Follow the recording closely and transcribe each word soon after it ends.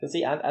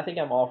see, I think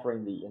I'm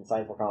offering the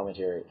insightful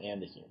commentary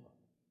and the humor.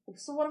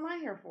 So what am I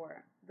here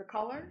for? The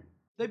color?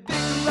 They bicker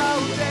all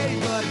day,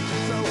 but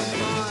so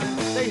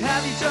fun. They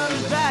have each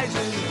other's bags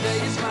and the day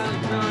is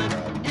finally done.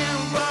 In a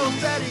rural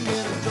setting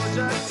in a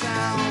Georgia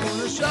town,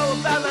 a show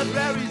about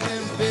libraries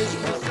and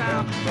visual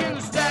sound. In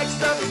the stack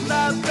stuff is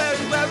library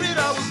where it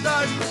always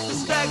starts. The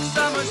stacks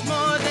are much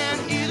more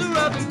than either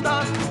of them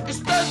thought. It's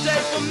Thursday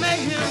for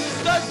mayhem,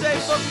 it's Thursday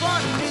for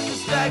fun. In the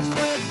stacks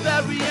with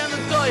Barry and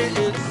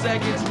Latoya, it's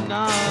second to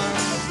none.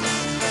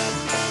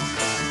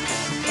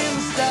 In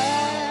the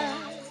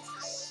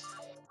stacks.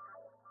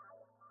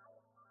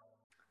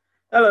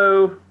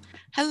 Hello.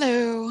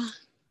 Hello.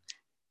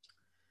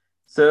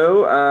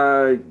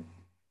 So,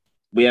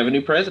 we have a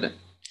new president.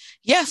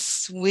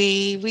 Yes,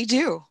 we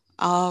do.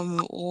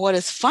 What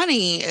is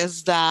funny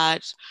is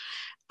that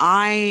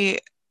I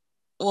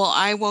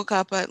woke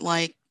up at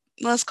like,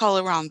 let's call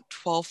it around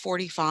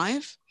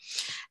 12:45.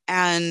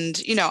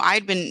 And,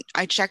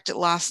 I checked it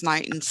last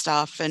night and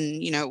stuff,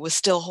 and, it was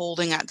still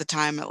holding at the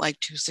time at like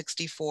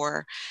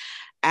 264.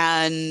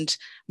 And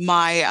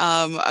my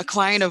a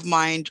client of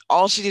mine,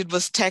 all she did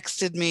was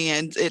texted me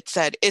and it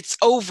said it's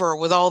over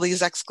with all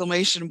these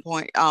exclamation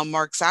point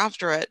marks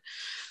after it.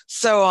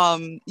 So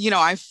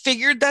I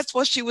figured that's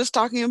what she was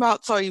talking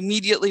about, so I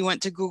immediately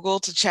went to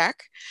Google to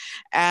check,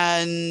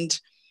 and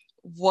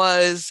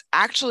was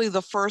actually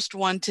the first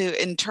one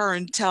to in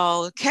turn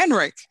tell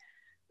Kenrick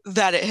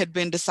that it had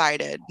been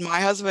decided. My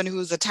husband,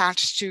 who's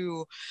attached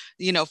to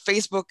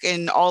Facebook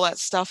and all that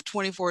stuff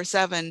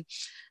 24/7,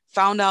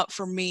 found out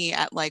from me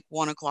at like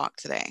 1:00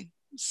 today.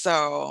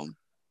 So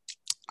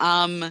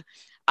I'm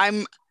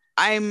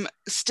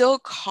still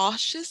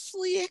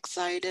cautiously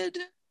excited.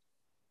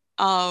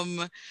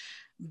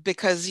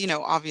 Because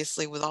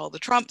obviously with all the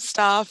Trump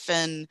stuff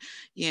and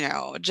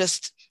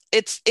just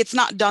it's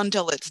not done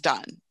till it's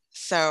done.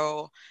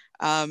 So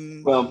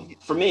well,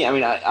 for me, I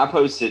mean, I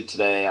posted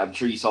today. I'm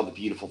sure you saw the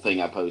beautiful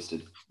thing I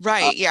posted.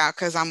 Right, yeah,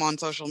 because I'm on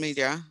social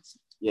media.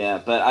 Yeah,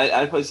 but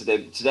I posted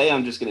that today.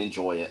 I'm just going to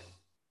enjoy it.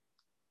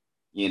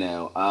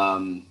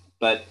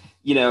 But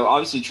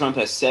obviously Trump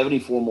has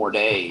 74 more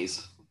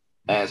days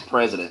as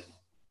president.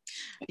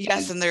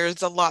 Yes, and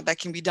there's a lot that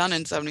can be done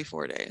in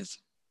 74 days.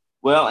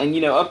 Well, and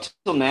up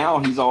till now,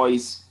 he's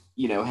always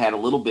had a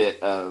little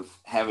bit of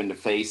having to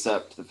face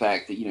up to the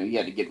fact that he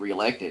had to get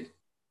reelected.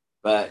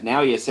 But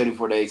now he has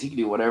 74 days. He can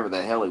do whatever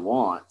the hell he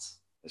wants,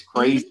 as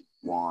crazy as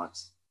he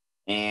wants,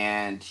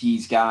 and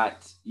he's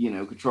got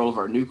control of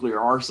our nuclear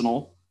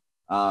arsenal.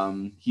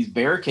 He's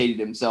barricaded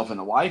himself in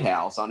the White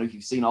House. I don't know if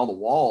you've seen all the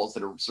walls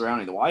that are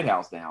surrounding the White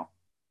House now.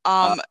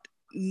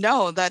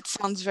 No, that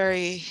sounds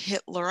very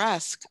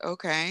Hitler-esque.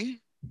 Okay.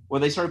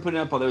 Well, they started putting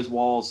up all those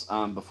walls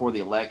before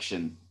the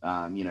election,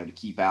 to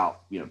keep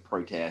out,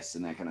 protests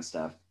and that kind of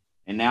stuff.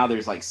 And now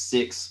there's like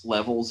 6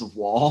 levels of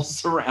walls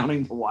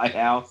surrounding the White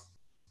House.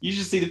 You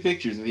should see the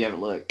pictures if you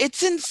haven't looked.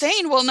 It's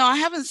insane. Well, no, I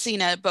haven't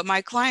seen it, but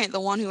my client, the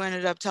one who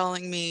ended up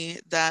telling me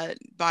that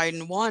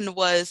Biden won,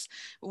 was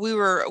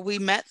we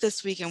met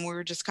this week and we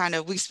were just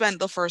we spent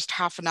the first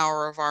half an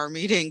hour of our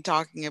meeting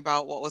talking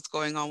about what was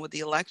going on with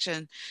the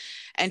election.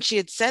 And she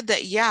had said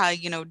that, yeah,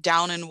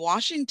 down in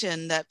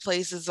Washington, that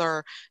places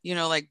are,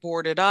 like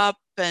boarded up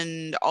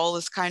and all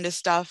this kind of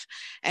stuff.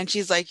 And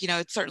she's like,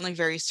 it's certainly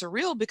very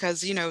surreal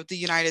because, the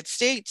United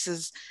States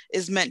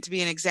is meant to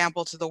be an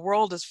example to the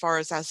world as far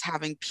as us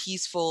having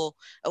peaceful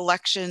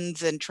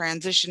elections and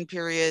transition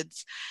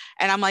periods.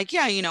 And I'm like,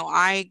 yeah,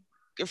 I,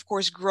 of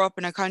course, grew up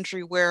in a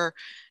country where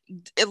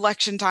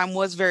election time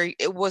was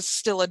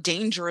still a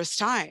dangerous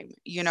time,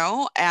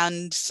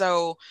 and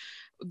so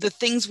the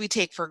things we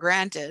take for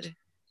granted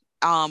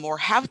or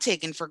have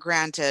taken for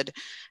granted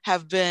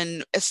have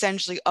been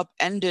essentially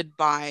upended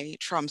by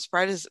Trump's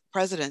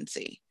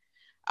presidency.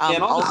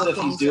 And all the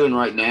stuff he's doing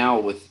right now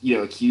with,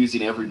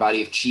 accusing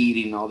everybody of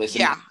cheating and all this.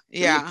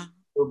 Yeah.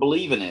 We're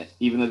believing it,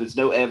 even though there's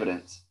no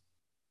evidence.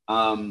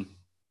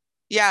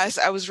 Yes,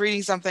 I was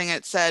reading something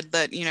that said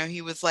that,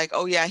 he was like,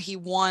 oh yeah, he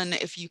won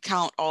if you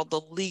count all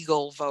the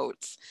legal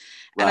votes.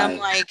 And I'm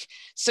like,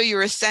 so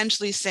you're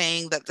essentially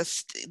saying that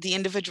the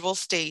individual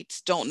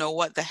states don't know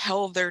what the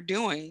hell they're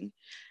doing.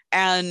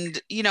 And,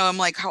 I'm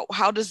like,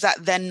 how does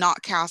that then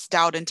not cast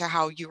doubt into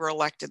how you were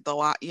elected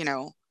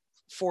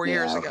 4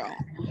 years ago?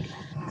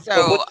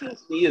 So what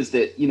kills me is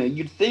that,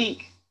 you'd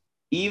think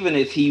even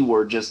if he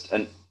were just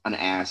an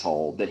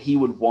asshole, that he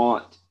wouldn't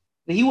want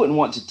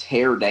to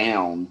tear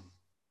down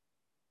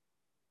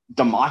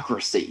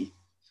democracy,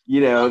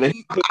 that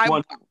he would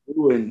want to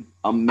ruin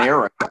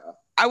America.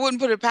 I wouldn't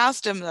put it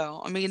past him,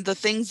 though. I mean, the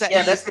things that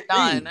he's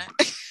done.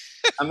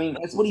 I mean,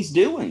 that's what he's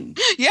doing.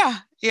 Yeah.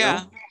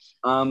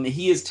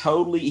 He's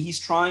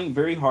trying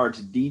very hard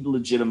to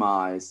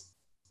delegitimize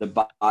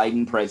the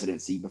Biden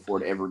presidency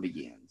before it ever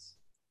begins.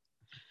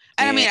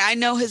 And I mean, I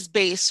know his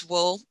base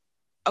will,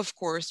 of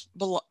course,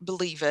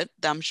 believe it.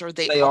 I'm sure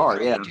they are,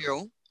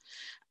 do.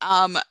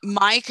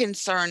 My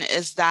concern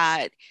is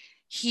that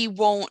he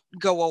won't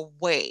go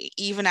away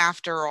even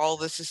after all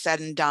this is said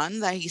and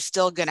done, that he's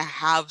still going to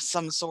have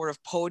some sort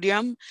of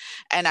podium.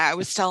 And I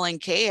was telling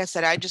Kay, I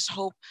said, I just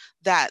hope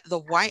that the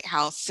White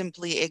House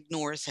simply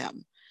ignores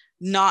him.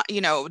 Not,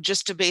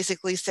 just to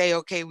basically say,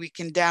 okay, we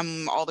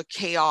condemn all the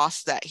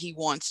chaos that he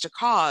wants to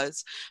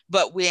cause,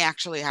 but we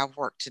actually have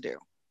work to do.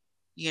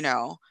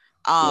 Yeah.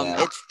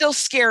 It's still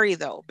scary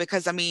though,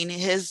 because I mean,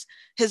 his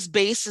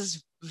base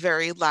is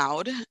very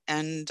loud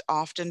and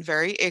often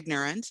very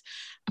ignorant.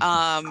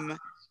 And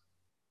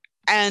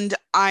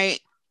I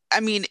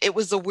mean, it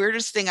was the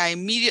weirdest thing. I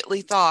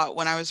immediately thought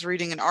when I was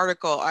reading an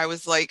article, I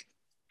was like,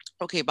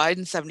 okay,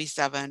 Biden's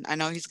 77. I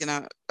know he's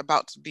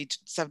about to be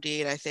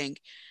 78, I think.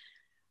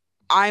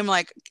 I'm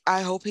like,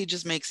 I hope he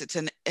just makes it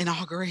to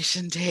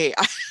inauguration day.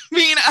 I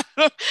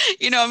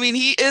mean,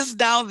 he is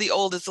now the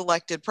oldest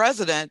elected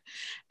president.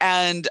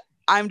 And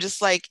I'm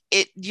just like,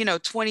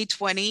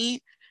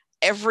 2020,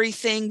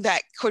 everything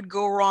that could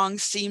go wrong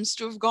seems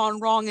to have gone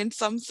wrong in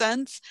some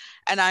sense.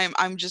 And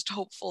I'm just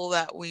hopeful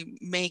that we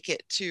make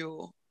it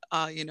to,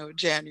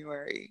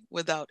 January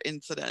without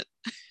incident.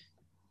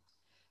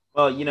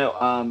 Well,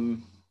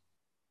 even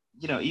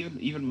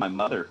my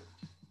mother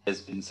has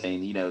been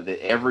saying, that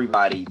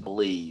everybody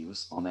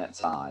believes on that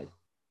side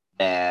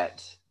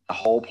that the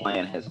whole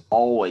plan has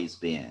always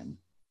been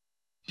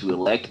to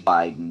elect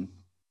Biden,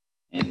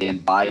 and then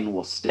Biden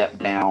will step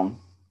down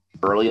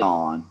early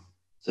on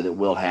so that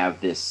we'll have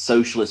this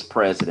socialist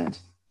president,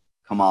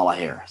 Kamala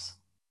Harris.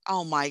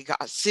 Oh my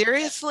God,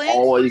 seriously?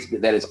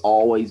 That has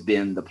always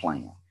been the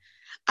plan.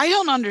 I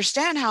don't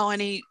understand how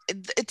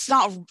it's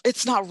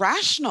not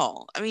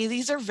rational. I mean,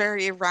 these are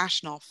very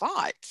irrational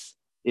thoughts.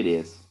 It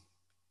is.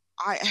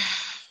 I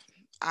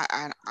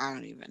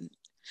don't even.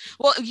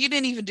 Well, you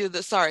didn't even do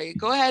this. Sorry.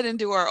 Go ahead and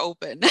do our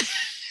open.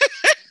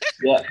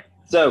 Yeah.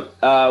 So,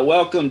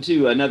 welcome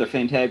to another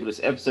fantabulous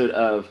episode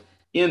of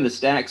In the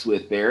Stacks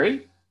with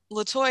Barry,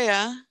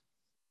 Latoya,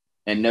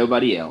 and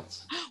nobody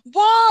else.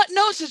 What?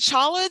 No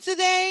T'Challa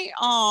today?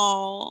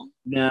 Oh.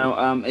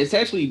 No, it's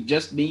actually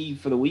just me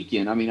for the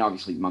weekend. I mean,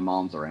 obviously my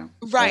mom's around.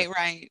 Right,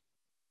 right.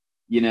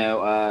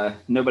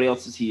 Nobody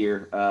else is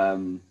here.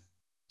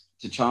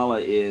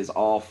 T'Challa is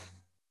off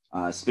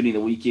spending the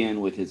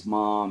weekend with his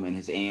mom and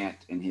his aunt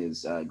and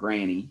his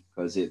granny,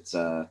 because it's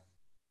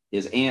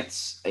his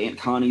Aunt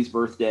Connie's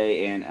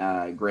birthday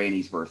and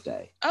Granny's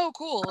birthday. Oh,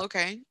 cool.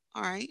 Okay.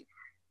 All right.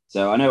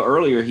 So I know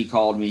earlier he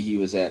called me. He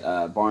was at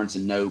Barnes &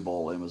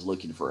 Noble and was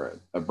looking for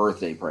a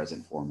birthday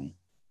present for me.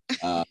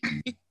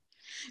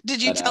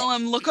 Did you tell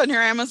him, look on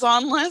your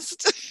Amazon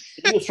list?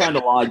 He was trying to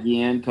log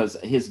in because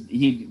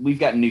we've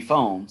gotten new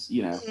phones,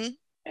 mm-hmm.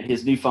 And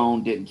his new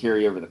phone didn't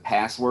carry over the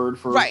password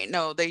for. Right.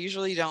 No, they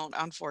usually don't,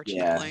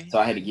 unfortunately. Yeah, so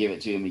I had to give it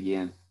to him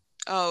again.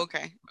 Oh,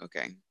 okay.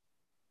 Okay.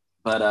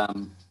 But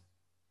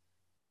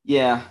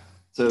yeah.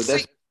 So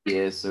that's what it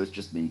is. So it's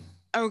just me.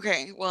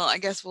 Okay. Well, I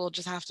guess we'll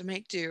just have to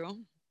make do.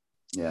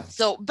 Yeah.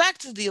 So back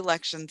to the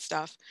election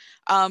stuff.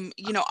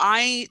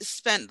 I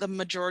spent the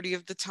majority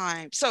of the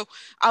time. So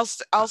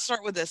I'll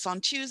start with this. On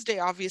Tuesday,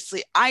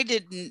 obviously, I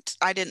didn't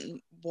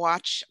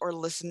watch or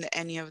listen to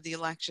any of the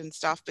election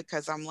stuff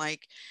because I'm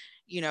like,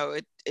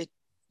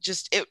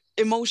 it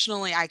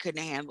emotionally, I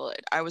couldn't handle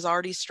it. I was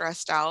already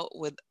stressed out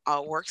with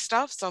work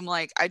stuff. So I'm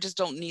like, I just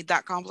don't need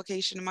that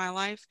complication in my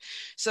life.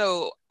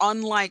 So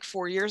unlike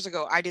 4 years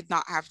ago, I did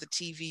not have the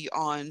TV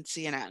on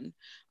CNN.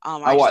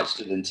 I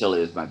watched it until it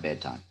was my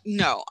bedtime.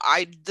 No,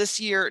 this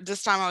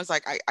time I was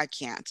like, I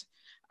can't.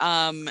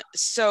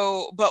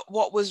 But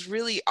what was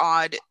really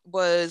odd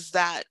was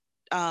that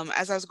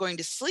as I was going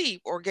to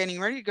sleep or getting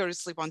ready to go to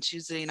sleep on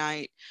Tuesday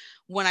night,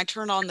 when I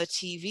turned on the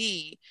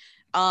TV,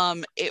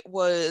 it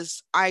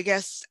was, I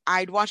guess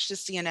I'd watched a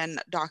CNN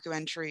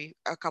documentary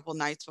a couple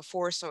nights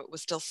before, so it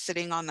was still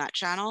sitting on that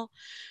channel.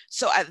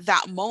 So at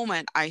that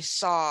moment I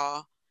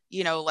saw,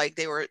 like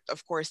they were,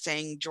 of course,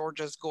 saying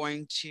Georgia's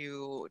going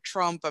to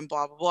Trump and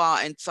blah, blah, blah.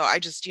 And so I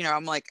just,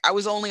 I'm like, I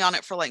was only on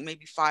it for like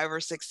maybe 5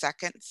 or 6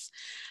 seconds.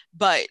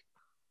 But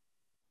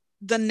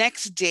the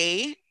next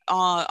day,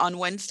 on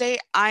Wednesday,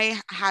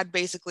 I had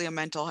basically a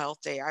mental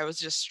health day. I was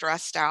just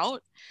stressed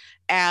out.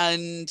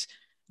 And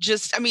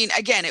just, I mean,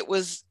 again, it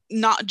was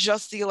not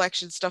just the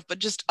election stuff, but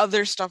just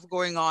other stuff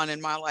going on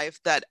in my life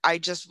that I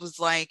just was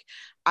like,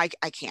 I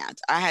can't.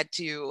 I had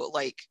to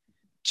like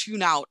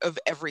tune out of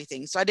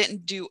everything. So I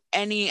didn't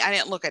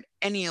look at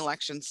any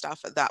election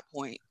stuff at that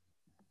point.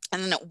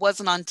 And then it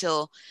wasn't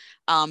until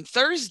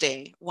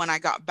Thursday when I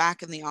got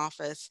back in the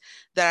office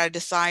that I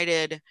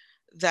decided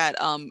that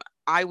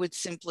I would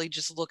simply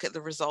just look at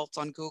the results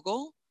on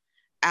Google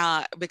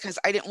because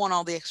I didn't want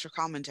all the extra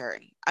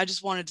commentary. I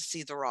just wanted to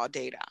see the raw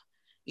data,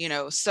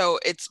 so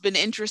it's been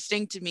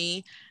interesting to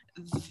me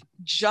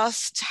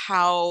just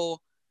how,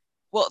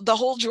 well, the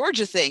whole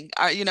Georgia thing,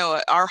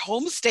 our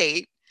home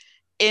state,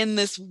 in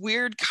this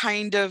weird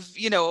kind of,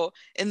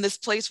 in this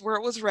place where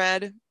it was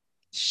red,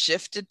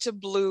 shifted to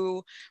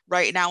blue.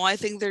 Right now, I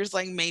think there's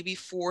like maybe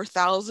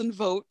 4,000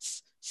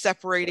 votes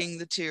separating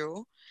the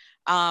two.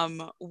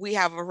 We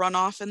have a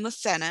runoff in the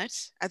Senate.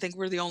 I think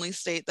we're the only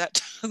state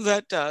that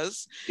that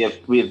does.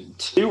 We have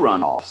 2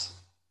 runoffs.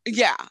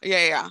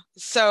 Yeah.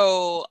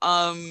 So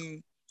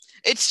I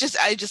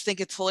just think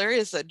it's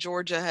hilarious that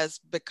Georgia has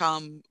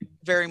become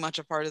very much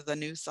a part of the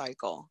news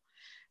cycle.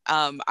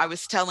 I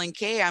was telling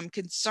Kay, I'm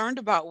concerned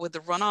about with the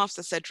runoffs.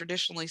 I said,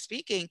 traditionally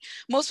speaking,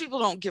 most people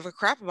don't give a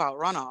crap about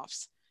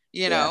runoffs,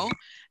 you know?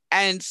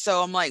 And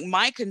so I'm like,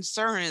 my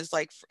concern is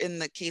like in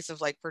the case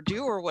of like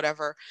Purdue or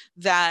whatever,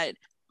 that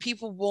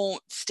people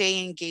won't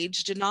stay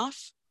engaged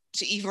enough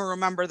to even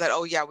remember that,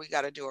 oh yeah, we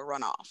got to do a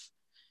runoff.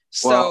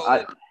 So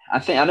well,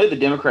 I know the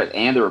Democrats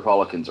and the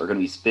Republicans are going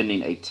to be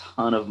spending a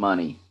ton of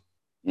money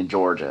in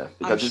Georgia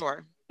because it's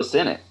the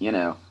Senate, you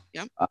know.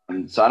 Yep.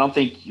 So I don't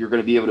think you're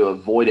going to be able to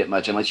avoid it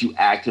much unless you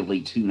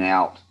actively tune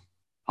out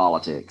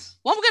politics.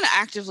 Well, I'm going to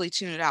actively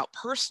tune it out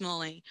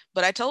personally,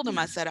 but I told him,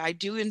 I said, I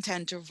do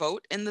intend to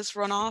vote in this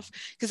runoff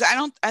because I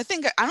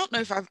don't know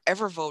if I've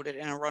ever voted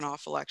in a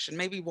runoff election,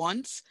 maybe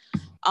once.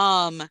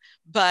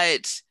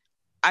 But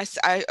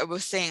I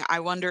was saying,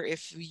 I wonder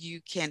if you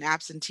can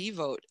absentee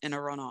vote in a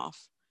runoff.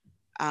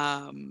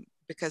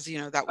 Because, you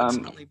know, that would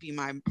certainly be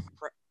my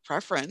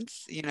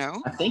preference, you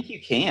know. I think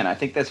you can. I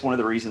think that's one of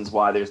the reasons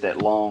why there's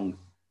that long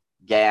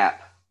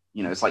gap.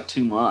 You know, it's like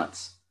 2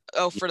 months.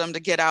 Oh, for them to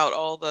get out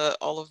all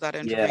of that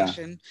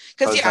information.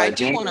 Because I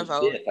do want to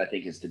vote. 5th, I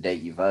think is the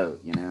date you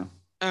vote, you know.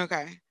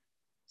 Okay.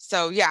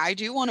 So yeah, I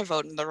do want to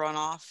vote in the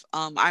runoff.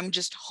 I'm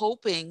just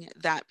hoping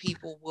that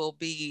people will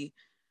be,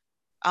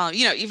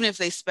 you know, even if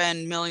they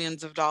spend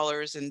millions of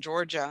dollars in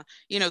Georgia,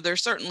 you know,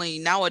 there's certainly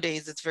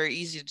nowadays it's very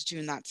easy to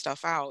tune that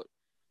stuff out.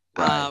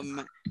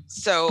 Right.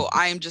 So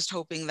I'm just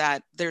hoping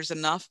that there's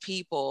enough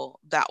people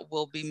that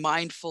will be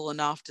mindful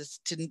enough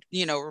to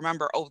you know,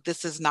 remember, oh,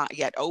 this is not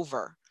yet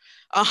over.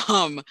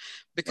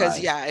 Because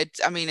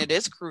it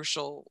is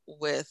crucial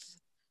with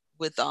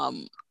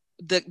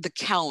the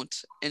count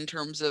in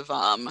terms of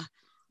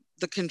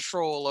the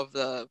control of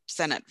the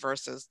Senate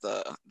versus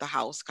the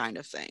House kind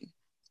of thing.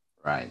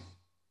 Right.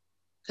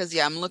 Because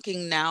I'm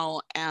looking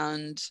now,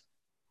 and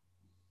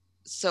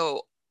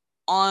so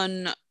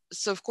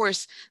of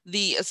course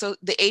the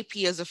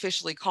AP has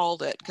officially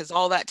called it, because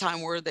all that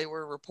time where they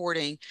were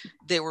reporting,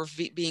 they were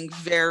being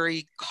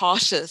very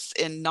cautious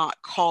in not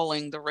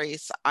calling the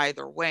race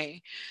either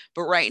way.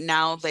 But right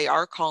now they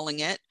are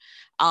calling it.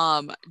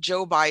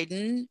 Joe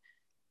Biden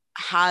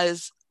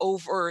has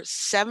over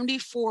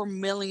 74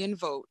 million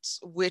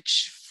votes,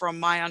 which from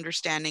my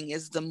understanding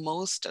is the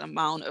most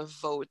amount of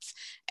votes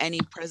any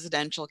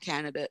presidential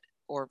candidate,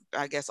 or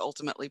I guess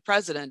ultimately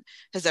president,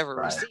 has ever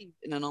received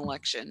in an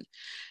election.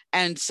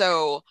 And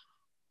so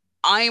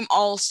I'm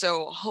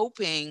also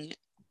hoping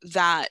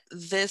that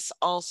this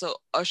also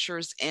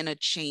ushers in a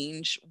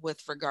change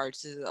with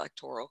regards to the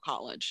Electoral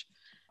College.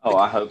 Oh,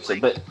 I hope so.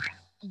 But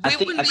we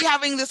wouldn't be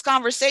having this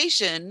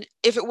conversation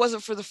if it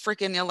wasn't for the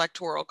freaking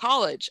Electoral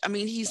College. I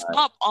mean, he's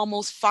up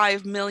almost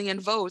 5 million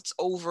votes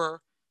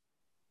over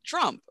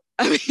Trump.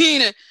 I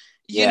mean,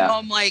 you know,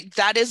 I'm like,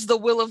 that is the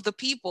will of the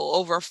people.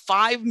 Over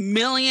 5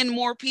 million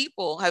more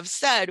people have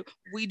said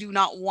we do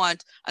not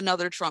want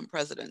another Trump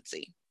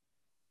presidency.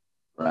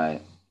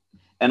 Right.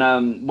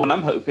 And what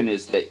I'm hoping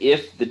is that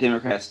if the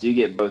Democrats do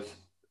get both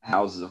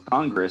houses of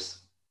Congress,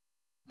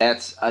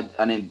 that's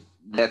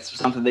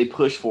something they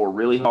push for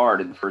really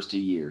hard in the first 2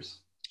 years.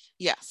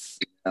 Yes.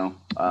 You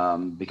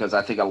know, because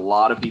I think a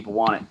lot of people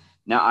want it.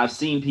 Now, I've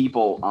seen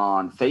people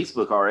on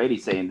Facebook already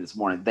saying this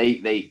morning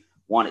they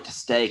want it to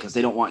stay because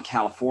they don't want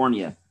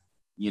California,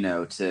 you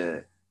know,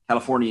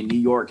 California and New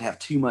York to have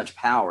too much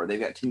power. They've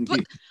got too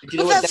many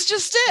people. But that's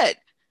just it.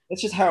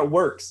 That's just how it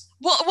works.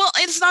 Well,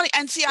 it's not.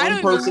 And see, I don't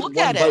even look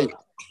at it.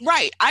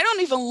 Right. I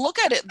don't even look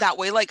at it that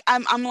way. Like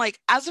I'm like,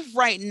 as of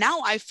right now,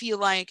 I feel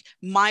like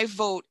my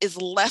vote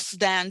is less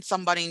than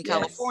somebody in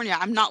California.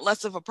 I'm not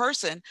less of a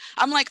person.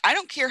 I'm like, I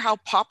don't care how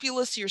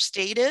populous your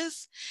state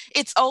is.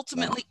 It's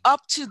ultimately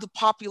up to the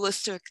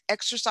populace to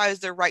exercise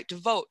their right to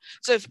vote.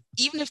 So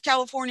even if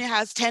California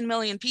has 10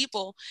 million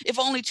people, if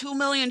only 2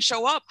 million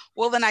show up,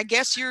 well, then I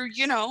guess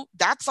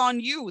that's on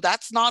you.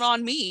 That's not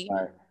on me.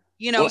 Right.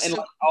 You know, and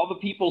like all the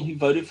people who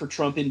voted for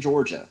Trump in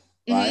Georgia,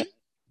 right?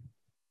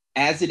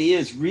 As it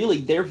is, really,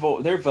 their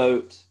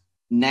vote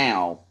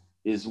now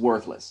is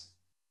worthless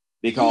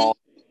because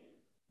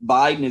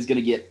Biden is going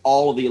to get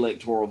all of the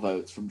electoral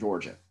votes from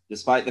Georgia,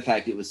 despite the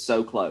fact it was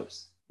so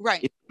close.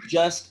 Right.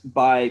 Just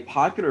by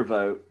popular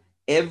vote,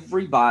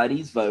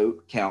 everybody's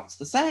vote counts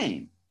the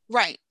same.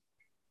 Right.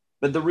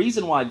 But the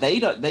reason why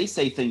they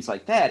say things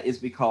like that is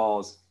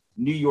because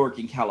New York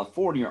and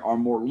California are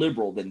more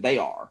liberal than they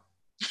are.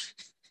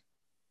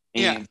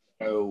 And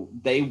so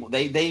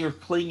they are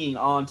clinging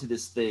on to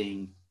this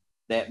thing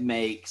that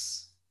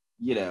makes,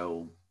 you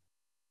know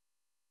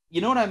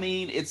what I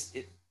mean?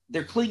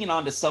 They're clinging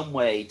on to some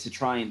way to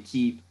try and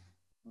keep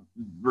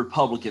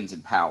Republicans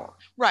in power.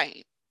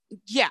 Right.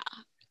 Yeah.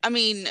 I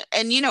mean,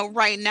 and you know,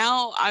 right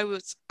now I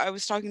was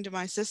talking to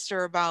my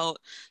sister about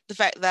the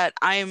fact that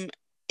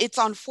it's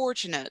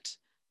unfortunate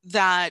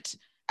that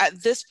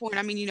at this point,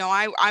 I mean, you know,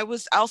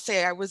 I'll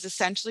say I was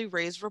essentially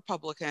raised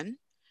Republican.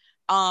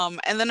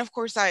 And then of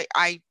course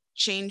I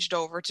changed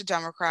over to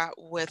Democrat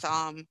with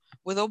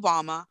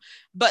Obama,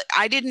 but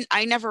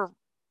I never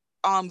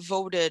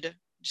voted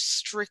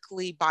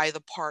strictly by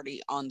the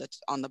party on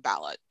the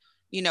ballot.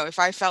 You know, if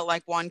I felt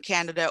like one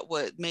candidate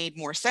would made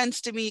more sense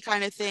to me,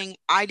 kind of thing,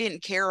 I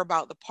didn't care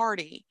about the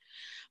party.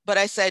 But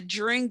I said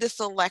during this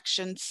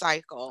election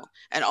cycle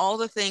and all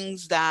the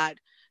things that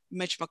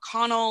Mitch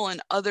McConnell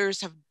and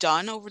others have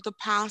done over the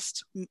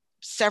past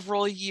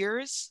several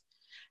years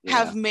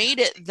have made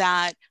it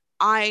that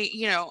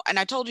you know, and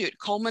I told you it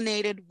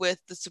culminated with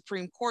the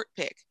Supreme Court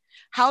pick.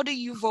 How do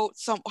you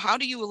how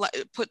do you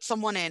put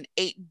someone in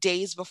 8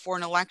 days before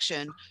an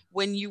election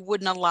when you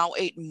wouldn't allow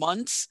 8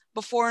 months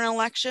before an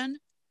election?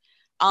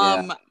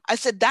 I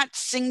said that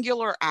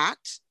singular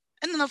act,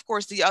 and then of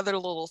course the other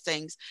little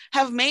things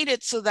have made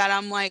it so that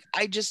I'm like,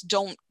 I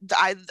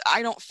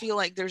don't feel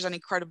like there's any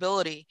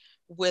credibility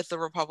with the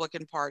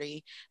Republican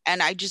Party.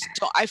 And I just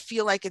don't, I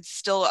feel like it's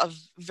still a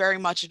very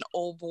much an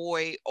old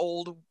boy,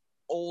 old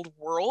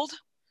world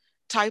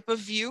type of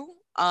view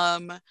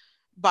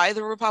by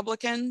the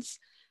Republicans.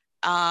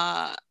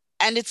 And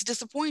it's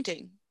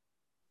disappointing.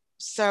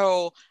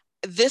 So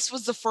this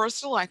was the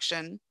first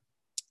election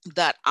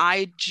that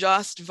I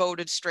just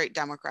voted straight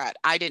Democrat.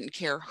 I didn't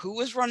care who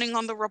was running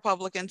on the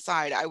Republican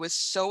side. I was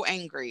so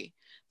angry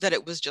that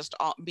it was just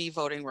me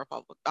voting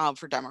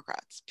for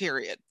Democrats,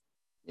 period.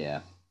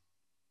 Yeah.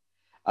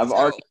 I've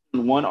argued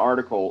in one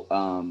article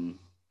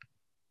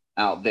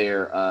out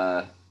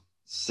there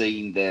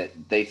saying that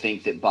they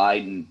think that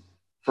Biden,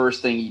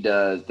 first thing he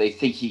does, they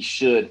think he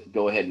should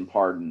go ahead and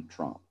pardon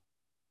Trump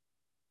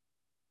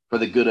for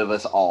the good of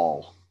us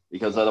all,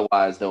 because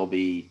otherwise there'll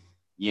be,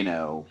 you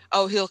know.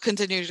 Oh, he'll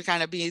continue to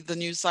kind of be the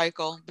news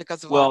cycle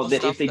because of all the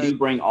stuff. If they do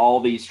bring all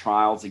these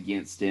trials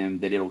against him,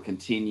 that it'll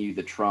continue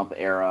the Trump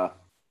era,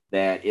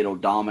 that it'll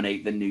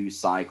dominate the news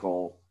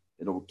cycle,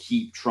 it'll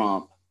keep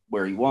Trump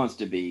where he wants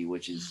to be,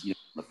 which is, you know,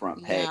 the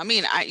front page. Yeah, I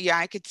mean,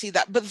 I could see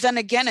that, but then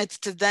again, it's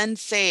to then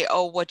say,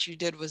 "Oh, what you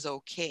did was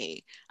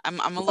okay." I'm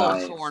a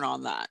little torn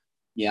on that.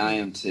 Yeah, I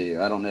am too.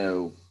 I don't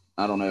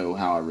know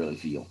how I really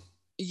feel.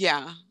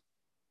 Yeah,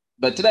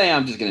 but today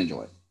I'm just gonna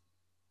enjoy it,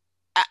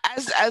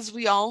 as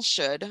we all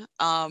should.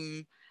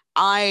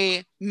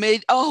 I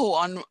made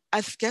on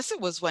I guess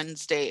it was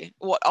Wednesday.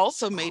 What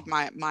also made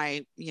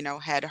my you know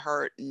head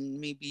hurt and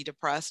me be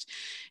depressed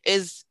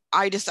is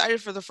I decided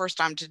for the first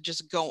time to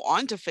just go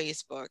onto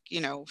Facebook,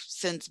 you know,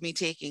 since me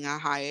taking a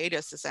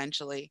hiatus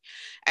essentially.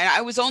 And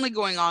I was only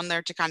going on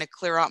there to kind of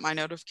clear out my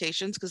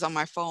notifications because on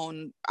my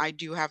phone, I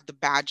do have the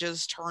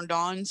badges turned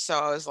on. So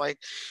I was like,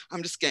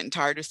 I'm just getting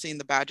tired of seeing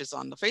the badges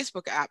on the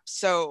Facebook app.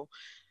 So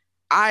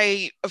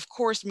I, of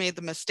course, made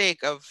the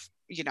mistake of,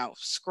 you know,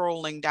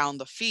 scrolling down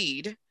the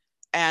feed.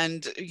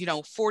 And, you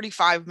know,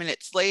 45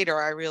 minutes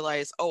later, I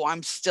realized, oh,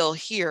 I'm still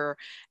here.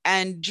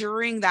 And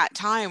during that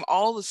time,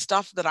 all the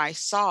stuff that I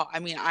saw, I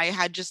mean, I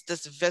had just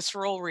this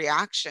visceral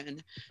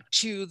reaction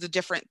to the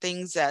different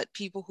things that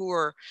people who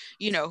were,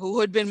 you know,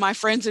 who had been my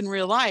friends in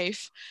real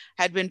life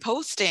had been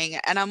posting.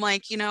 And I'm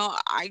like, you know,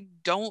 I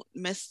don't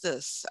miss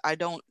this. I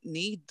don't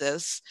need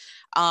this.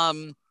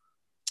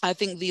 I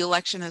think the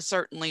election has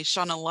certainly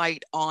shone a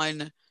light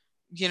on,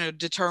 you know,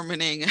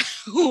 determining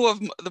who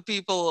of the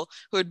people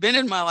who had been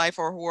in my life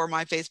or who are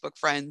my Facebook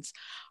friends,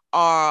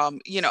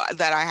 you know,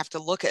 that I have to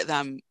look at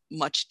them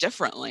much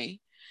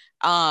differently.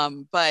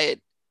 But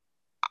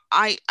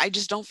I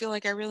just don't feel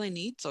like I really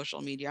need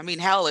social media. I mean,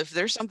 hell, if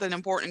there's something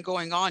important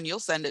going on, you'll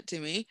send it to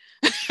me.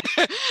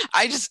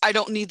 I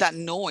don't need that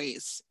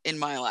noise in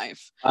my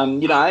life.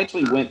 You know, I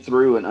actually went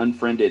through and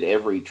unfriended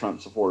every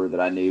Trump supporter that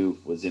I knew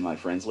was in my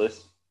friends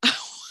list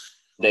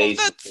days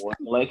before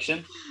the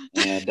election.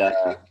 And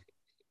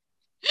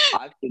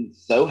I've been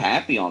so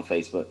happy on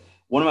Facebook.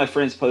 One of my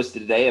friends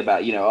posted today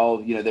about, you know,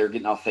 oh, you know, they're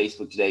getting off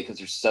Facebook today because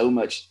there's so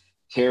much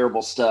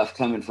terrible stuff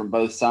coming from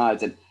both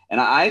sides. And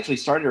I actually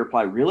started to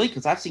reply, really?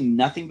 Because I've seen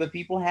nothing but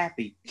people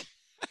happy.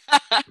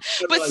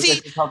 But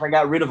see, because I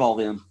got rid of all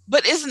them.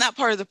 But isn't that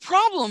part of the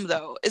problem,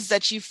 though, is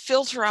that you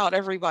filter out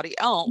everybody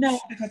else? No,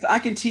 because I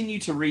continue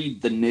to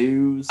read the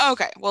news.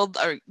 Okay, well,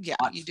 yeah,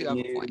 you do have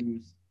a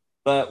point.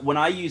 But when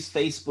I use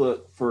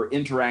Facebook for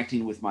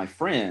interacting with my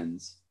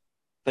friends,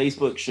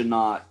 Facebook should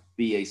not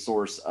be a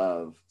source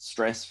of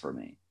stress for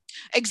me.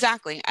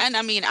 Exactly. And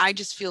I mean, I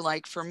just feel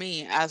like for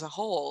me as a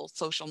whole,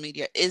 social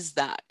media is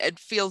that. It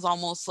feels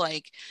almost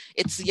like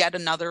it's yet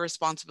another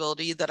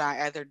responsibility that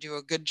I either do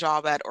a good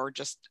job at or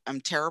just I'm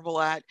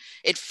terrible at.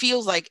 It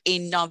feels like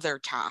another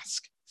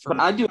task. But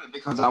me. I do it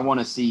because I want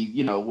to see,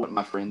 you know, what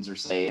my friends are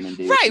saying and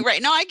do.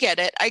 Right. No, I get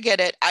it.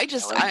 I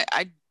just,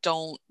 I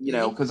don't. You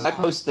know, because I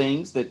post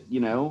things that, you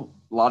know,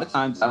 a lot of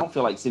times I don't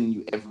feel like sending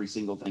you every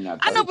single thing I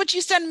post. I know, but you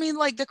send me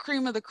like the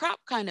cream of the crop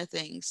kind of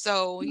thing.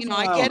 So, you know,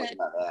 I get it.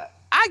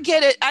 I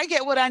get it. I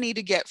get what I need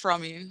to get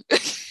from you.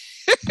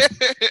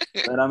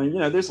 But I mean, you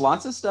know, there's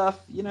lots of stuff,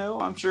 you know,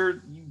 I'm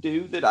sure you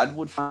do that I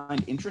would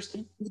find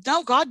interesting.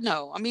 No, God,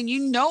 no. I mean, you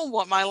know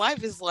what my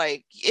life is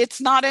like. It's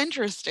not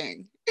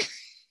interesting.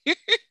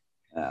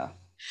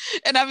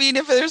 And I mean,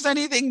 if there's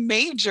anything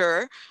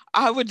major,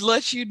 I would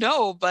let you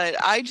know. But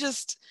I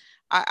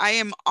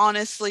am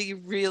honestly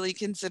really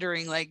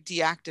considering like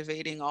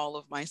deactivating all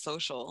of my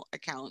social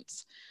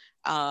accounts,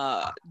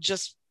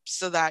 just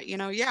so that,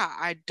 yeah,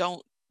 I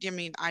don't. I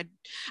mean,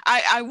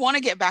 I want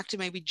to get back to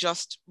maybe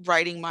just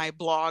writing my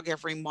blog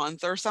every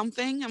month or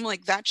something. I'm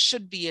like, that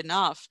should be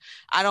enough.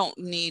 I don't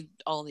need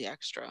all the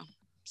extra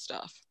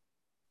stuff.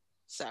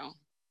 So,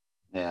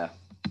 Yeah.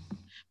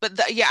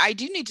 but yeah, I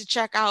do need to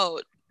check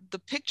out the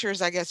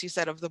pictures, I guess you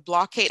said, of the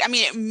blockade. I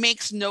mean, it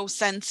makes no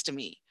sense to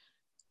me.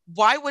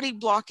 Why would he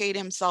blockade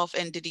himself?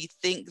 And did he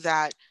think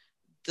that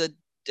the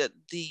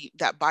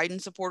that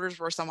Biden supporters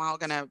were somehow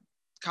going to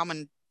come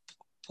and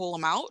pull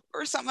him out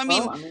or something?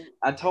 Well, I mean,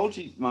 I told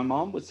you, my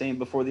mom was saying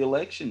before the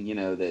election,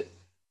 that,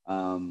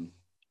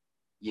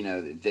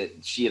 that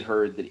she had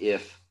heard that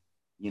if,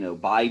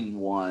 Biden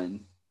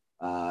won,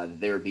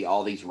 there would be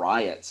all these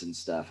riots and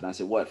stuff. And I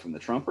said, what, from the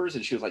Trumpers?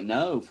 And she was like,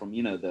 no, from,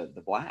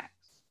 the blacks.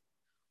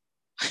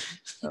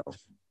 So,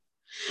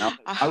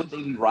 how would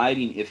they be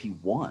rioting if he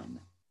won?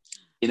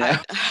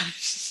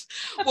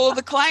 Well,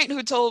 the client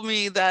who told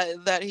me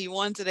that he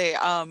won today,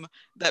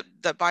 that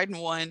Biden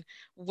won,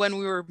 when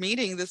we were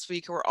meeting this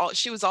week,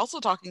 she was also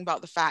talking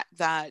about the fact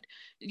that,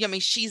 I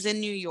mean, she's in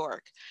New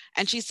York,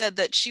 and she said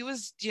that she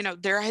was,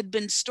 there had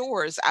been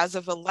stores as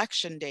of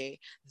election day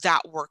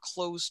that were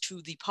closed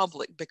to the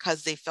public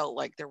because they felt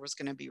like there was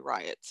going to be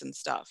riots and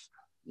stuff.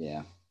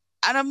 Yeah.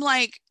 And I'm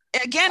like,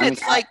 again,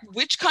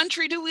 which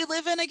country do we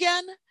live in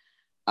again?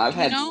 I've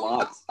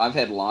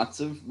had lots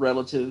of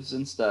relatives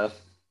and stuff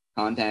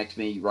contact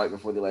me right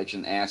before the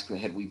election, ask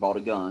had we bought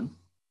a gun.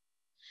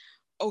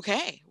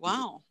 Okay,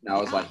 wow. And I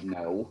was like,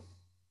 no.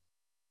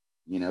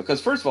 Because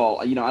first of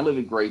all, I live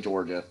in Gray,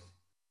 Georgia,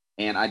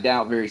 and I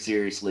doubt very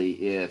seriously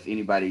if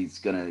anybody's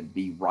gonna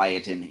be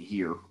rioting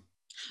here.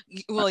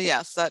 Well,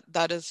 yes,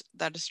 that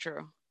is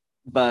true.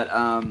 But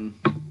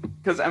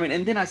because I mean,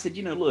 and then I said,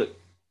 look,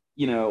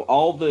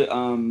 all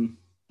the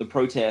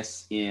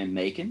protests in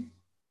Macon,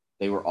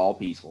 they were all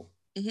peaceful.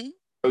 Mm-hmm.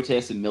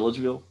 Protests in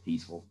Milledgeville,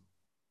 peaceful.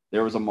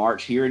 There was a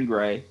march here in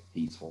Gray,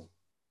 peaceful.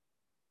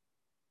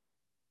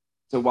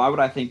 So why would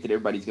I think that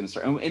everybody's going to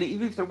start? And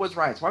even if there was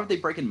riots, why would they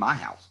break in my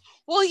house?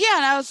 Well, yeah,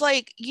 and I was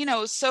like,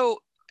 so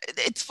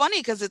it's funny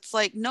because it's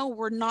like, no,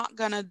 we're not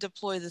going to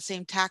deploy the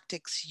same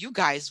tactics you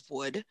guys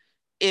would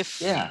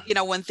if,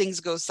 when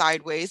things go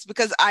sideways.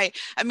 Because I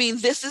mean,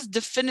 this is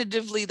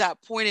definitively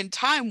that point in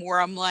time where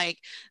I'm like,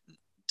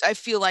 I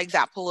feel like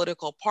that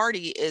political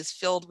party is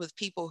filled with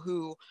people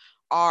who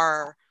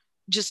are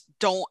just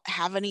don't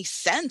have any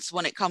sense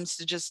when it comes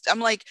to I'm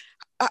like,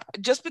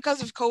 just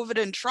because of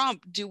COVID and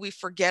Trump, do we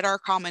forget our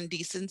common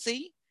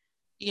decency?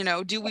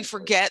 Do we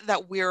forget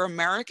that we're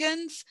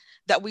Americans,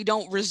 that we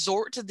don't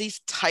resort to these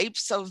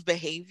types of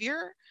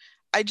behavior?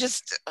 I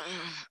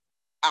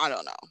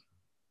don't know.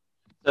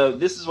 So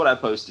this is what I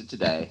posted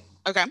today.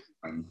 Okay.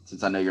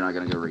 Since I know you're not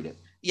going to go read it.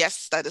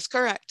 Yes, that is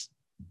correct.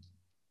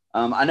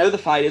 I know the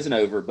fight isn't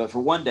over, but for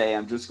one day,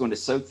 I'm just going to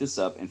soak this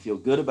up and feel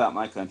good about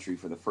my country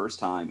for the first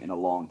time in a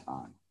long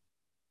time.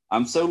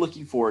 I'm so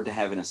looking forward to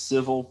having a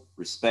civil,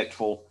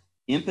 respectful,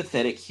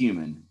 empathetic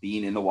human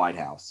being in the White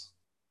House.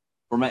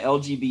 For my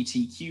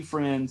LGBTQ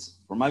friends,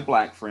 for my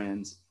Black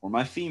friends, for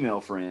my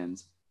female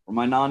friends, for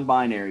my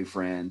non-binary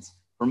friends,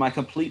 for my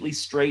completely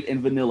straight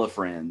and vanilla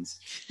friends,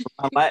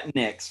 for my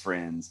Latinx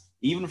friends,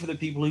 even for the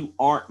people who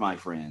aren't my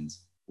friends,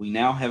 we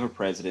now have a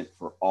president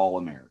for all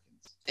Americans.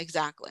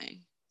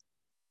 Exactly.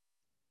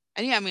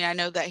 And yeah, I mean, I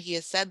know that he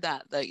has said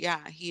that yeah,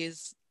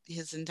 his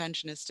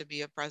intention is to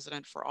be a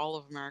president for all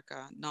of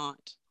America, not,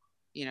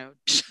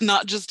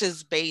 not just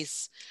his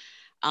base.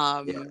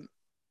 I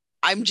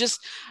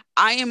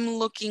am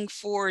looking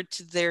forward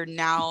to there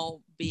now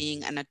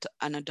being an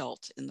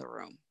adult in the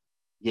room.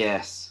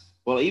 Yes.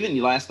 Well,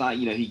 even last night,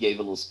 he gave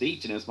a little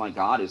speech, and it was, my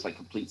God, it was like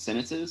complete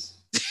sentences.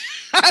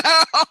 That's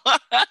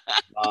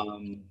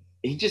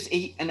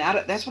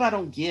what I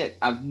don't get.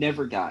 I've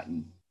never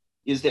gotten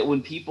is that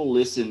when people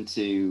listen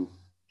to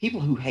people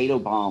who hate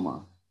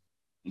Obama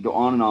and go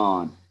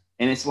on,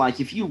 and it's like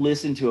if you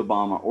listen to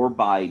Obama or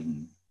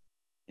Biden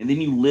and then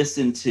you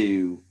listen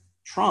to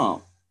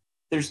Trump,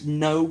 there's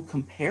no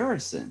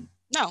comparison.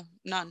 No,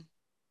 none.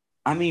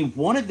 I mean,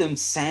 one of them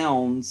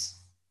sounds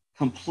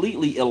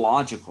completely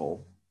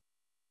illogical.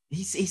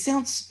 He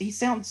sounds,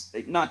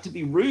 not to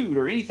be rude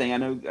or anything. I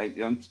know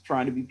I'm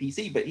trying to be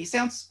PC, but he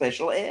sounds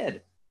special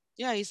ed.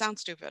 Yeah, he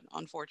sounds stupid,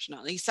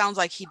 unfortunately. He sounds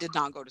like he did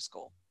not go to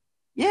school.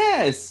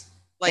 Yes.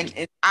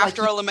 Like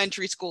after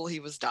elementary school, he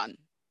was done.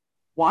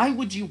 Why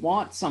would you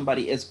want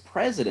somebody as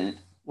president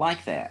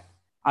like that?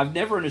 I've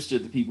never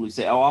understood the people who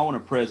say, oh, I want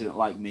a president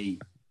like me.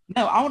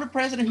 No, I want a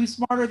president who's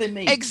smarter than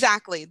me.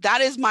 Exactly.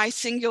 That is my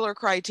singular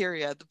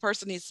criteria. The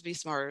person needs to be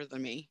smarter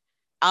than me.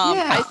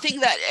 I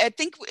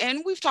think,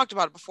 and we've talked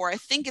about it before, I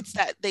think it's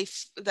that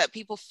that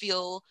people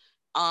feel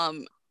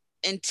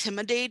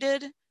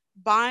intimidated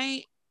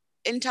by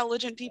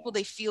intelligent people.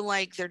 They feel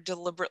like they're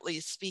deliberately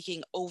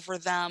speaking over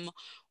them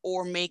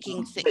or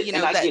making things,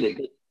 I get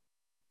it.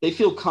 they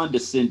feel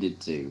condescended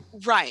to.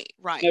 Right.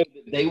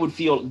 They would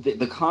feel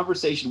the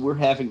conversation we're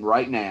having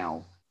right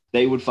now,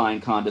 they would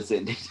find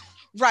condescending.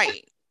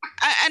 Right.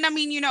 And I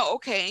mean,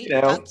 okay, You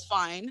know? that's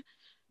fine.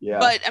 Yeah.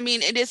 But I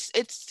mean, it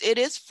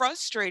is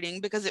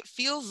frustrating because it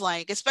feels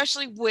like,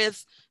 especially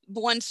with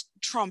once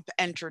Trump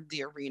entered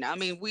the arena. I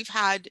mean, we've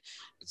had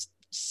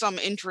some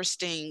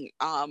interesting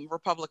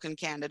Republican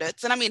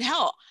candidates, and I mean,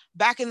 hell,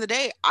 back in the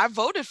day, I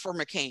voted for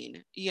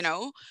McCain.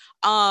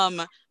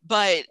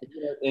 But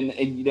and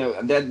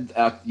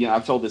that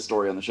I've told this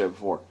story on the show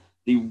before.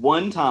 The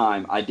one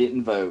time I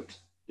didn't vote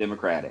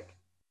Democratic,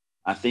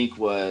 I think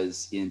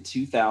was in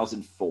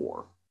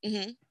 2004.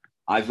 Mm-hmm.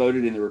 I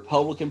voted in the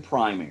Republican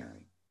primary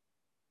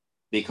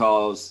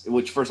because,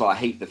 which first of all, I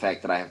hate the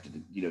fact that I have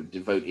to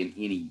vote in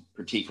any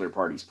particular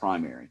party's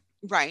primary.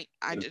 Right.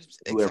 I did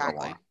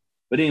exactly.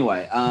 But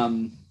anyway,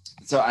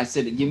 so I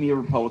said, give me a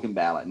Republican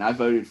ballot, and I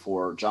voted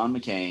for John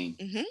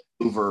McCain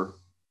over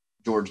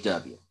George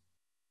W.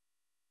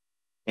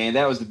 And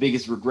that was the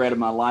biggest regret of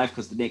my life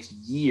because the next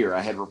year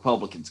I had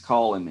Republicans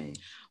calling me.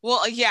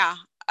 Well, yeah.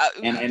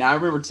 And I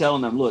remember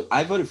telling them, look,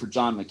 I voted for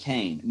John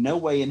McCain. No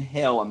way in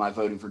hell am I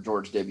voting for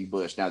George W.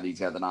 Bush now that he's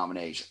got the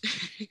nomination.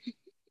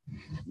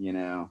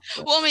 Well,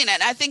 I mean,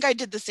 and I think I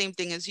did the same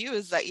thing as you,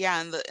 is that,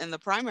 yeah, in the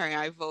primary,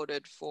 I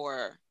voted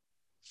for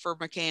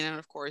McCain. And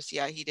of course,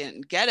 yeah, he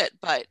didn't get it.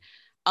 But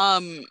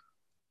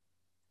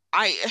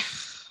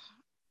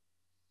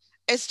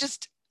it's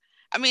just,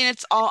 I mean,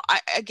 it's all,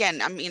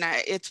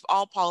 it's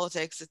all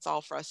politics. It's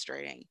all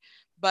frustrating.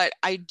 But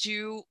I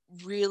do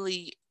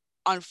really,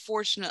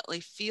 unfortunately,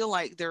 feel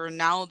like there are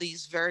now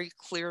these very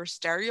clear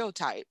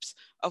stereotypes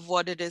of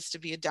what it is to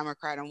be a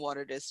Democrat and what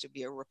it is to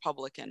be a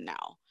Republican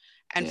now.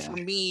 And for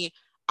me,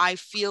 I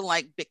feel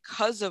like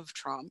because of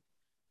Trump,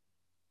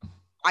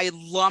 I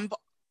lump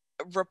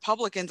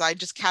Republicans, I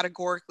just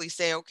categorically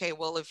say, okay,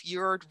 well, if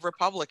you're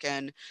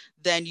Republican,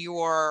 then you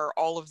are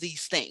all of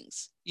these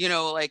things,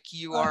 like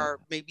you are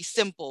maybe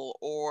simple,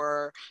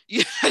 or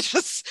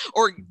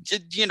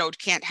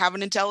can't have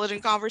an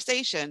intelligent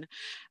conversation,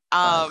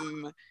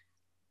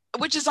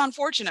 which is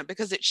unfortunate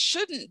because it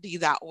shouldn't be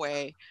that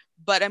way.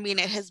 But I mean,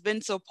 it has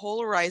been so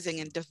polarizing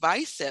and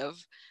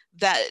divisive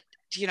that,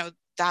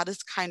 that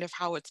is kind of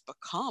how it's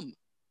become.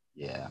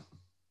 Yeah.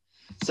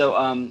 So,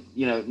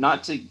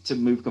 not to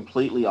move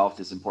completely off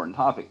this important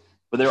topic,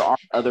 but there are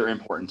other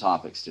important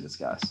topics to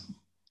discuss.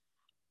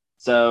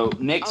 So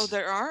next. Oh,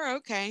 there are?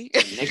 Okay.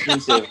 Next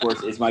Wednesday, of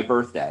course, is my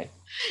birthday.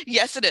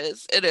 Yes, it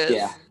is. It is.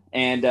 Yeah.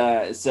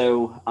 And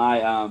so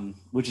I,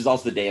 which is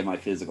also the day of my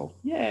physical.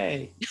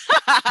 Yay.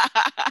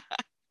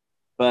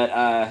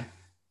 But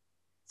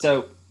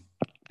so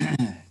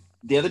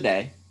the other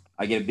day,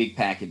 I get a big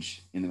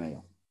package in the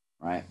mail,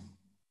 right?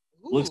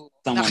 Ooh. Looks like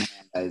someone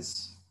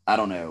has, I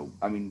don't know,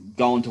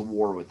 gone to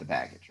war with the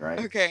package, right?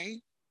 Okay.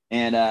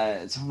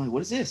 And so I'm like,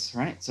 what is this,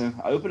 right? So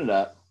I open it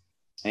up,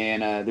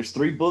 and there's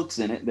 3 books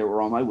in it that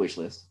were on my wish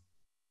list,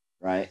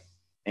 right?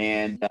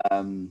 And,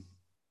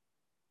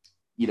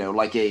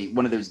 like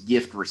one of those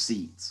gift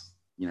receipts,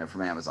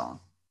 from Amazon.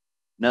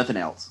 Nothing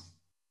else.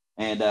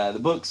 And the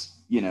books,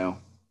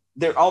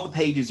 they're all the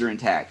pages are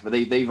intact, but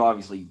they've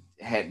obviously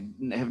have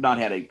not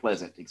had a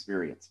pleasant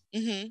experience.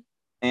 Mm-hmm.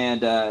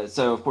 And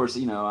so, of course,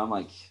 I'm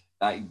like,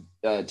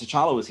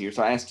 T'Challa was here,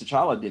 so I asked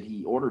T'Challa, did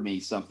he order me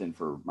something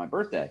for my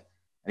birthday?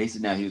 And he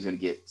said, no, he was going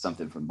to get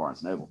something from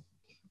Barnes & Noble.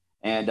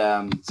 And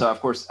so, of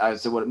course, I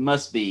said, well, it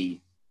must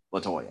be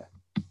LaToya,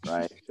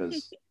 right?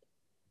 Because,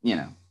 I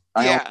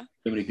don't know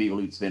so many people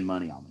who'd spend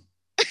money on me.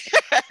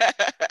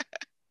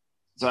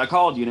 So I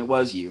called you, and it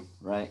was you,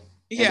 right?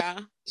 Yeah.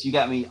 And so you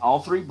got me all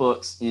 3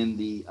 books in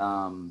the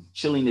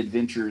Chilling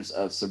Adventures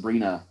of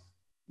Sabrina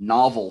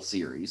novel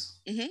series.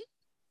 Mm-hmm.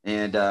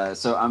 And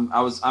so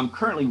I'm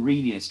currently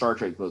reading a Star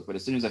Trek book, but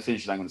as soon as I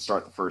finish it, I'm going to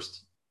start the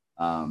first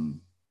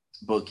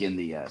book in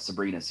the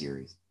Sabrina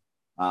series.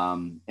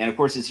 And of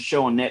course, it's a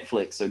show on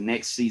Netflix, so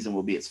next season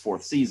will be its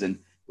 4th season,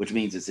 which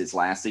means it's its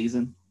last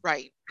season.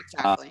 Right,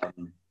 exactly.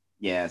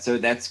 Yeah, so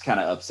that's kind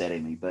of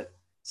upsetting me, but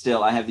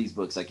still, I have these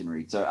books I can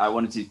read. So I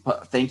wanted to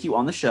thank you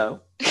on the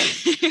show.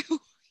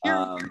 You're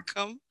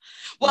welcome.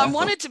 Well, I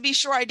wanted to be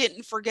sure I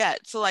didn't forget.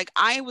 So like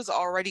I was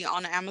already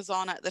on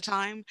Amazon at the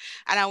time,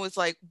 and I was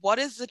like, what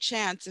is the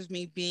chance of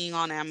me being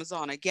on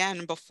Amazon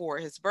again before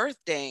his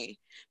birthday?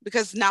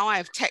 Because now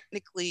I've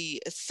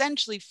technically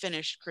essentially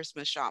finished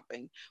Christmas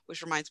shopping,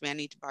 which reminds me I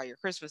need to buy your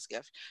Christmas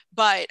gift.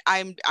 But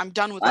I'm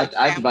done with that.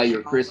 I have to buy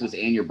your Christmas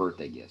and your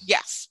birthday gift.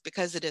 Yes,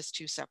 because it is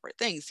 2 separate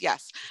things.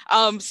 Yes.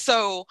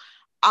 So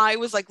I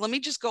was like, let me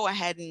just go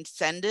ahead and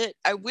send it.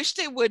 I wish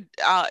they would,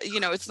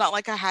 it's not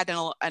like I had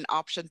an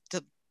option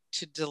to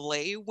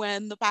delay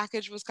when the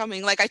package was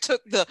coming. Like I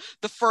took the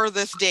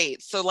furthest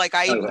date. So like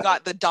I even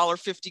got the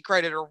 $1.50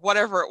 credit or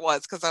whatever it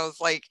was. Cause I was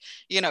like,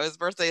 his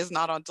birthday is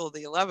not until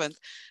the 11th.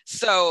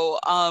 So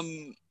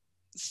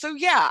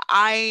yeah,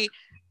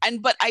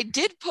 but I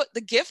did put the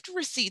gift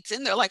receipts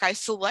in there. Like I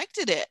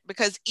selected it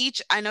because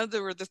I know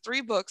there were the 3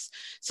 books.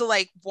 So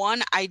like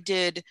one I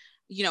did,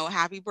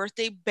 Happy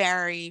Birthday,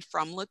 Barry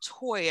from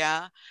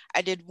LaToya.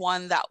 I did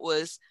one that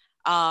was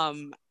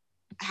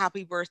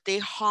Happy Birthday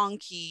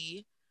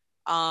Honky,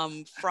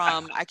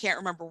 from, I can't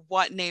remember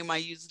what name I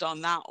used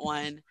on that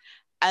one.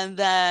 And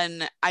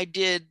then I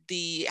did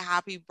the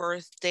Happy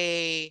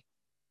Birthday,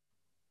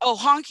 oh,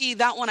 Honky,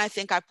 that one I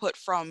think I put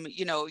from,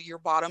 Your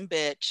Bottom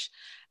Bitch.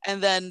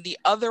 And then the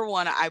other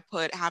one I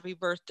put Happy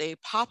Birthday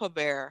Papa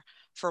Bear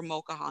for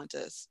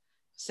Pocahontas.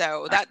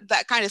 So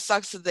that kind of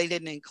sucks that they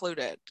didn't include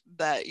it,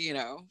 but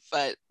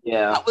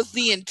Yeah. that was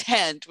the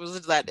intent,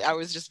 was that I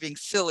was just being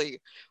silly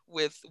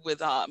with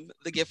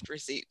the gift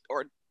receipt,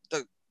 or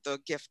the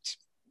gift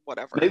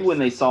whatever. Maybe when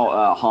they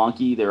saw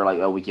Honky, they were like,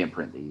 "Oh, we can't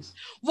print these."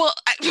 Well,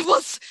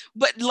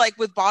 but like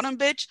with Bottom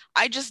Bitch,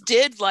 I just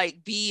did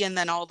like B and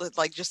then all the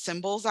like just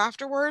symbols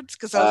afterwards,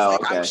 because I was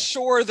like, okay. I'm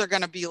sure they're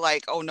gonna be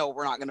like, oh no,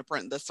 we're not gonna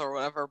print this or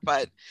whatever.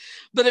 But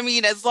I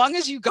mean, as long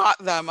as you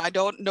got them, I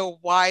don't know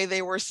why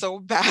they were so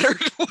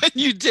battered when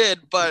you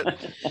did, but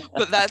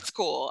that's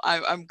cool.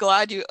 I'm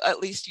glad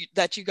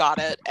that you got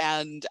it,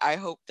 and I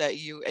hope that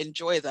you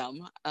enjoy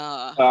them.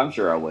 I'm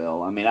sure I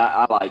will. I mean,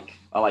 I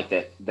like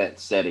that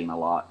setting a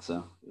lot,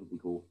 so it'll be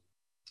cool.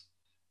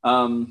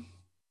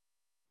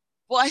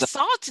 Well, I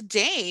saw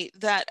today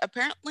that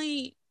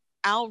apparently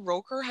Al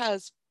Roker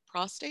has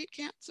prostate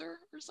cancer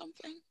or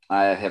something.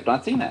 I have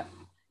not seen that.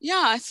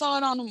 Yeah, I saw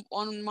it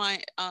on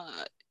my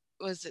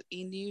was it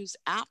E-News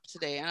app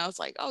today, and I was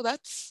like, oh,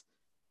 that's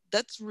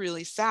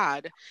really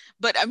sad.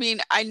 But I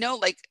mean, I know,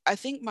 like, I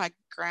think my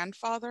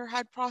grandfather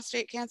had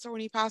prostate cancer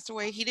when he passed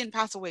away. He didn't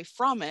pass away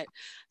from it.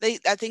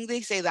 I think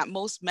they say that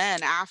most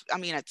men,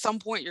 at some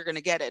point you're going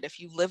to get it if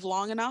you live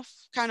long enough,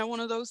 kind of one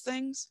of those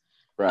things.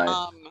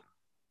 Right.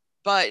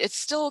 But it's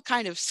still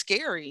kind of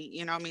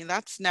scary, I mean,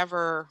 that's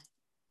never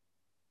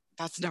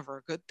a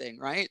good thing,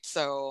 right?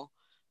 So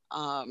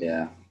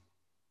yeah.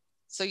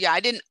 So yeah, I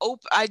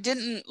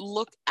didn't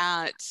look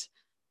at.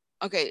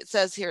 Okay, it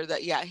says here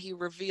that he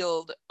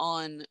revealed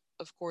on,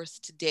 of course,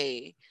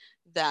 today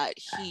that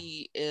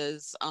he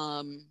is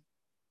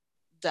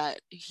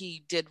that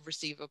he did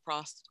receive a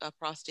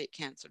prostate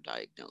cancer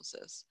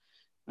diagnosis.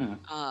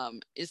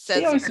 It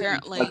says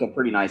apparently like a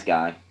pretty nice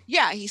guy.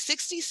 Yeah, he's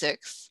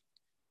 66.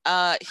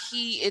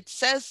 It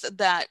says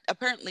that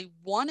apparently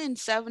 1 in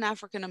 7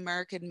 African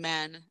American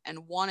men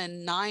and 1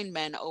 in 9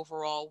 men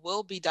overall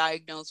will be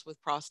diagnosed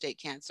with prostate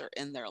cancer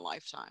in their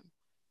lifetime.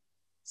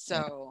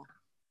 So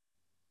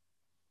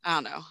I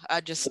don't know.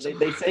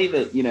 They say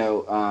that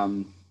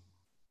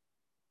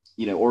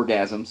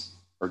orgasms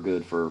are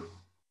good for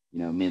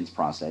men's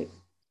prostate.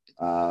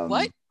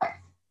 What?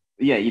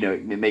 Yeah,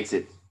 it makes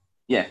it.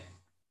 Yeah.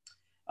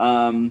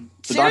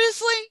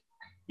 Seriously?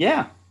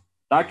 Yeah.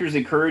 Doctors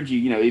encourage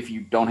you, if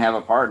you don't have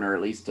a partner,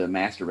 at least to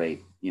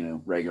masturbate,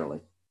 regularly.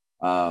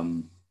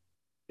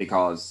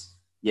 Because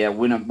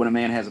when a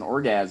man has an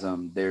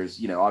orgasm,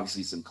 there's,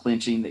 obviously some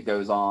clenching that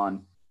goes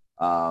on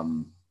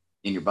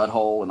in your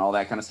butthole and all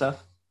that kind of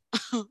stuff.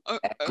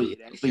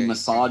 It actually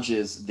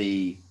massages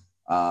the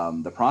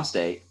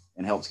prostate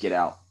and helps get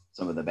out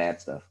some of the bad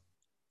stuff.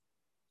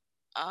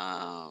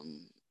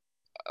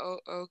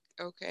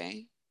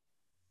 Okay.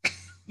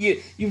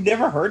 You've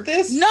never heard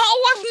this? No,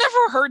 I've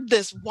never heard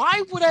this.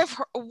 Why would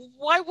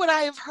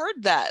I have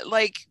heard that?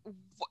 Like,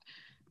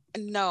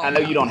 no. I know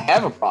you don't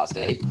have a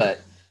prostate,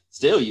 but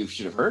still, you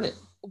should have heard it.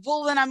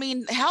 Well, then, I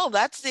mean, hell,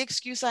 that's the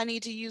excuse I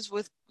need to use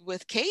with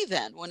Kay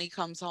then when he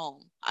comes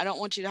home. I don't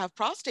want you to have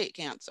prostate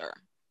cancer.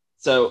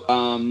 So,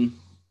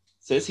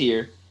 says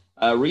here,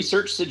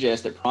 research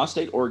suggests that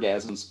prostate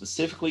orgasms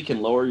specifically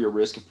can lower your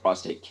risk of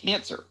prostate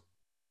cancer.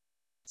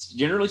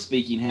 Generally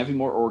speaking, having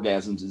more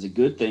orgasms is a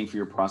good thing for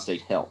your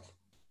prostate health.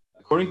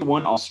 According to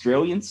one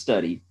Australian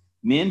study,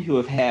 men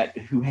who had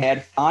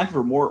 5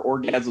 or more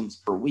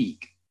orgasms per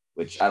week,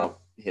 which I don't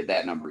hit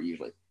that number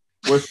usually,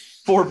 were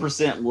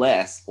 4%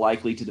 less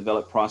likely to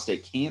develop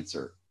prostate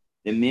cancer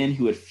than men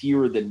who had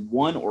fewer than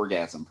 1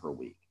 orgasm per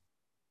week.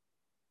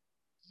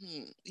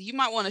 You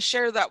might want to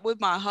share that with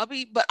my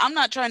hubby, but I'm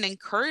not trying to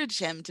encourage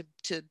him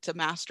to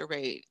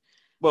masturbate.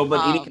 Well,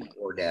 but any kind of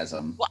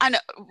orgasm. Well, I know.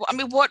 I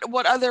mean,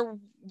 what other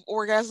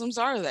orgasms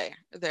are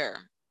there?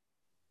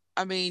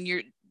 I mean,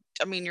 you're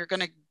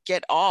going to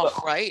get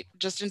off, right?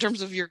 Just in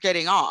terms of you're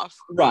getting off.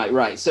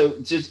 Right. So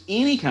just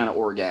any kind of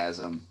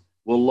orgasm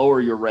will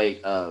lower your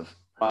rate of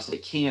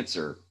prostate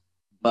cancer.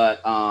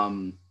 But,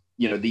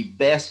 the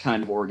best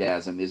kind of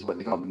orgasm is what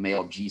they call the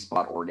male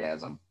G-spot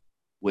orgasm,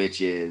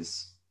 which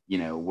is,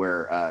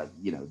 where,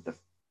 the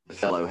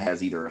fellow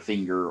has either a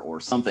finger or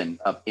something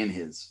up in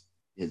his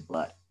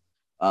butt.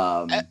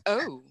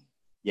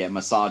 Yeah,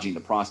 massaging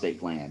the prostate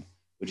gland,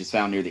 which is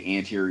found near the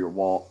anterior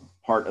wall,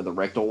 part of the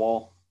rectal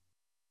wall.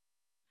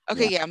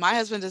 Okay, yeah, my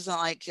husband doesn't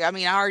like. I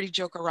mean, I already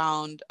joke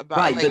around about.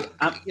 Right,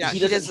 but he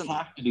doesn't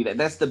have to do that.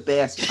 That's the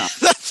best kind.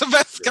 That's the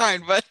best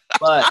kind, but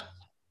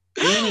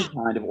any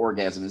kind of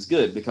orgasm is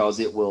good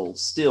because it will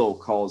still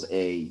cause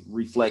a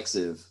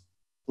reflexive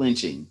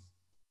clenching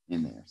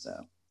in there.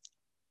 So,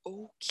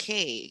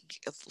 okay,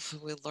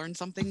 we learn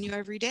something new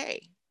every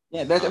day.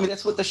 Yeah,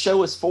 that's what the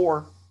show is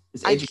for.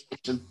 Is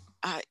education.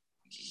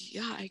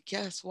 Yeah, I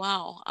guess.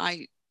 Wow.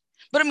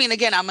 But I mean,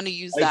 again, I'm going to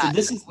use All right, so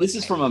that. this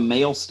is from a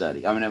male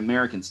study. I mean, an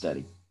American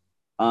study.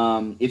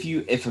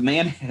 If a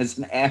man has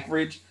an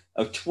average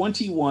of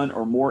 21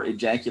 or more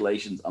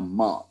ejaculations a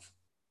month,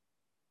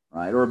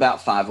 right, or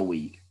about 5 a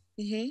week,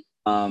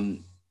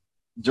 um,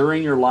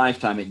 during your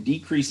lifetime, it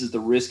decreases the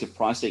risk of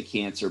prostate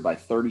cancer by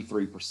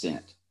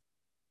 33%.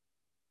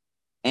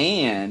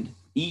 And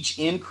each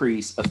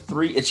increase of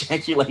 3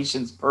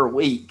 ejaculations per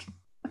week.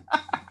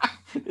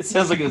 It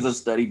sounds like it was a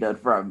study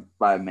done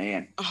by a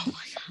man. Oh my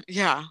God.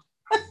 Yeah.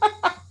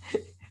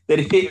 That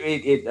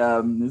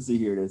let's see,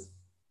 here it is.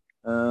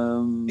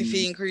 If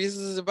he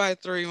increases it by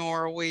 3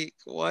 more a week,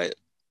 what?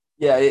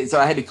 Yeah, so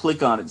I had to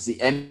click on it to see.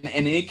 And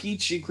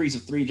each increase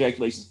of 3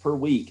 ejaculations per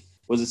week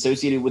was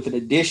associated with an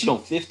additional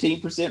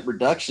 15%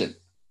 reduction.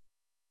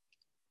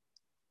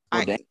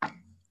 I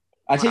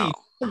tell you,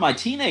 in my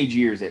teenage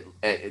years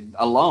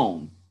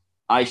alone,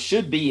 I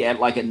should be at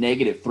like a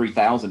negative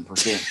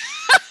 3,000%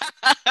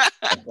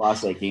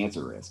 prostate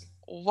cancer risk.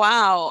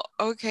 Wow.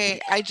 Okay.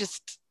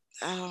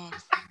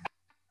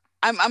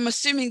 I'm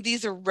assuming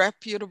these are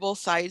reputable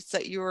sites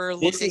that you were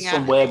looking at. This is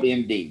from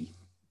WebMD.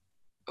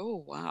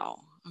 Oh, wow.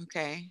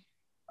 Okay.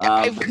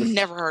 I've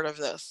never heard of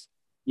this.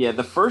 Yeah,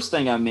 the first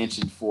thing I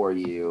mentioned for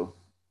you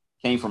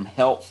came from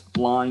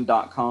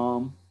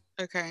healthblind.com.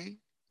 Okay.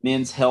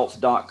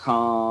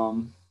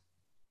 Menshealth.com.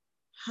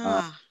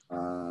 Huh.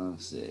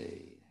 Let's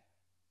see.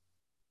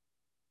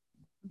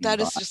 That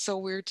is just so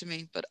weird to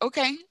me, but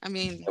okay. I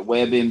mean,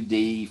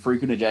 WebMD,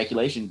 frequent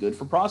ejaculation, good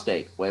for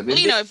prostate. WebMD. Well,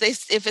 you know, if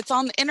it's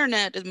on the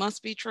internet, it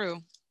must be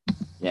true.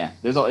 Yeah,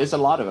 it's a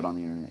lot of it on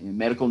the internet.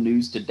 Medical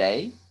News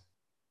Today.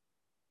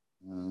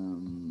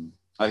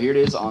 Here it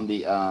is on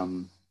the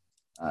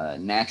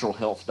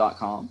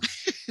naturalhealth.com.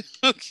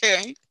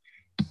 Okay.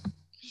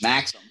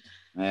 Maxim.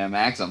 Yeah,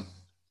 Maxim.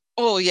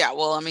 Oh yeah,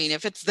 well, I mean,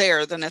 if it's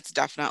there, then it's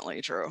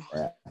definitely true.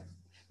 Yeah.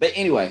 But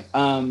anyway,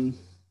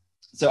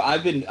 so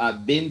I've been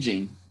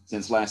binging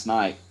since last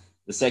night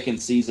the second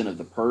season of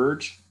The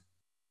Purge.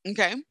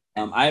 Okay.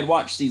 I had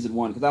watched season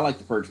 1 because I like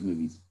the Purge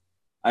movies.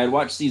 I had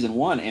watched season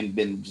 1 and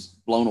been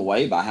just blown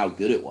away by how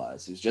good it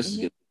was. It was just as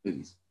good as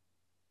movies.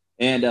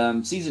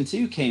 And season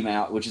 2 came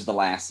out, which is the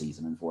last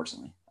season,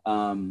 unfortunately.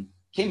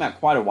 Came out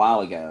quite a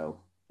while ago,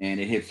 and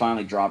it had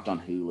finally dropped on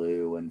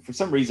Hulu. And for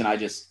some reason, I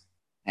just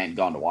hadn't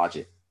gone to watch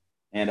it.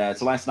 And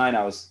so last night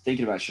I was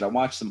thinking about, should I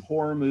watch some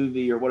horror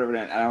movie or whatever?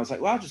 And I was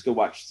like, well, I'll just go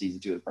watch season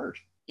 2 of The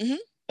Purge. Mm-hmm.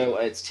 So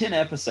it's 10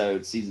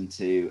 episodes, season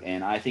 2,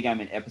 and I think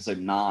I'm in episode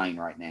 9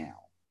 right now.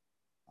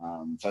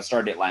 So I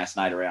started it last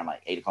night around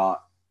like 8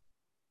 o'clock,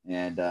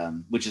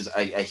 and which is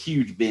a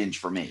huge binge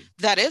for me.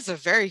 That is a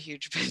very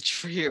huge binge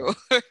for you.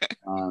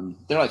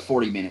 They're like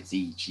 40 minutes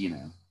each, you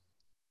know.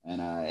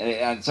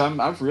 And so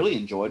I've really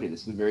enjoyed it.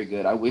 It's been very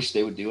good. I wish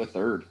they would do a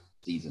third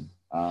season.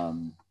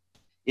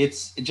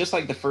 It's just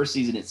like the first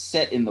season. It's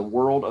set in the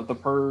world of The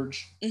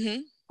Purge.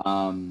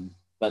 Mm-hmm.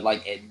 But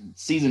like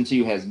season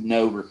 2 has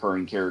no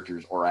recurring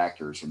characters or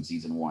actors from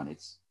season 1.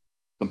 It's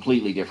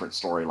completely different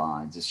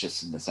storylines. It's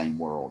just in the same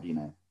world, you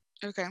know.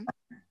 Okay.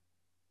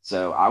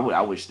 So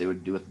I wish they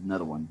would do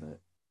another one, but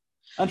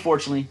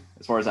unfortunately,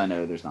 as far as I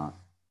know, there's not.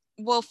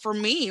 Well, for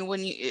me,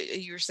 when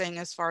you were saying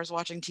as far as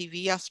watching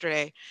TV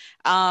yesterday,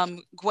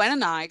 Gwen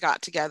and I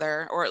got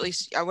together, or at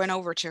least I went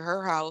over to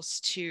her house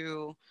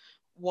to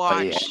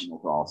watch Animal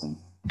Crossing.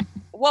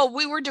 Well,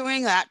 we were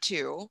doing that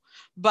too,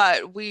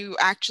 but we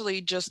actually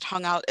just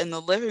hung out in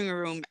the living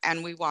room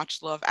and we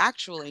watched Love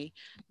Actually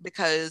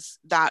because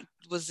that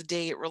was the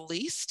day it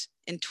released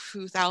in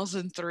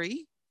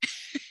 2003.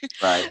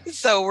 Right.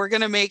 So we're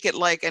going to make it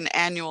like an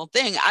annual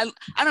thing. I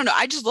don't know.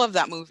 I just love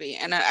that movie.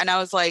 And I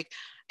was like,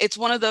 it's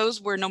one of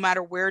those where no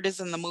matter where it is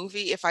in the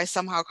movie, if I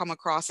somehow come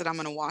across it, I'm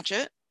going to watch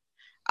it.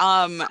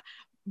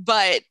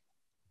 But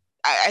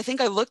I think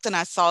I looked and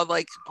I saw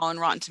like on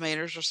Rotten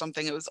Tomatoes or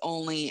something, it was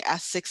only at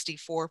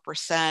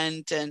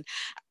 64%. And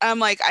I'm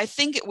like, I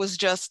think it was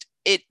just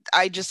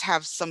I just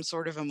have some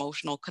sort of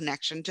emotional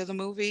connection to the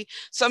movie.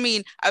 So, I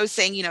mean, I was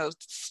saying, you know,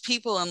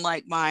 people in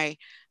like my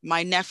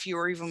nephew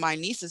or even my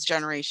niece's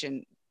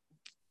generation,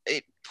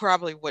 it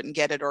probably wouldn't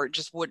get it or it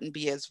just wouldn't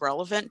be as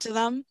relevant to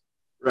them.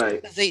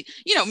 Right. They,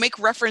 you know, make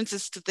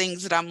references to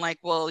things that I'm like,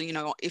 well, you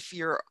know, if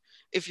you're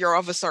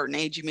of a certain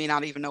age, you may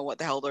not even know what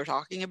the hell they're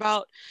talking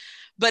about.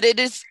 But it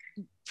is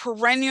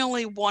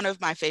perennially one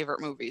of my favorite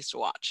movies to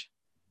watch.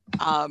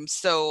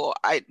 So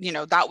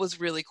that was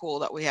really cool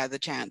that we had the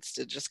chance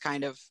to just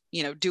kind of,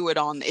 you know, do it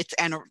on its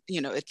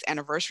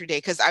anniversary day.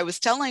 Cause I was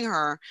telling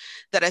her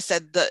that I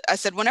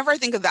said, whenever I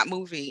think of that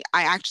movie,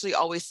 I actually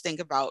always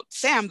think about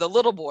Sam, the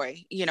little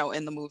boy, you know,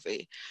 in the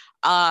movie.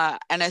 And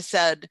I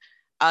said,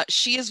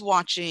 she is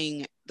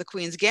watching The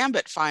Queen's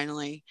Gambit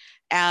finally.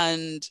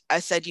 And I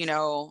said, you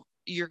know,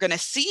 you're going to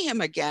see him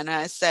again. And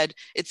I said,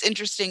 it's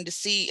interesting to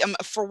see.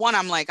 For one,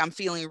 I'm like, I'm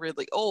feeling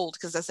really old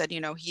because I said,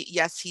 you know, he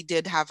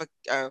did have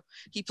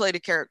he played a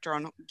character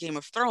on Game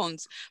of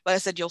Thrones, but I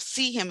said, you'll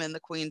see him in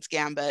The Queen's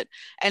Gambit.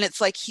 And it's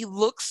like, he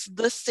looks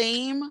the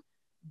same,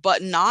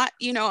 but not,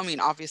 you know, I mean,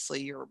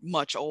 obviously you're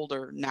much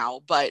older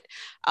now, but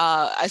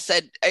I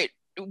said,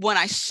 when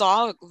I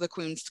saw The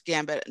Queen's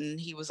Gambit and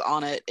he was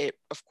on it, it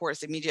of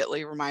course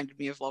immediately reminded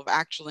me of Love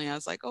Actually. And I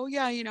was like, oh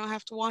yeah, I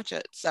have to watch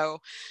it. So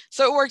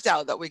it worked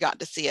out that we got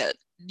to see it.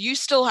 You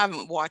still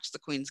haven't watched The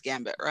Queen's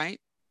Gambit, right?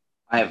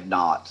 I have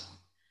not.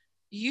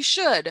 You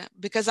should,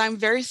 because I'm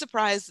very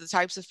surprised the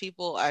types of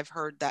people I've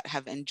heard that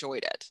have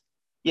enjoyed it.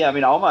 Yeah, I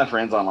mean, all my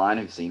friends online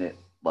who've seen it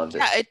loved it.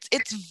 Yeah,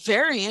 it's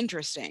very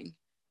interesting.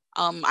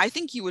 I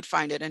think you would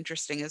find it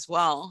interesting as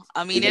well.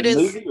 I mean, it is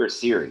movie or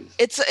series.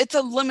 It's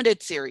a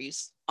limited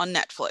series on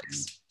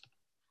Netflix,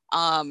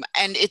 and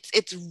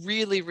it's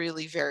really,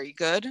 really very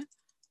good.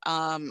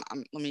 There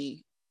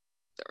we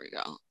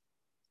go.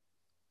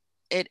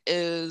 It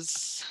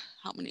is,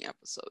 how many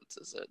episodes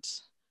is it?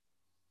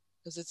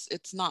 Because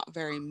it's not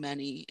very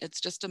many.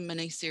 It's just a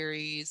mini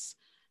series,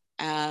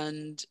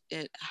 and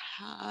it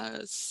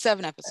has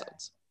 7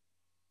 episodes.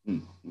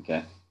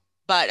 Okay.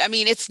 But I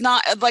mean, it's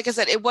not, like I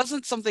said, it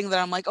wasn't something that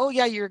I'm like, oh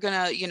yeah, you're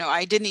gonna,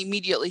 I didn't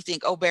immediately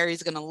think, oh,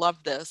 Barry's gonna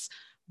love this,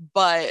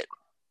 but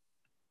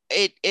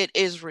it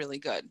is really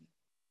good.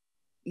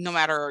 No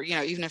matter,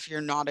 even if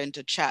you're not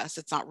into chess,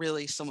 it's not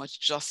really so much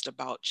just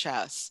about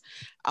chess.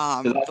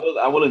 I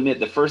will admit,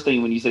 the first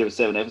thing when you said it was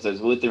 7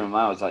 episodes, what through my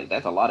mind was like,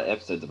 that's a lot of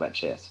episodes about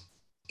chess.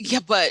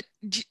 Yeah, but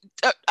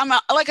I'm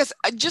not, like I said,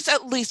 just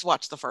at least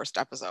watch the first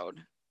episode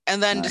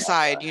and then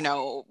decide,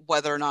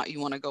 whether or not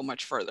you want to go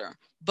much further.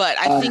 But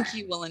I think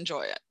you will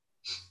enjoy it.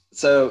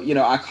 So,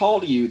 I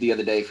called you the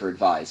other day for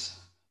advice,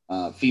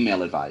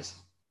 female advice,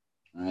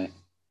 right?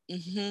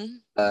 Mm-hmm.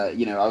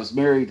 I was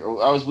married,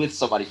 or I was with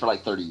somebody for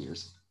like 30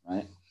 years,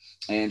 right?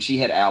 And she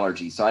had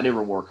allergies, so I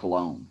never wore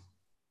cologne,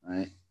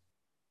 right?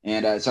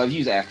 And so I've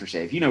used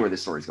aftershave. You know where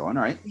this story's going,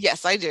 right?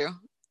 Yes, I do.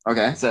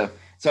 Okay, so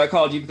I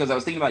called you because I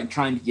was thinking about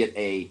trying to get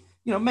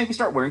maybe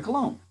start wearing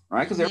cologne,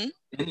 right? Because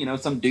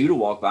some dude will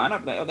walk by and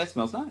I'd be like, oh, that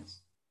smells nice,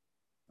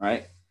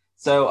 right?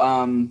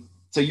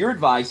 So your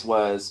advice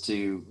was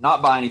to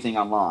not buy anything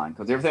online,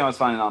 because everything I was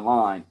finding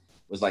online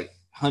was like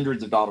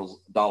hundreds of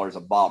dollars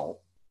a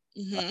bottle.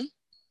 Mm-hmm.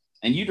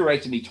 And you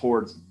directed me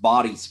towards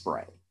body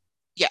spray.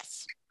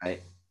 Yes.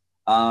 Right.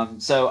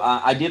 So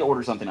I did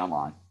order something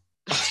online.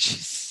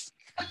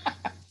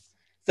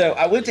 So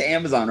I went to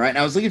Amazon, right? And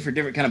I was looking for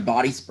different kind of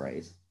body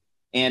sprays.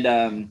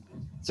 And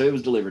so it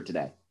was delivered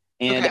today.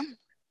 And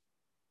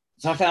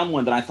so I found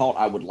one that I thought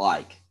I would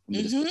like.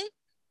 Mm-hmm.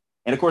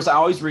 And of course, I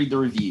always read the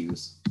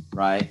reviews,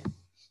 right?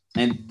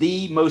 And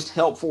the most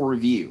helpful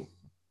review,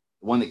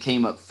 the one that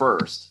came up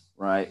first,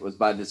 right, was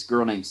by this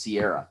girl named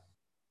Sierra.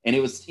 And it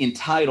was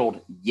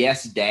entitled,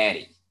 Yes,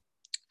 Daddy,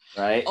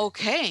 right?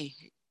 Okay.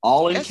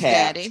 All in yes,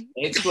 caps, Daddy.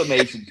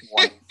 exclamation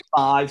point,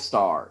 5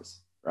 stars,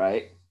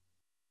 right?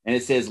 And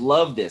it says,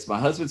 love this. My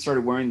husband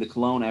started wearing the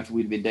cologne after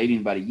we'd been dating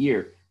about a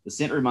year. The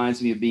scent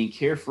reminds me of being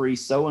carefree,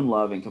 so in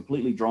love, and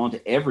completely drawn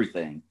to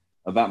everything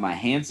about my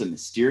handsome,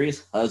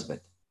 mysterious husband.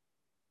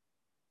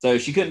 So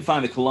she couldn't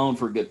find the cologne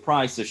for a good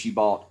price, so she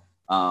bought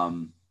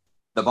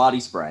the body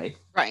spray.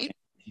 Right.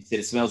 She said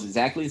it smells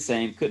exactly the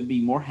same. Couldn't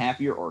be more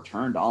happier or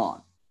turned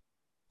on.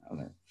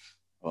 Okay.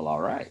 Well,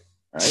 all right.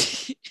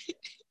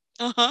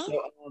 Uh-huh.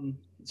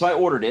 So I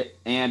ordered it,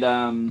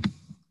 and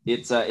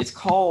it's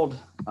called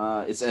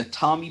it's a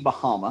Tommy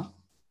Bahama.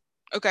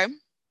 Okay.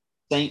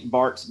 St.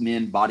 Bart's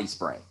Men Body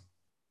Spray,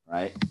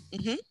 right?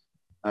 Mm-hmm.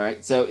 All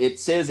right. So it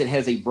says it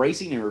has a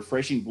bracing and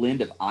refreshing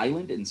blend of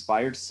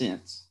island-inspired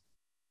scents,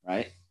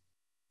 right?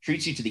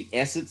 Treats you to the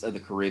essence of the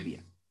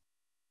Caribbean,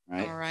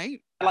 right? All right.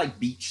 I like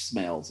beach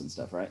smells and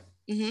stuff, right?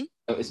 Mm-hmm.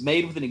 So it's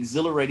made with an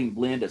exhilarating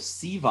blend of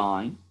sea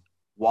vine,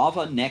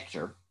 guava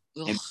nectar,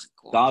 and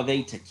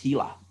agave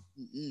tequila.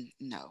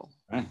 No.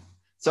 Right.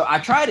 So I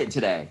tried it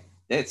today.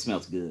 That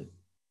smells good.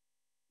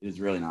 It was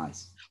really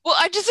nice. Well,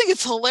 I just think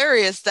it's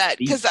hilarious that,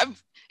 because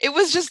it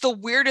was just the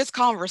weirdest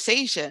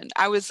conversation.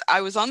 I was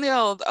on the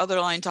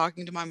other line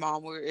talking to my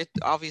mom, it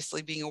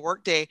obviously being a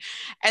work day,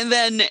 and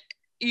then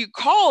you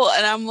call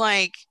and I'm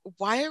like,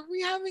 why are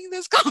we having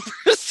this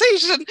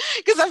conversation?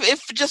 Because it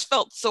just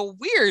felt so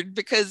weird,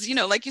 because,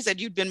 like you said,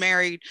 you'd been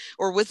married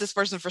or with this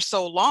person for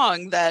so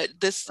long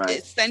that this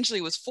essentially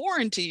was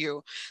foreign to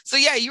you. So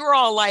yeah, you were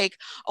all like,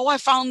 oh, I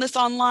found this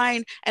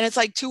online and it's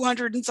like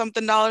 $200 and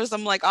something.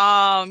 I'm like,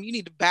 you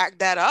need to back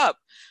that up,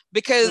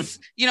 because,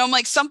 I'm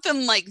like,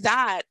 something like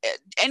that,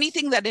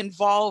 anything that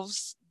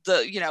involves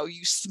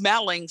you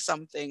smelling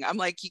something, I'm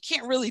like, you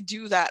can't really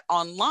do that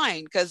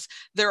online, because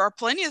there are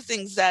plenty of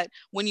things that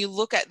when you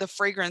look at the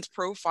fragrance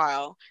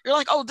profile, you're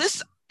like, oh,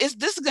 this is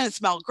going to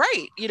smell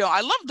great.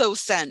 I love those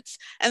scents.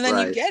 And then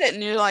you get it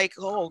and you're like,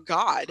 oh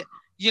God,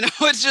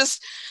 it's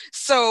just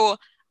so.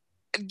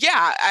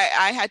 Yeah,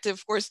 I had to,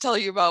 of course, tell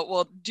you about,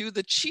 well, do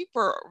the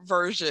cheaper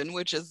version,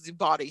 which is the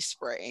body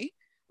spray.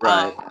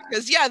 Right.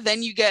 Because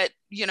then you get,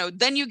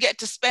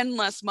 to spend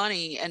less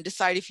money and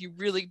decide if you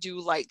really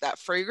do like that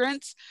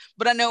fragrance.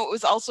 But I know it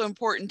was also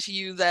important to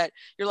you that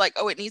you're like,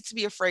 oh, it needs to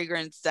be a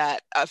fragrance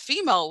that a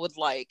female would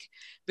like,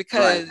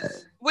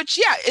 because, which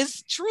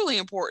is truly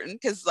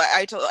important, because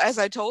as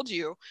I told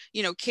you,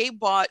 Kate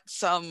got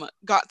some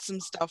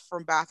stuff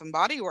from Bath and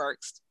Body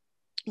Works,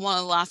 one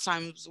of the last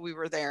times we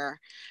were there,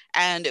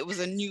 and it was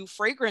a new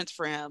fragrance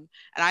for him.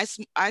 And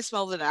I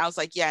smelled it, and I was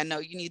like, yeah, no,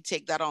 you need to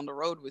take that on the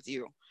road with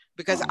you,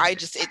 because Uh-huh.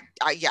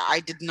 I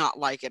did not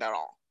like it at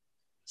all.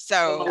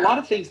 Well, a So, lot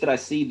of things that I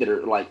see that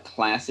are like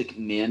classic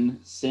men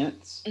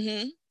scents,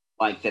 mhm,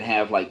 like that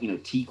have like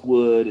teak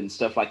wood and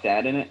stuff like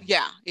that in it.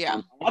 yeah,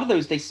 yeah, A lot of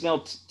those they smell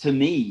to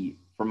me,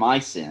 for my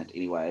scent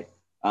anyway.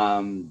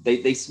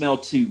 They smell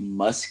too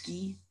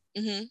musky,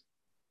 mhm,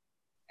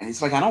 and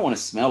it's like I don't want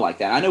to smell like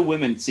that. I know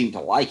women seem to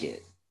like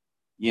it,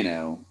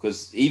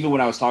 because even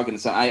when I was talking to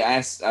some, I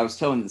was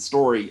telling the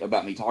story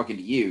about me talking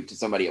to you to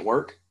somebody at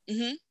work,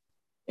 mhm.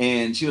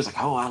 and she was like,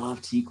 "Oh, I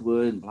love teak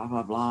wood and blah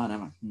blah blah," and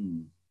I'm like,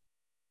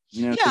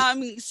 Yeah, 'cause I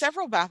mean,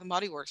 several Bath and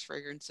Body Works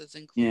fragrances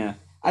include yeah,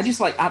 I this.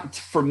 just like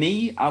for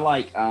me, I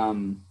like I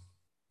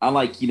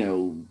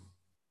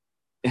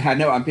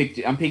know I'm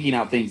picking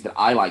out things that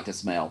I like to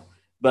smell,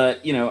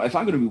 but if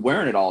I'm going to be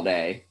wearing it all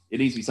day, it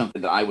needs to be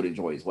something that I would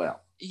enjoy as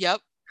well.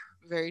 Yep,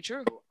 very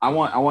true. I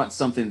want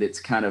something that's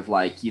kind of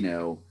like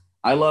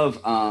I love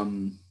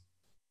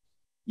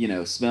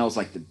smells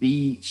like the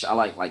beach. I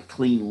like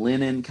clean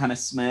linen kind of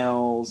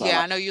smells.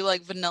 Yeah, I know you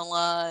like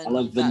vanilla I and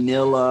love that.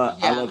 vanilla. I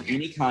Yeah, love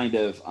any kind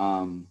of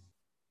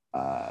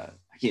I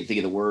can't think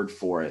of the word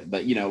for it,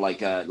 but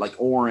like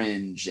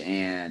orange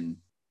and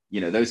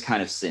those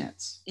kind of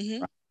scents.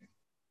 hmm,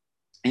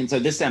 And so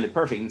this sounded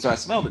perfect. And so I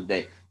smelled it today.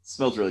 It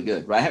smells really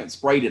good, but I haven't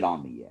sprayed it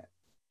on me yet.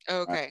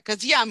 Right. okay.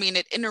 Because yeah, I mean,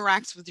 it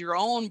interacts with your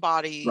own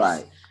body's.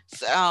 Right.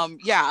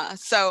 Yeah.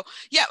 So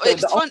yeah, So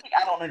it's the only fun. thing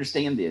I don't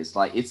understand is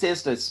like it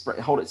says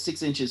to hold it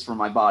 6 inches from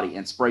my body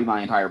and spray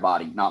my entire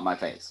body, not my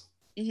face.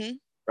 Hmm.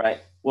 Right.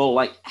 Well,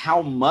 like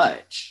how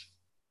much?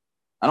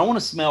 I don't want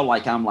to smell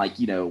like I'm like,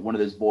 one of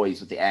those boys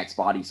with the Axe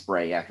body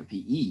spray after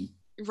PE.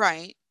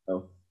 Right.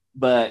 So,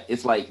 but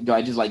it's like, do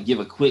I just like give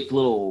a quick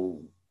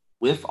little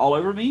whiff all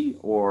over me,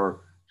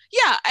 or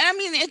Yeah, and I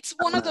mean, it's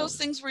I one don't of know? those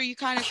things where you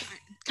kind of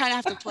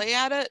have to play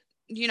at it,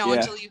 Yeah.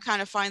 until you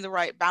kind of find the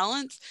right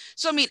balance.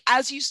 So I mean,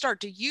 as you start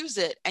to use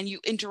it and you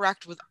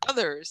interact with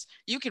others,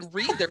 you can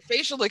read their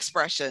facial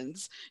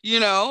expressions.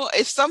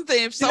 If See,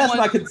 that's someone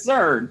my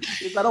concern.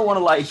 Is I don't want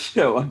to like,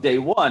 on day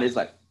one, it's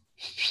like,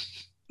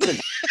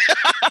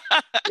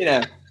 you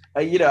know,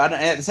 I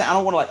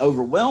don't want to like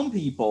overwhelm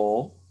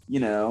people.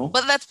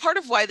 But that's part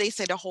of why they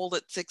say to hold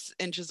it 6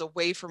 inches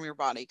away from your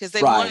body, because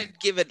they want Right. to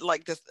give it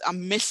like this a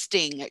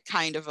misting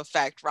kind of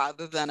effect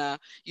rather than a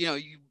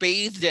you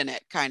bathed in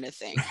it kind of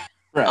thing.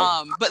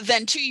 Right. But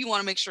then too, you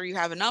want to make sure you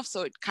have enough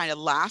so it kind of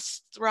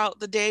lasts throughout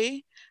the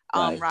day,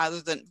 Right.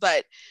 rather than.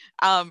 But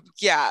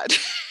yeah.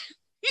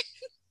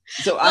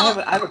 So I have Well,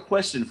 I have a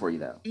question for you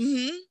though.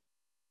 hmm,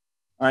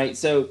 All right.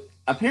 So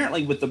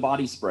apparently, with the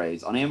body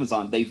sprays on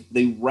Amazon,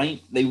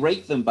 they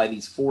rate them by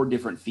these four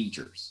different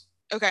features.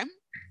 okay,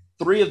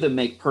 Three of them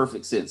make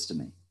perfect sense to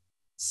me: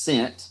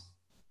 scent,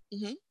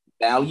 hmm,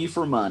 value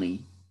for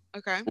money,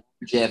 okay,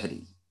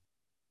 longevity.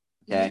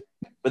 hmm, Okay.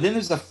 But then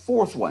there's the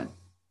fourth one,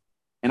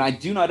 and I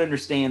do not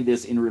understand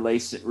this in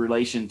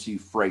relation to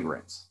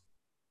fragrance,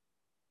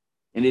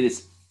 and it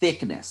is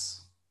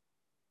thickness.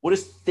 What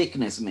does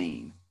thickness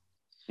mean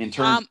in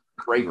terms um,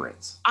 of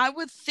fragrance? I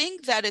would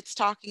think that it's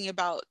talking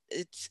about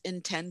its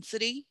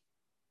intensity.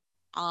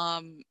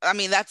 I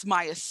mean, that's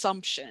my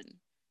assumption,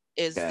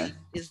 is Okay.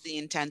 the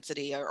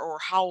intensity, or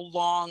how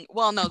long.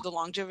 Well, no, the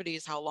longevity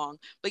is how long,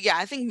 but yeah,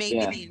 I think maybe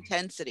Yeah. the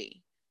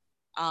intensity.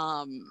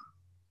 um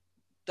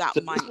that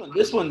So this might one,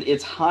 this be one,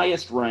 its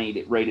highest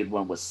rated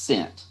one was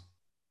scent.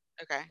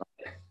 okay.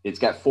 It's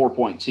got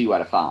 4.2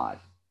 out of 5.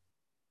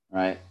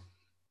 Right.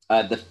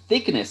 The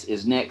thickness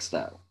is next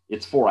though.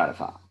 It's 4 out of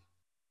 5.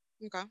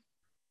 Okay,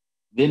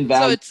 Then so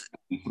value it's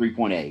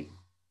 3.8.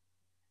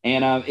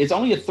 And it's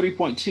only a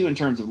 3.2 in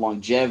terms of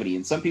longevity.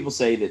 And some people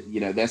say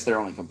that, that's their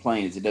only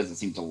complaint is it doesn't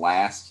seem to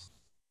last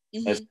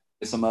as mhm,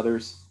 some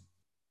others.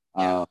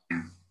 yeah,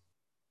 Um,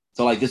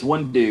 so like this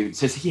one dude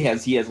says he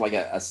has like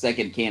a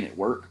second can at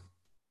work,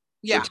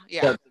 yeah, which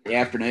yeah. in the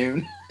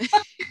afternoon.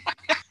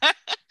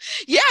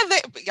 Yeah,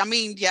 I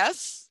mean,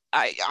 yes,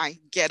 I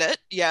get it.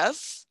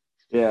 Yes.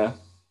 Yeah.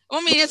 Well,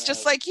 I mean, But, it's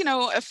just like,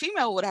 a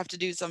female would have to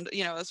do some,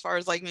 as far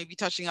as like maybe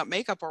touching up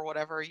makeup or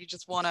whatever. You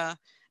just want to,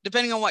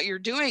 depending on what you're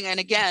doing. And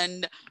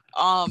again,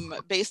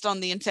 based on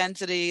the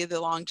intensity, the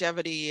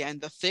longevity,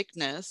 and the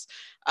thickness,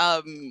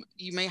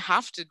 you may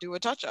have to do a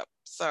touch up.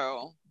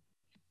 So,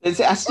 I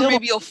or still don't.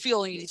 maybe you'll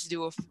feel you need to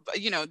do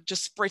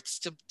just spritz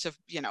to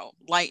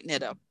lighten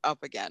it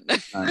up again.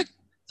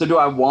 So do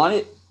I want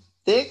it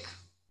thick?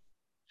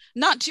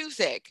 Not too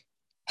thick.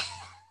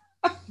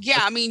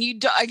 Yeah, I mean,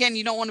 again,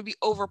 you don't want to be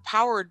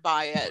overpowered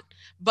by it,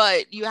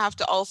 but you have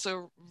to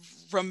also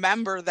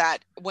remember that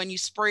when you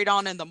spray it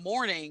on in the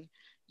morning,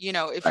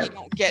 if you Right.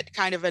 don't get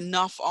kind of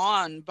enough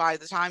on by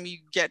the time you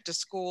get to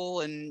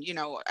school, and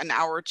an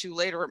hour or two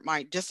later it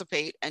might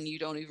dissipate and you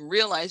don't even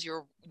realize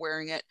you're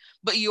wearing it,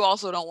 but you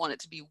also don't want it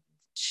to be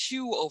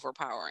too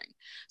overpowering.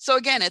 So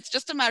again, it's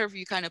just a matter of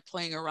you kind of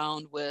playing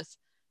around with,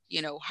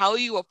 how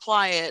you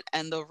apply it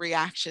and the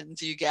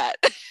reactions you get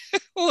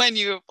when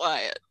you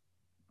apply it.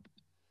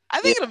 I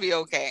Yeah. think it'll be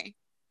okay.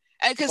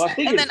 Because Well, I and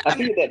figured, then I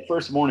figured that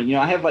first morning,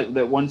 I have like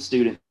that one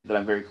student that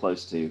I'm very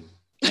close to,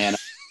 and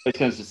always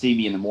comes to see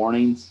me in the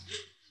mornings.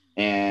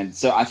 And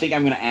so I think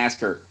I'm going to ask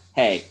her,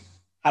 hey,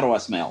 how do I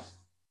smell?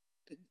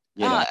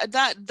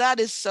 that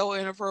is so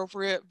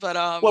inappropriate, but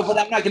Well, but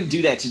I'm not going to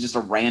do that to just a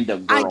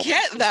random I girl.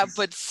 get that,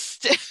 but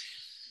still.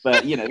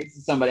 But this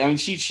is somebody. I mean,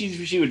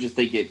 she would just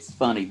think it's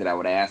funny that I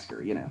would ask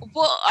her.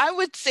 Well, I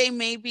would say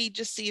maybe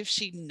just see if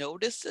she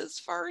notices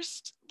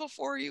first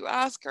before you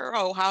ask her,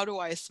 oh, how do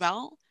I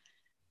smell?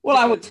 Well,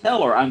 I would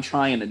tell her I'm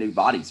trying a new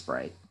body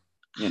spray.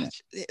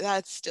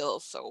 That's still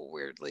so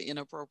weirdly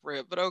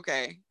inappropriate, but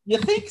okay. You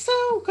think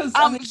so? Because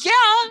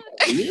yeah.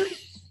 weird.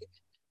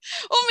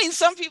 Well, I mean,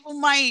 some people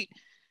might,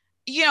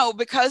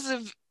 because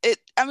of it.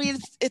 I mean,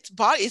 it's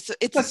body.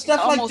 It's stuff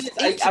almost like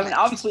this. I mean, intimate.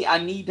 obviously,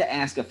 I need to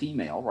ask a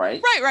female,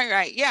 right?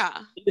 Right. Yeah.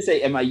 I need to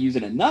say, am I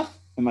using enough?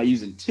 Am I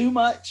using too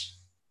much?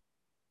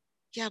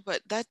 Yeah,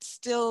 but that's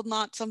still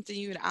not something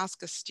you would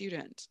ask a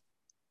student.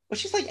 Well,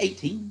 she's like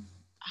 18.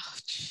 Oh,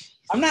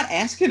 I'm not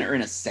asking her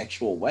in a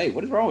sexual way.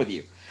 What is wrong with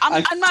you?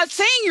 I'm not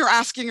saying you're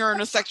asking her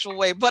in a sexual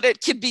way, but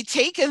it could be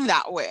taken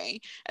that way.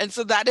 And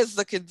so that is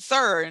the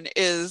concern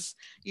is,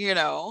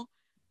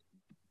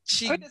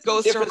 she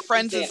goes to her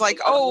friends and is like,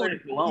 oh,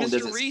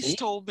 Mr. Reese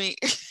told me.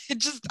 It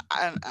just,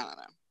 I don't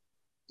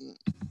know.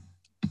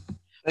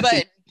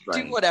 But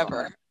do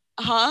whatever.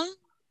 Huh?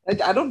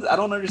 I don't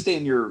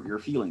understand your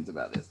feelings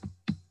about this.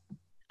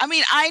 I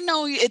mean, I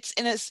know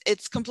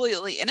it's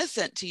completely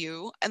innocent to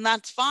you, and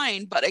that's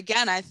fine. But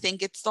again, I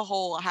think it's the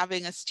whole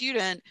having a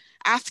student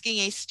asking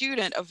a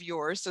student of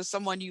yours, so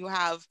someone you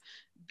have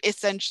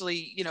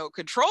essentially,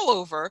 control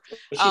over.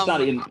 But she's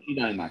not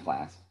in my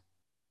class.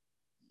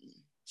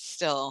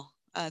 Still,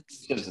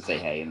 she's going to say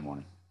hey in the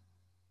morning.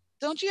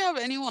 Don't you have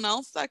anyone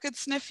else that could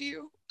sniff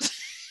you?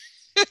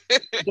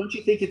 Don't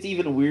you think it's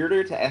even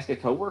weirder to ask a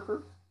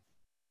coworker?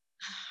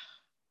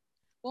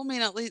 Well, I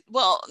mean, at least,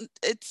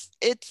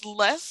 it's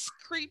less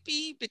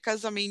creepy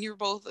because, I mean, you're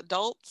both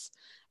adults,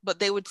 but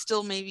they would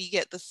still maybe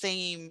get the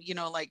same,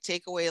 like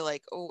takeaway,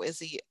 like, oh, is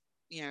he,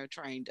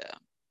 trying to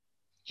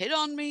hit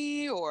on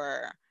me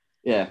or?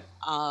 Yeah.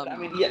 I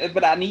mean, yeah,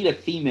 but I need a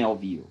female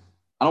view.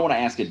 I don't want to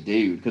ask a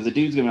dude because the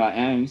dude's gonna be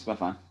like, he's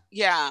fine.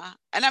 Yeah,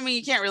 and I mean,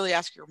 you can't really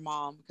ask your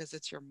mom because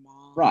it's your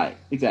mom. Right.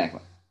 Exactly.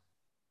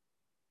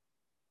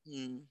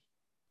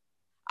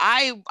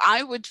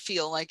 I would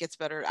feel like it's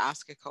better to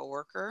ask a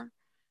coworker.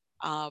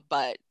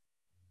 But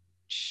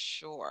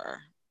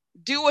sure,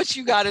 do what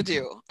you got to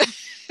do.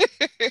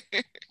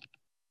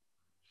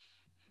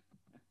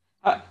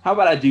 How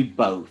about I do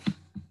both?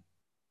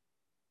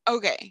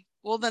 Okay,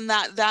 well then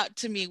that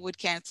to me would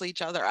cancel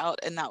each other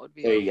out, and that would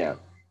be there. You go.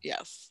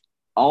 Yes.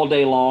 All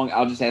day long,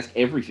 I'll just ask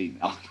every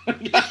female.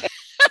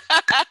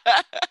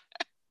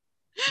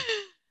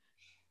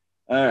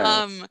 All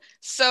right.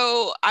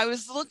 So I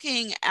was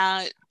looking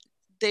at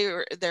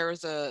there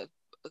was a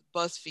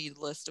BuzzFeed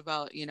list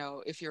about,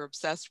 if you're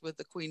obsessed with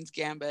the Queen's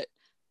Gambit,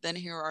 then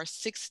here are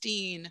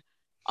 16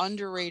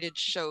 underrated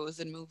shows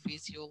and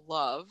movies you'll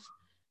love.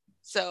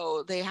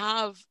 So they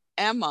have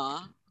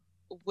Emma,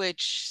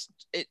 which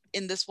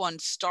in this one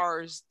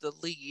stars the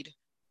lead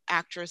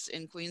actress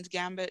in Queen's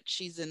Gambit.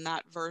 She's in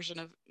that version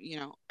of,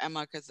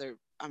 Emma, because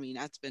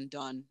that's been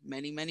done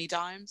many, many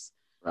times.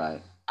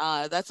 Right.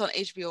 That's on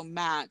HBO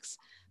Max.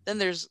 Then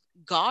there's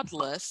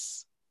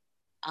Godless.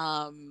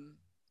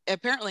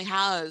 Apparently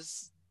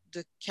has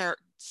the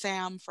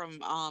Sam from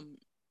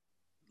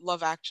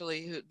Love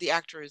Actually, who the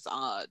actor is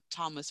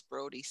Thomas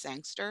Brody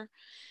Sangster.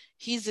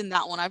 He's in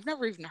that one. I've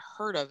never even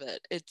heard of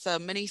it. It's a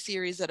mini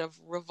series that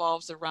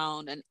revolves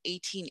around an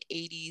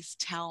 1880s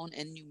town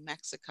in New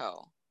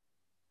Mexico.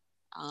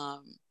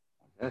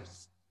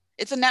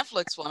 It's a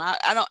Netflix one.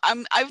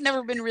 I've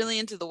never been really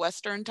into the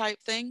Western type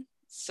thing,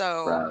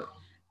 so right.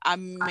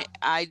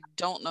 I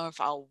don't know if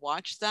I'll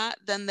watch that.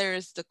 Then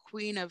there's The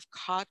Queen of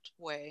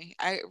Katwe.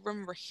 I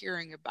remember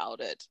hearing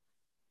about it.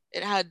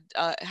 It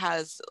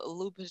has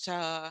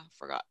Lupita,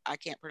 I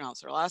can't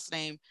pronounce her last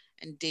name,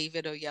 and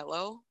David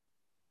Oyelowo.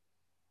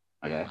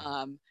 Okay.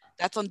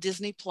 That's on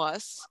Disney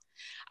Plus.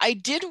 I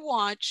did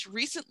watch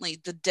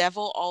recently The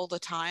Devil All the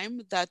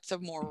Time. That's a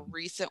more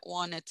recent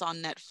one. It's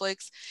on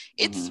Netflix.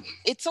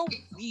 It's a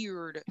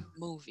weird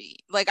movie.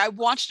 Like, I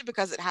watched it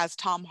because it has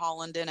Tom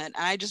Holland in it,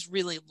 and I just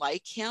really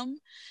like him.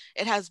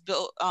 It has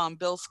Bill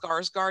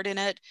Skarsgård in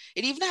it.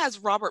 It even has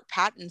Robert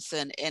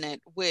Pattinson in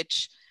it,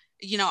 which,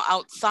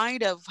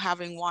 outside of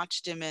having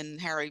watched him in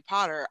Harry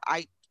Potter,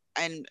 I've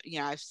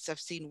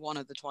seen one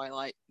of the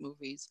Twilight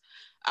movies.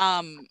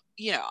 I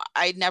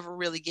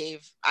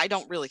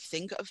don't really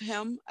think of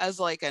him as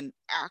like an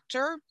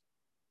actor,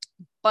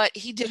 but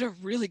he did a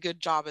really good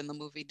job in the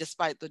movie,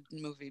 despite the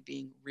movie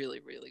being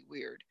really, really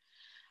weird.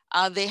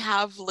 They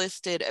have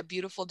listed A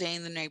Beautiful Day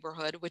in the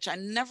Neighborhood, which I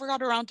never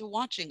got around to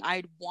watching.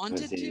 I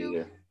wanted to.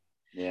 Either.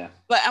 Yeah.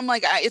 But I'm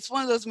like, it's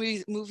one of those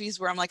movies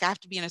where I'm like, I have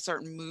to be in a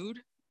certain mood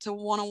to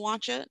want to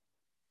watch it.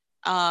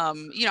 I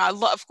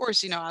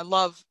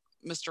love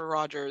Mr.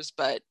 Rogers,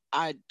 but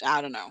I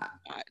don't know.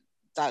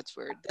 That's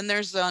weird. Then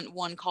there's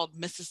one called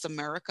Mrs.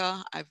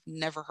 America. I've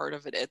never heard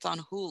of it. It's on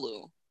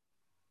Hulu.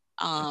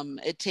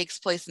 It takes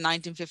place in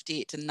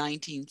 1958 to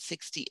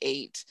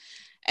 1968,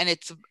 and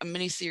it's a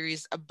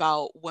miniseries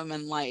about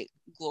women like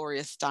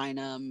Gloria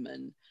Steinem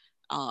and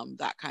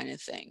that kind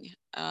of thing.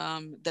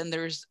 Then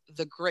there's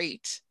The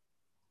Great.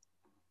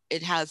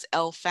 It has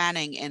Elle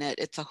Fanning in it.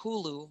 It's a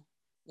Hulu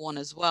one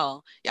as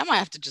well. Yeah, I might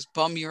have to just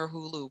bum your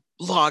Hulu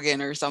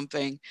login or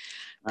something,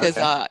 because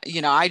I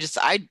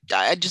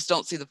just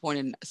don't see the point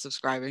in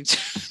subscribing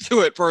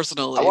to it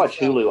personally. I watch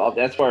Hulu.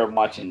 That's where I'm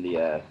watching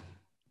the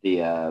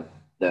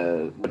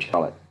what you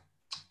call it,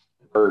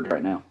 Bird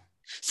right now.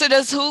 So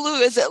does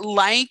Hulu, is it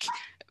like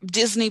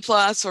Disney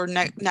Plus or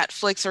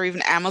Netflix or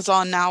even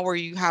Amazon now, where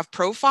you have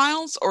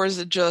profiles, or is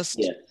it just?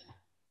 Yes.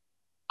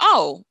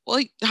 Oh,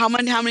 well, how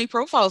many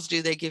profiles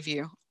do they give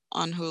you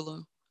on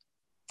Hulu?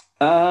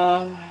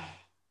 I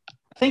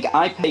think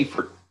I pay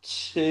for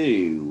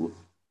 2,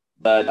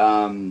 but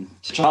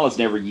T'Challa's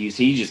never used.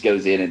 He just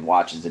goes in and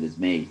watches it as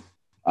me.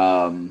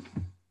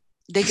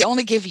 They can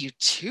only give you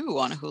 2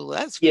 on Hulu.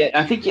 That's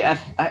I think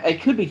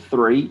it could be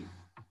 3,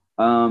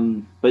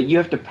 but you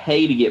have to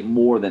pay to get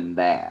more than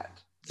that.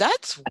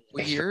 That's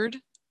weird.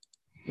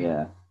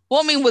 Yeah. Well,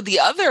 I mean, with the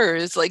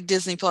others like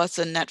Disney Plus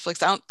and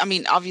Netflix,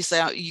 obviously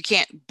you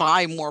can't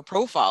buy more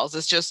profiles.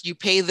 It's just you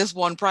pay this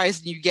one price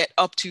and you get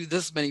up to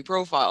this many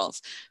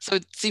profiles. So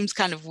it seems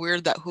kind of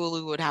weird that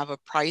Hulu would have a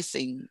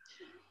pricing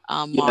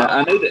model.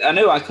 I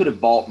know I could have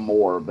bought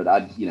more, but I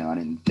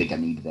didn't think I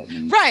needed that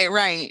many.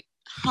 Right.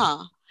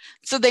 Huh.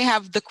 So they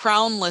have The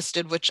Crown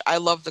listed, which I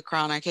love The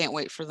Crown. I can't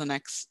wait for the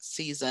next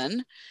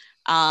season.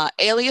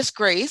 Alias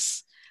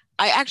Grace,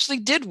 I actually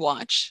did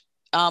watch.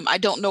 I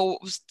don't know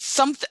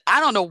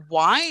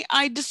why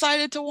I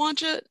decided to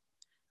watch it.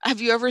 Have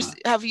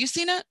you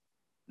seen it?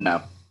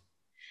 No.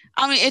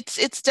 I mean,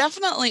 it's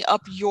definitely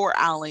up your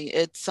alley.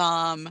 It's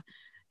a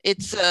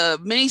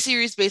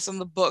miniseries based on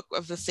the book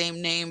of the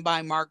same name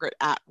by Margaret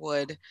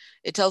Atwood.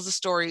 It tells the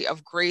story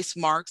of Grace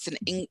Marks,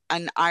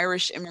 an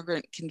Irish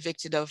immigrant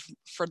convicted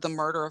for the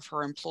murder of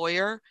her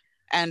employer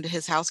and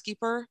his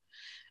housekeeper.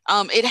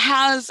 It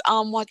has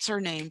what's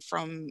her name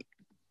from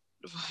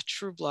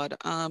True Blood?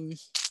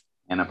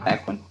 Anna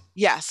Paquin.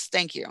 Yes,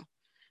 thank you.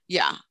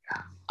 Yeah.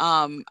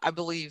 I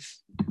believe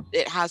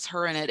it has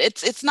her in it.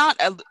 It's not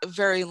a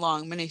very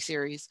long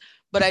miniseries,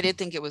 but I did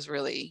think it was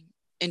really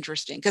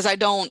interesting because I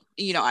don't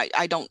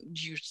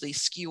usually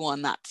skew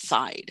on that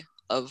side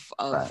of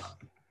Right.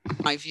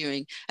 my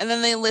viewing. And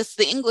then they list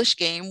The English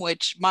Game,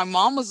 which my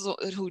mom was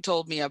who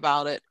told me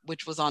about it,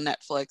 which was on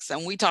Netflix,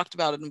 and we talked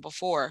about it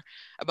before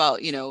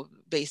about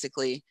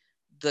basically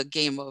the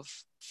game of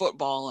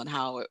football and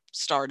how it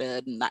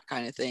started and that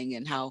kind of thing,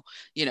 and how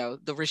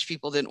the rich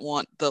people didn't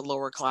want the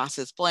lower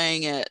classes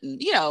playing it,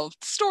 and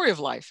story of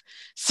life.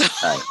 So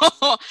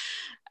right.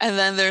 And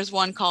then there's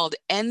one called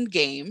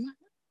Endgame.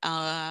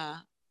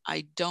 I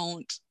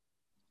don't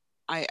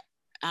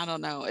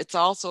know. It's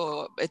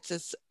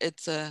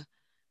a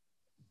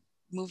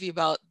movie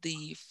about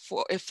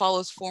it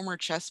follows former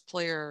chess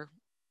player.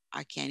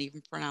 I can't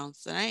even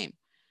pronounce the name.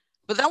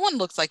 But that one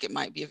looks like it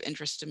might be of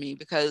interest to me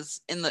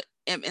because in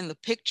the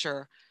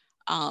picture,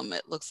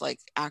 it looks like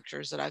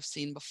actors that I've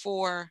seen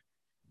before.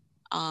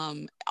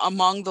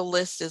 Among the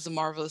list is A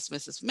Marvelous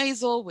Mrs.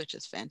 Maisel, which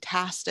is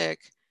fantastic.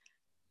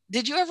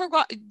 Do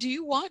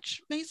you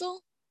watch Maisel?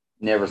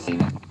 Never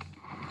seen it.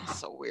 That's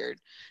so weird.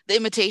 The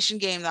Imitation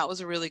Game, that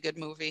was a really good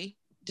movie.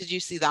 Did you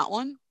see that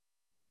one?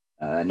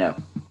 No.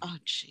 Oh,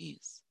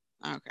 jeez.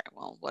 Okay,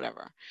 well,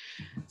 whatever.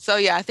 So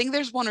yeah, I think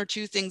there's 1 or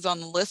 2 things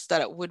on the list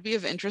that it would be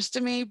of interest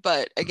to me,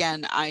 but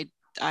again, I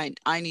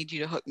need you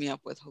to hook me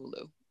up with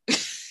Hulu.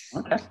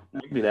 Okay, I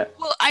can do that.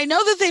 Well, I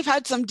know that they've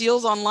had some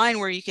deals online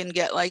where you can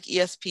get like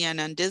ESPN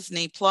and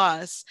Disney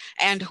Plus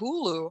and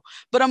Hulu,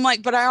 but I'm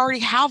like, but I already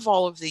have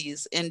all of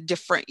these in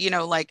different,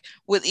 like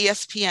with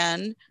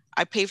ESPN,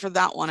 I pay for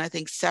that one, I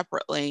think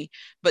separately,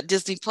 but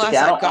Disney Plus,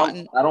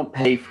 I don't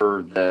pay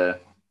for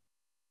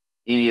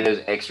any of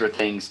those extra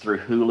things through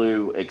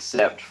Hulu,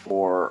 except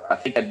for I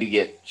think I do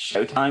get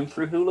Showtime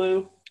through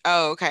Hulu.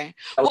 Oh, okay.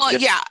 Well,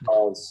 yeah.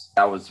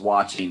 I was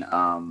watching,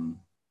 Penny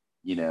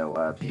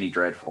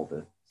Dreadful,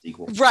 the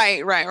sequel.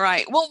 Right.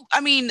 Well,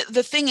 I mean,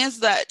 the thing is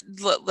that,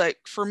 like,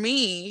 for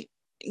me,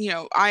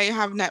 I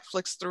have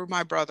Netflix through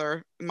my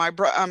brother.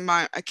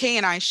 Kay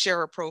and I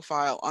share a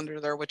profile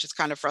under there, which is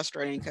kind of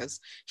frustrating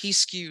because he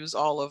skews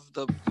all of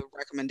the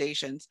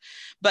recommendations.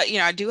 But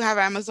I do have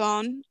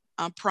Amazon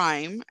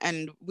Prime,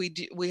 and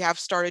we have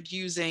started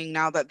using,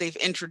 now that they've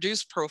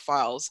introduced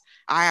profiles.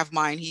 I have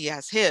mine, he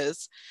has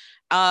his,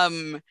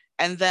 and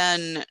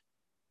then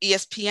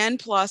ESPN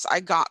Plus I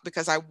got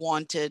because I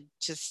wanted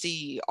to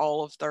see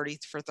all of 30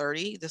 for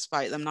 30,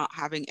 despite them not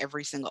having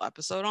every single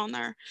episode on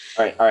there.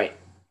 All right.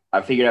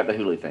 I figured out the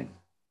Hulu thing.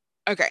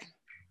 Okay.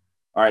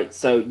 All right.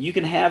 So you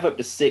can have up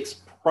to 6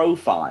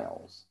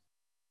 profiles,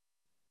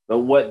 but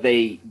what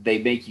they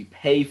make you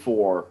pay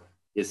for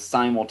is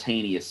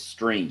simultaneous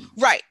stream.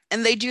 Right.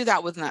 And they do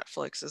that with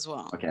Netflix as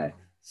well. Okay.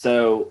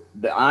 So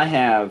the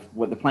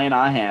plan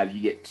I have,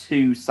 you get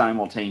 2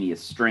 simultaneous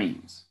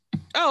streams.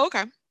 Oh,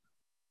 okay.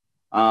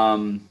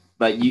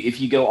 But if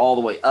you go all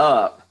the way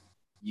up,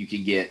 you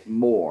can get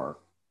more.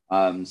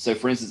 So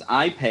for instance,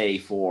 I pay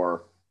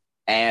for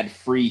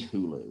ad-free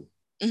Hulu.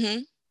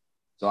 Mm-hmm.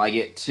 So I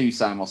get 2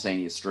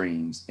 simultaneous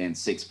streams and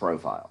 6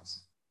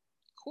 profiles.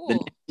 Cool. The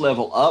next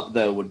level up,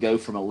 though, would go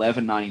from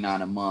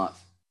 $11.99 a month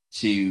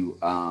to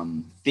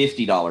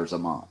 $50 a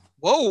month.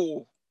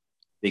 Whoa.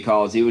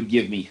 Because it would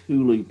give me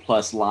Hulu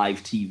plus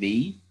live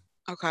TV.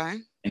 Okay.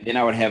 And then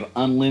I would have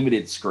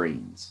unlimited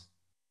screens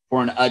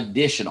for an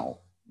additional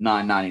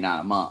 $9.99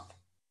 a month.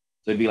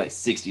 So it'd be like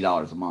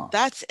 $60 a month.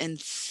 That's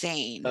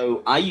insane.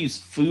 So I use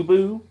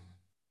Fubo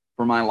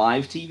for my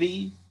live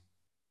TV.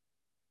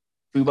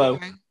 Fubo.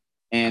 Okay.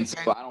 And so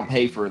I don't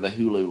pay for the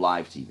Hulu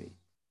live TV.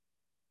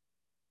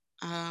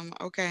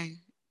 Okay.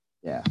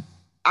 Yeah.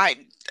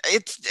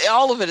 It's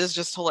all of it is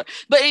just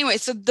hilarious. But anyway,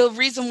 so the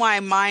reason why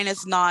mine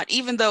is not,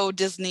 even though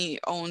Disney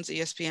owns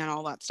ESPN,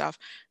 all that stuff,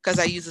 because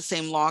I use the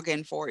same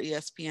login for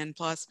ESPN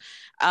Plus.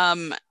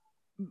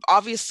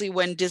 Obviously,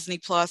 when Disney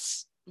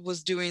Plus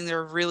was doing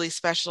their really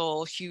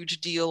special,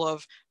 huge deal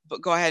of,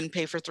 but go ahead and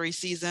pay for 3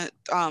 seasons,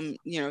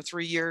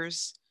 3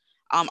 years.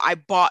 I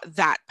bought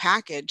that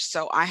package,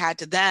 so I had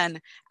to then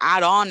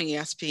add on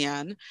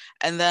ESPN,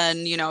 and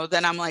then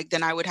then I'm like,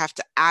 then I would have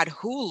to add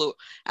Hulu.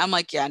 I'm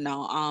like, yeah,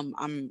 no,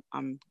 I'm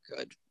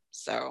good.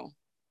 So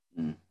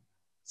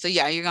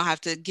yeah, you're gonna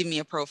have to give me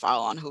a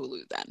profile on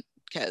Hulu then,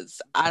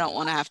 because I don't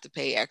want to have to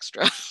pay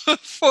extra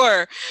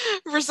for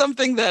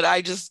something that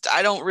I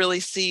don't really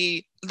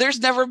see.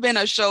 There's never been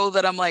a show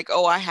that I'm like,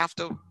 oh, I have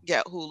to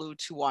get Hulu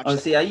to watch. Oh,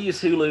 see, I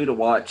use Hulu to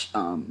watch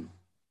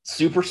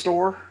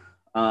Superstore.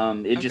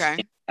 It just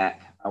came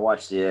back. I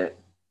watched it.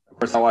 Of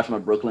course, I watched my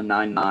Brooklyn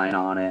Nine-Nine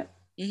on it.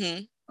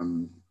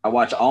 Mm-hmm. I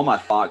watch all my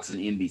Fox and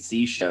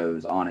NBC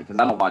shows on it because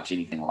I don't watch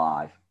anything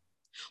live.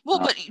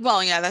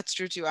 Well, yeah, that's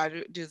true too. I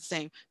do the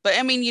same. But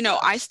I mean,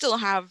 I still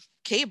have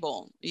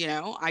cable.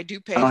 I do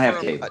pay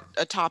for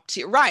a top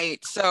tier,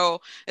 right? So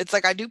it's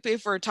like I do pay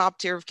for a top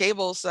tier of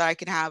cable so I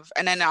can have,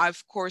 and then I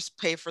of course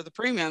pay for the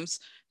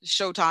premiums,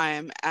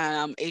 Showtime,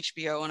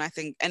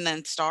 HBO, and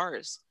then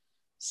Stars.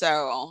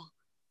 So.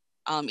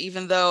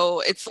 Even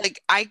though it's like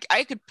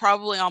I could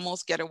probably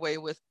almost get away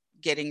with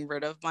getting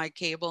rid of my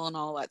cable and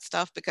all that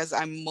stuff because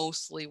I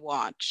mostly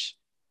watch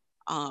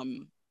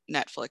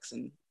Netflix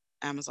and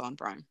Amazon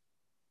Prime.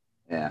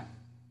 Yeah.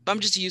 But I'm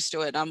just used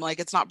to it. I'm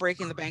like, it's not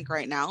breaking the bank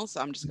right now, so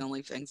I'm just going to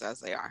leave things as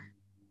they are.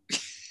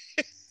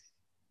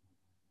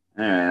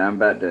 All right, I'm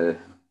about to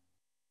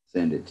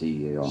send it to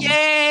you.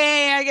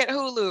 Yay, I get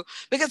Hulu.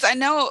 Because I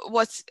know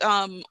what's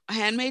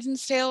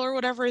Handmaid's Tale or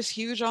whatever is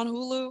huge on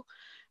Hulu.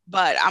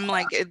 But I'm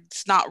like,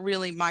 it's not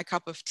really my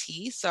cup of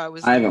tea. So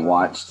I haven't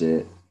watched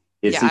it.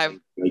 It's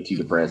way too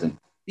depressing.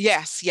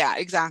 Yes, yeah,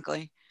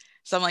 exactly.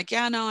 So I'm like,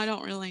 yeah, no, I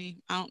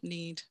don't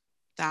need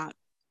that.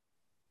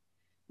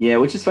 Yeah,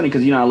 which is funny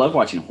because I love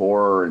watching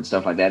horror and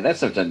stuff like that. That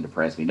stuff doesn't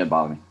depress me, doesn't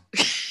bother me.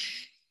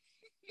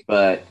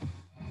 But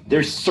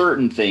there's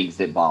certain things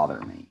that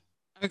bother me.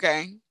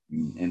 Okay.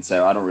 And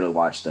so I don't really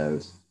watch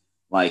those.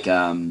 Like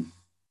I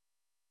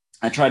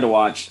tried to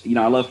watch,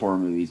 I love horror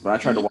movies, but I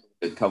tried to watch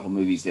a couple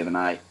movies the other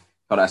night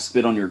called I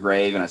Spit on Your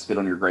Grave and I Spit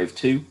on Your Grave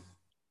 2.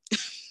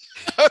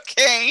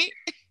 Okay.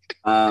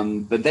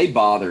 But they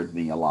bothered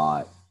me a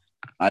lot.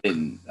 I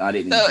didn't.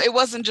 So it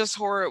wasn't just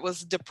horror, it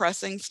was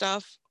depressing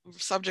stuff,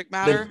 subject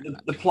matter.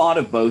 The plot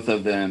of both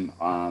of them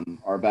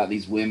are about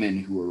these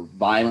women who are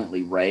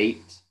violently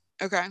raped.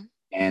 Okay.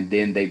 And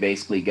then they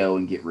basically go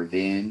and get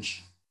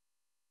revenge.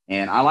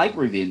 And I like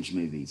revenge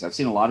movies. I've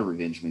seen a lot of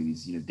revenge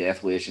movies,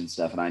 Death Wish and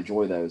stuff, and I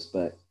enjoy those.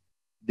 But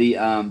the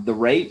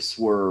rapes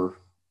were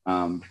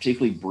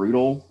particularly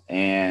brutal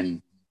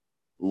and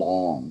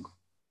long.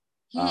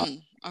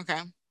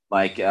 Okay.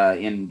 Like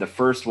in the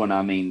first one,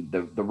 I mean,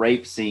 the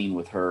rape scene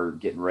with her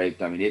getting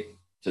raped, I mean, it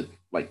took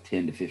like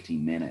 10 to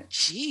 15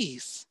 minutes.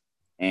 Jeez.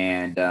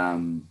 And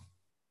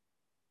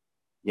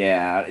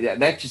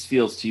that just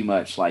feels too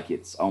much like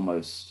it's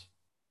almost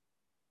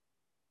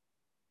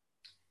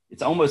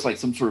like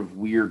some sort of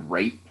weird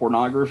rape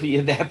pornography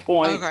at that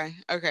point. Okay.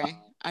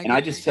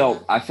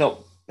 I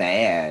felt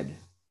bad,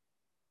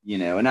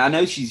 and I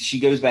know she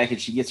goes back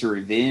and she gets her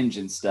revenge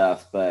and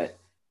stuff, but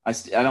I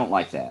don't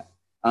like that.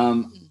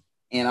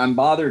 And I'm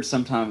bothered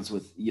sometimes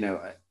with,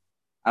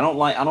 I don't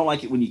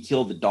like it when you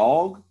kill the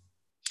dog.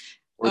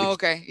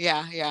 Okay.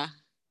 Yeah.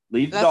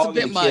 Leave the dog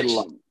and the kid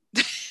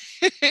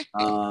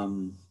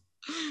alone.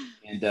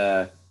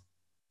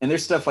 And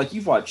there's stuff like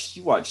you watched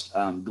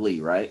Glee,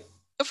 right?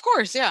 Of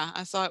course, yeah.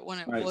 I saw it when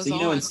it was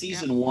on. In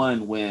season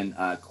 1, when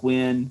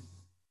Quinn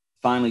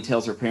finally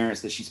tells her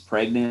parents that she's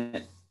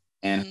pregnant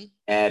and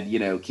Dad,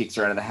 kicks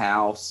her out of the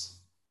house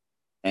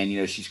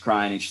and, she's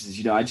crying and she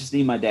says, I just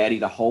need my daddy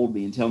to hold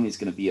me and tell me it's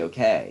going to be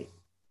okay.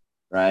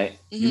 Right?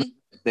 Mm-hmm.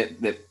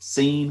 That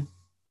scene?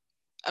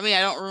 I mean,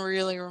 I don't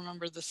really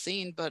remember the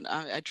scene, but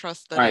I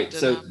trust that. All right,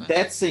 so happen.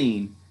 That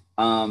scene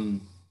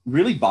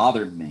really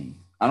bothered me.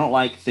 I don't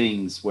like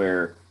things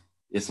where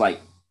it's like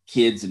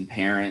kids and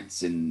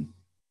parents and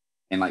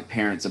like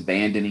parents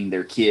abandoning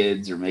their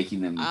kids or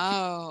making them.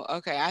 Oh,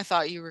 okay. I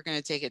thought you were going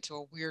to take it to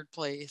a weird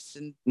place.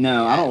 And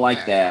No, I yeah, don't like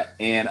okay. that.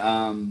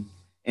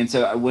 And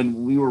so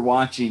when we were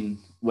watching,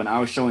 when I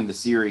was showing the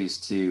series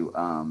to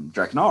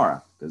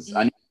Drakenara, because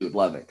I knew she would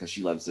love it because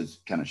she loves those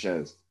kind of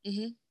shows.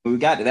 Mm-hmm. But we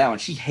got to that one,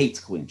 she hates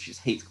Quinn. She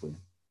just hates Quinn,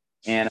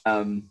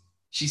 and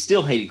she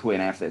still hated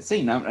Quinn after that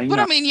scene.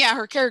 I mean, yeah,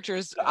 her character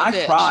is a I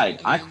bitch.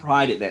 cried. I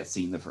cried at that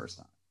scene the first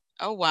time.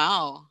 Oh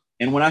wow!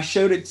 And when I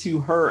showed it to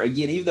her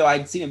again, even though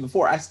I'd seen it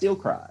before, I still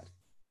cried.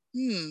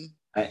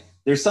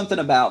 There's something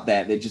about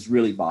that just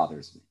really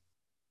bothers me.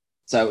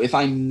 So if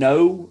I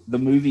know the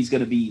movie's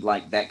going to be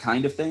like that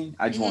kind of thing,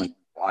 I just want to keep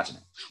watching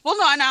it. Well,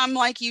 no, and I'm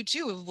like you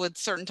too with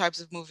certain types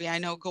of movie. I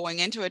know going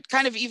into it,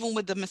 kind of even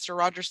with the Mr.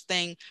 Rogers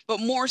thing, but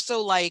more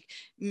so like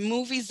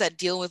movies that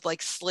deal with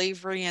like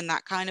slavery and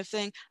that kind of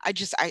thing. I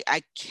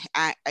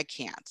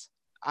can't.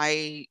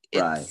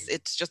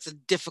 It's just a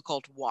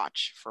difficult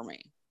watch for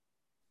me.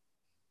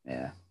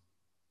 Yeah.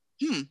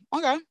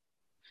 Okay.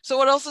 So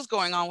what else is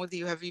going on with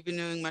you? Have you been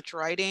doing much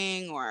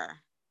writing or?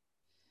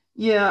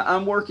 Yeah,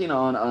 I'm working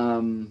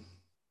on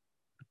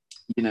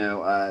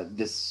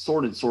this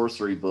sword and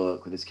sorcery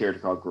book with this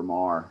character called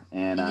Grimar,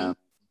 and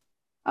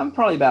I'm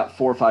probably about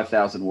 4,000 or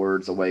 5,000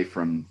 words away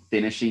from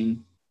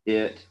finishing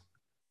it.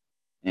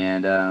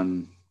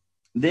 And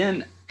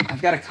then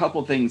I've got a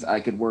couple things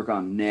I could work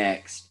on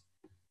next.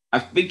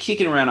 I've been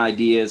kicking around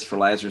ideas for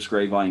Lazarus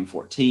Gray Volume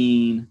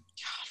 14.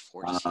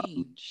 God,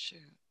 14. Shoot.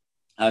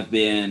 I've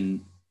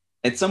been,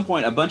 at some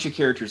point, a bunch of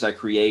characters I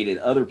created,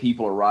 other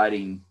people are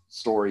writing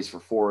stories for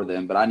 4 of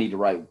them, but I need to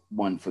write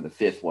one for the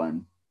 5th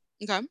one.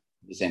 Okay.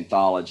 This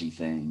anthology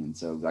thing. And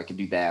so I could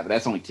do that, but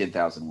that's only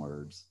 10,000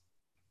 words.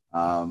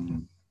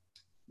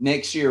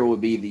 Next year will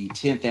be the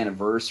 10th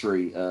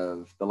anniversary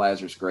of the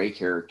Lazarus Gray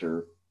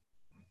character.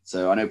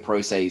 So I know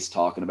Prosay's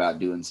talking about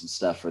doing some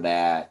stuff for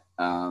that.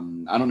 I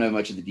don't know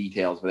much of the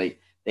details, but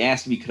they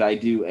asked me, could I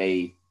do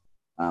a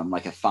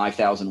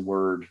 5,000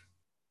 word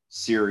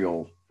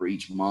serial for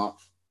each month?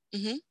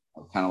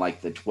 Kind of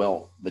like the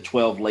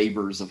 12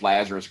 labors of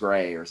Lazarus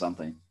Gray or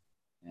something.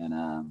 And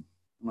I'm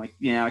like,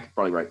 yeah, I could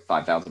probably write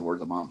 5,000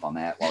 words a month on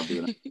that while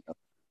doing it.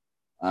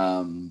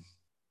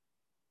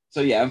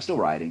 So yeah, I'm still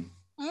writing.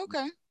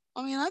 Okay.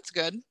 I mean, that's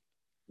good.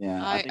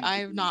 Yeah.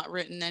 I've not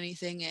written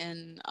anything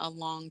in a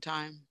long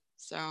time.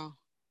 So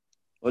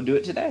we'll do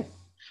it today.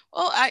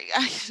 Well,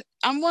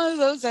 I'm one of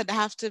those that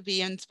have to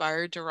be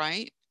inspired to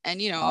write. And,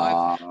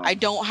 I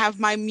don't have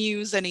my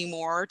muse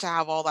anymore to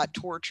have all that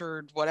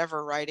tortured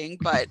whatever writing,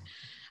 but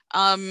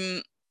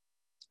I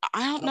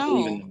don't know.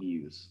 Even the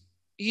muse.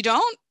 You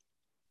don't?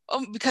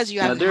 Oh, because you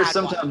haven't there's had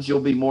sometimes one. You'll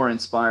be more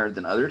inspired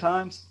than other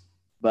times,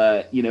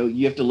 but,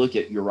 you have to look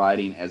at your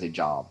writing as a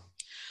job.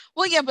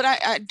 Well, yeah, but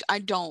I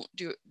don't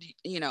do,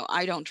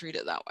 I don't treat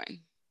it that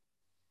way.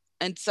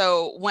 And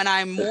so when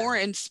I'm more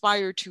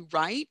inspired to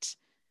write,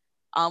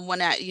 when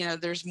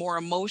there's more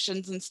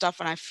emotions and stuff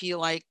and I feel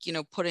like,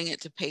 putting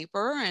it to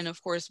paper, and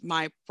of course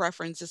my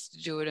preference is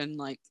to do it in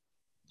like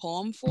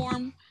poem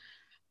form,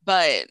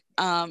 but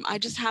I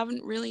just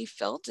haven't really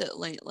felt it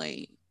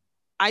lately.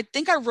 I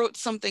think I wrote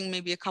something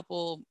maybe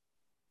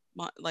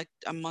like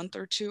a month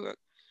or two.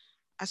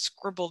 I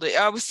scribbled it.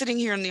 I was sitting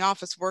here in the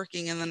office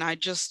working, and then I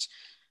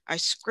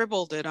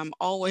scribbled it. I'm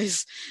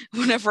always,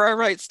 whenever I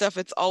write stuff,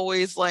 it's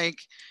always like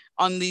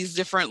on these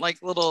different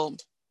like little,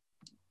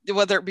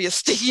 whether it be a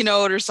sticky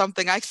note or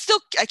something. I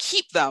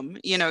keep them,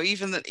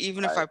 even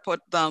if I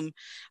put them,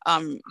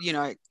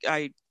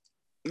 I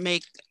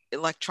make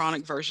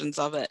electronic versions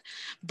of it.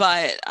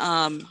 But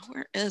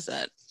where is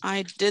it?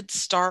 I did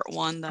start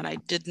one that I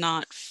did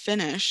not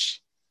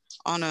finish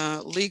on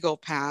a legal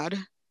pad.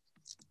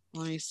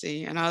 Let me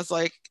see. And I was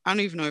like, I don't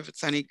even know if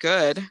it's any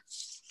good.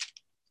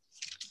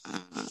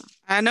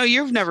 I know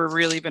you've never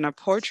really been a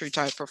poetry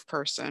type of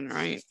person,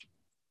 right?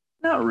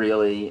 Not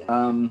really.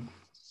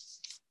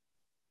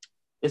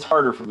 It's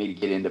harder for me to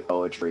get into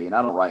poetry, and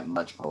I don't write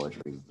much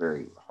poetry,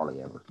 very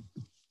hardly ever.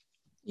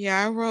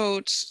 Yeah, I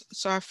wrote,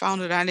 so I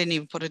found it. I didn't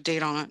even put a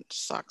date on it. It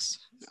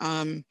sucks.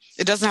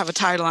 It doesn't have a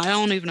title. I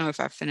don't even know if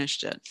I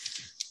finished it.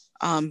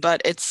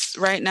 But it's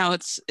right now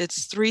it's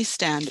 3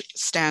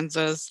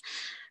 stanzas.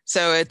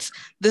 So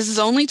this is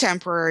only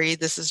temporary.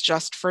 This is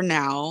just for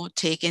now.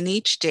 Take in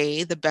each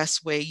day the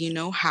best way you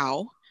know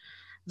how.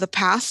 The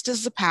past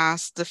is the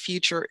past. The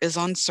future is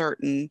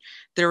uncertain.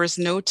 There is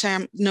no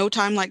time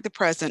like the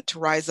present to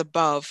rise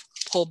above,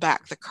 pull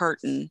back the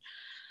curtain.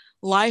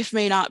 Life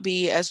may not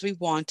be as we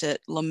want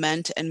it.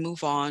 Lament and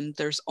move on.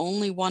 There's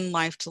only one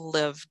life to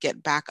live.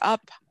 Get back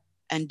up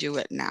and do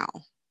it now.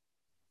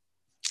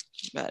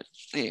 But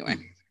anyway,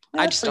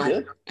 I just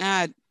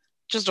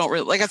don't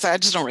really, like I said, I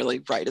just don't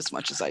really write as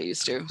much as I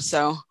used to.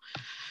 So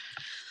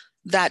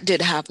that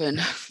did happen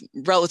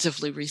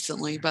relatively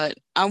recently, but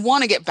I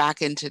want to get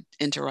back into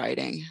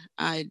writing.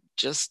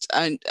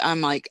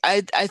 I'm like,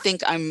 I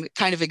think I'm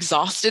kind of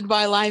exhausted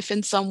by life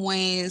in some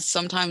ways,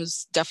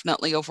 sometimes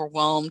definitely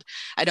overwhelmed.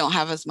 I don't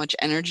have as much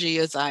energy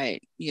as I,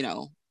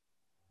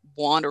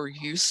 want or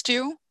used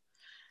to.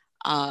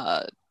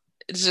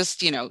 it's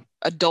just,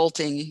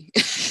 adulting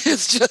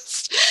is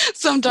just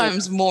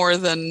sometimes more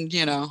than,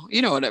 you know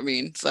what I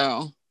mean?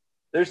 So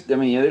There's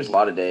a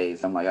lot of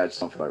days I'm like, I just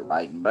don't feel like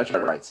writing, but I try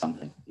to write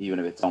something, even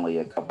if it's only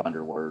a couple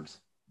hundred words.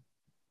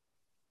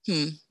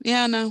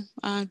 Yeah, no.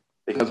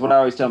 Because what I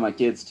always tell my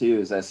kids too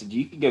is I said,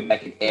 you can go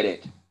back and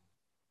edit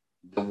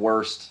the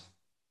worst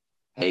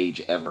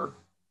page ever,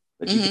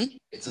 but you can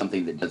get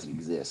something that doesn't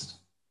exist.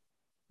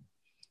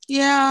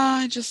 Yeah,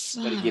 I just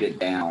got to get it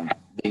down,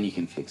 then you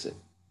can fix it.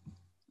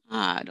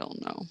 I don't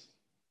know.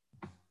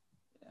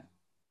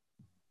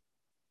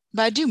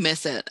 But I do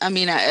miss it. I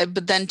mean,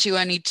 but then too,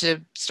 I need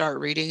to start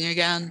reading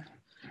again,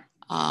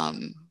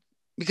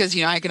 because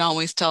I can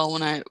always tell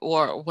when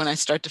I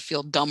start to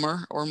feel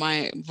dumber or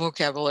my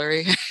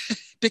vocabulary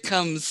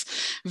becomes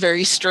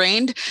very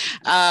strained,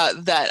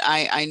 that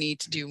I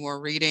need to do more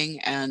reading.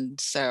 And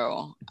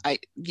so I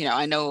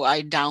know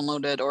I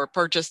downloaded or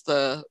purchased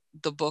the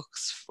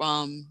books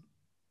from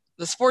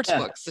the sports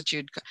books that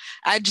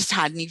I just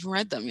hadn't even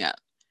read them yet.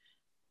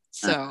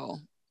 So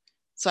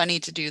I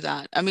need to do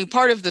that. I mean,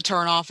 part of the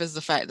turnoff is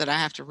the fact that I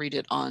have to read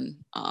it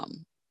on,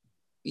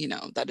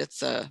 that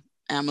it's a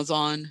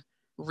Amazon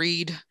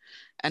read,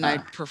 and I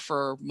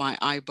prefer my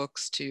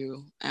iBooks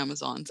to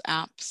Amazon's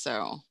app.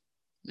 So,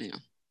 yeah.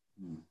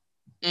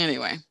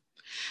 Anyway,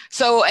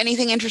 so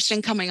anything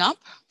interesting coming up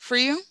for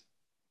you?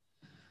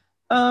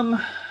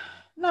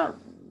 Not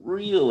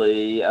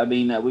really. I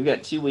mean, we've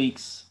got 2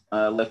 weeks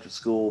left of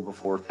school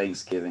before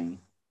Thanksgiving,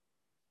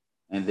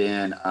 and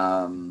then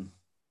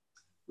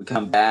we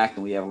come back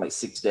and we have like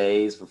 6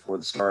 days before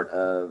the start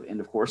of end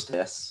of course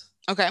tests.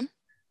 Okay.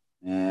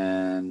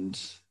 And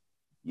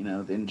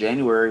then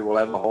January we'll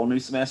have a whole new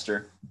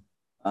semester.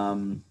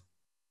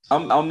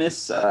 I'll miss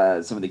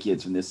some of the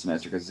kids from this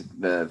semester because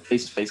the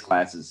face-to-face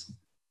classes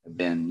have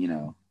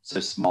been so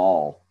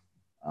small.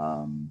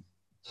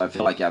 So I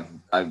feel like I've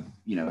have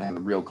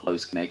a real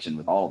close connection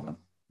with all of them.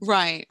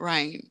 Right.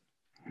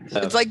 So,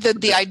 it's like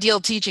the ideal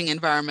teaching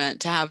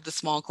environment to have the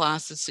small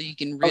classes so you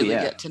can really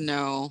get to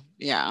know.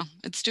 Yeah.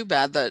 It's too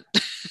bad that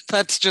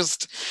that's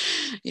just,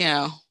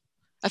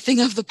 a thing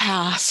of the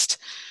past,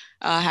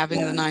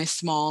 having the nice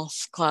small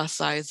class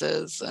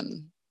sizes.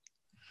 And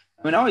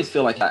I mean, I always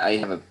feel like I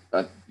have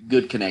a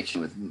good connection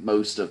with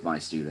most of my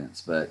students,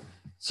 but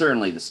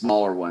certainly the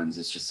smaller ones,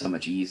 it's just so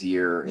much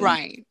easier.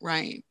 Right.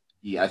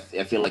 Yeah,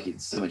 I feel like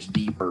it's so much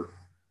deeper,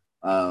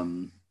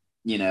 and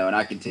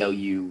I can tell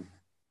you,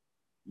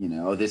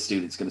 this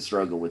student's going to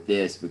struggle with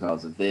this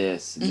because of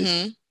this, and this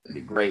is going to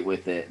be great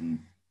with it, and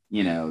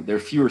there are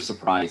fewer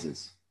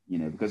surprises,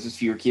 because there's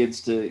fewer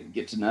kids to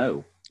get to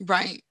know.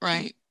 Right.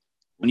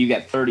 When you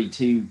got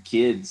 32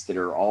 kids that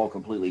are all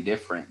completely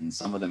different, and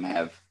some of them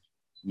have,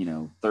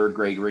 third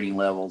grade reading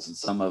levels, and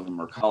some of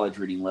them are college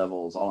reading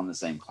levels, all in the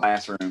same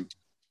classroom.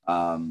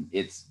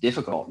 It's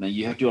difficult. Now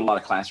you have to do a lot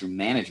of classroom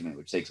management,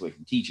 which takes away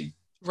from teaching.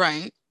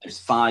 Right. There's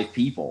 5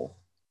 people.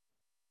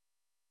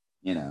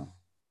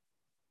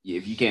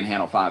 If you can't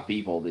handle 5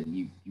 people, then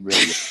you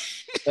really.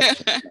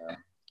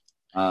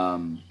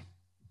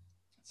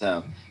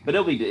 But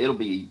it'll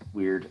be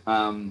weird.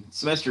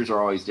 Semesters are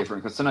always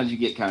different because sometimes you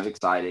get kind of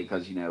excited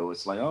because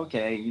it's like,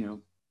 okay,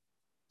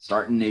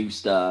 starting new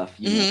stuff.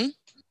 Then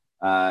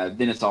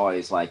it's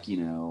always like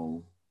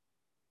you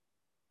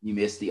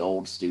miss the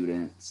old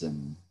students,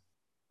 and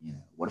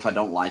what if I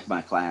don't like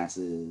my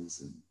classes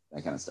and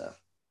that kind of stuff.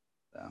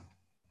 So.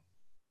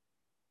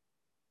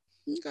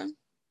 Okay.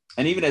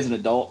 And even as an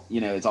adult,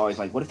 it's always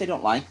like, what if they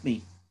don't like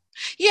me?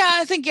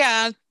 Yeah,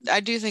 I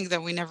do think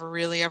that we never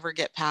really ever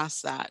get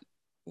past that.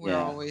 We're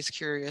always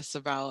curious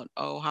about,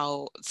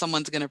 how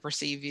someone's going to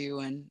perceive you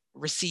and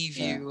receive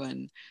you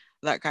and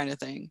that kind of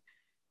thing.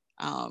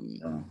 But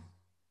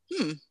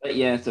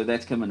so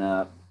that's coming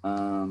up.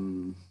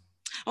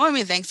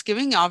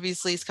 Thanksgiving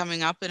obviously is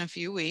coming up in a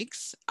few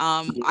weeks.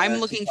 I'm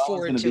looking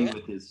forward to it.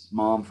 With his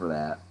mom for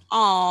that.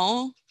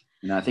 Oh.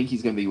 And I think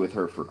he's going to be with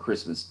her for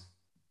Christmas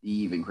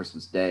Eve and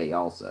Christmas Day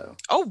also.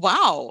 Oh,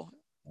 wow.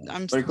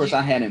 But of course,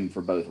 I had him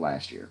for both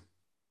last year.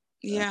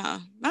 Yeah,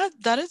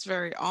 that is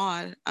very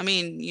odd. I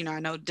mean,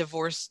 I know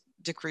divorce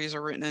decrees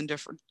are written in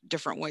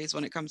different ways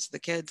when it comes to the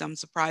kids. I'm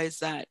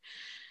surprised that,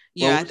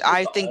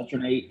 I think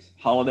alternate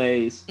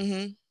holidays.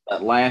 Mm-hmm.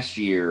 But last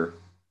year,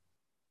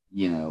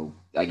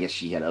 I guess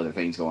she had other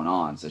things going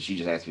on, so she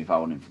just asked me if I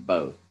wanted him for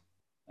both.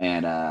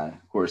 And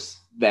of course,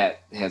 that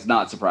has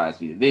not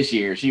surprised me. This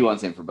year, she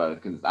wants him for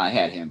both because I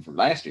had him for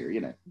last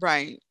year.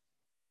 Right.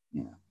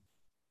 Yeah.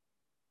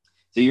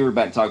 So you were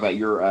about to talk about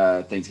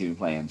your Thanksgiving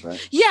plans,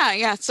 right?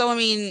 Yeah. So, I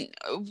mean,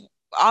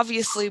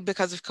 obviously,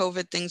 because of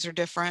COVID, things are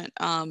different.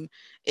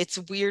 It's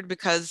weird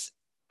because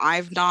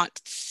I've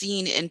not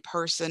seen in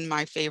person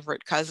my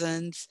favorite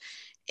cousins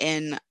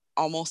in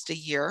almost a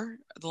year.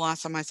 The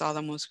last time I saw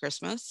them was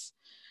Christmas.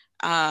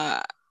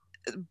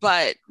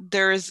 But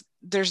there's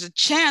a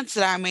chance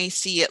that I may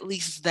see at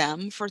least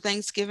them for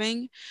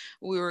Thanksgiving.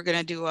 We were going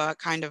to do a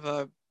kind of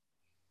a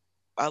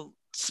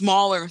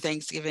smaller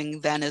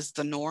Thanksgiving then is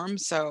the norm.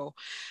 So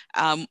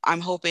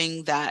I'm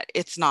hoping that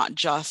it's not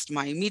just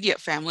my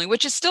immediate family,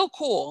 which is still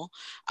cool.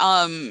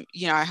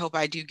 I hope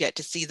I do get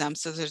to see them.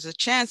 So there's a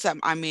chance that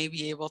I may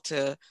be able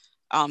to,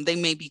 they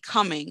may be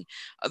coming.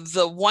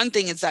 The one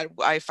thing is that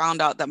I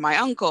found out that my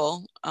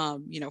uncle,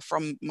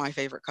 from my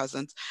favorite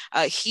cousins,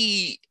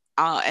 he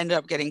ended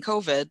up getting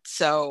COVID.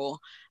 So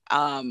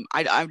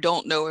I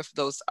don't know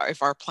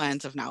if our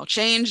plans have now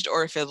changed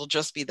or if it'll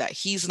just be that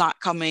he's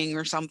not coming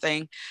or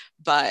something.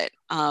 But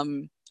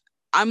I'm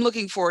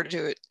looking forward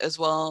to it as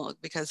well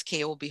because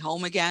Kay will be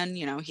home again.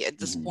 At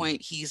this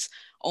point, he's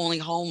only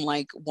home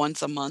like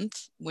once a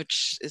month,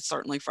 which is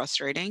certainly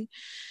frustrating.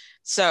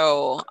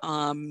 So,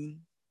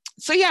 I'm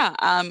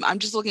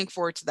just looking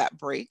forward to that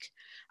break.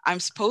 I'm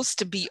supposed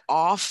to be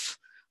off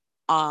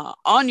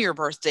on your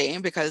birthday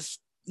because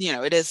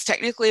it is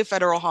technically a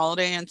federal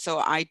holiday, and so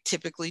I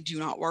typically do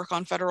not work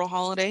on federal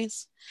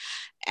holidays.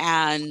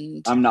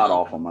 And I'm not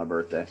off on my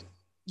birthday.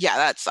 Yeah,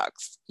 that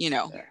sucks.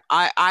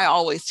 I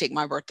always take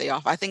my birthday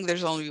off. I think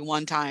there's only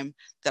one time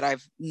that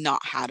I've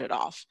not had it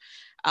off.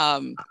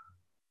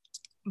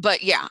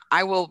 But yeah,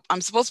 I'm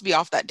supposed to be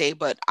off that day,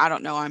 but I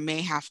don't know. I may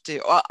have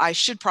to. Well, I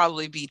should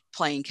probably be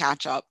playing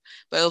catch up,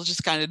 but it'll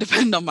just kind of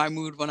depend on my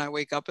mood when I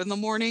wake up in the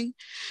morning.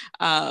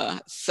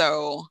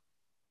 So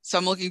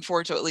I'm looking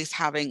forward to at least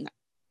having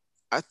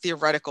a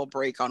theoretical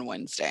break on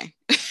Wednesday,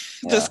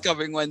 this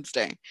coming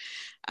Wednesday.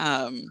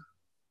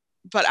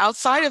 But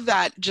outside of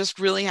that, just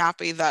really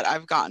happy that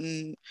I've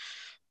gotten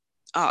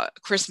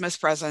Christmas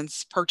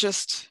presents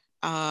purchased.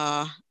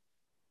 And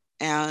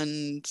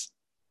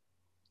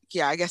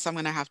yeah, I guess I'm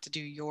going to have to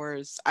do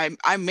yours.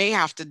 I may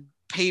have to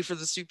pay for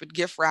the stupid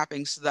gift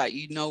wrapping so that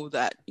you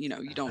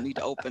don't need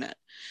to open it.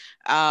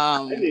 I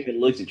haven't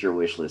even looked at your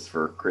wish list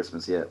for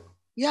Christmas yet.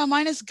 Yeah,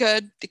 mine is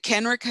good.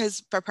 Kenrick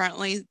has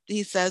apparently,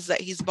 he says that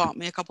he's bought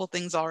me a couple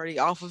things already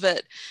off of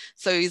it.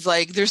 So he's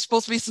like, there's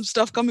supposed to be some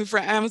stuff coming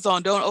from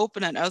Amazon. Don't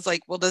open it. I was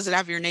like, well, does it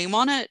have your name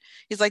on it?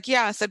 He's like,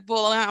 yeah. I said,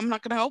 well, I'm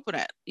not going to open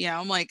it.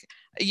 I'm like,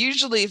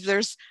 usually if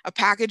there's a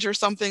package or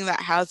something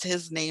that has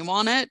his name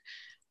on it,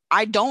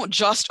 I don't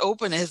just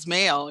open his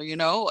mail,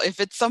 if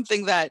it's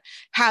something that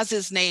has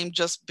his name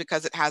just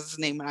because it has his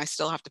name and I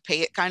still have to pay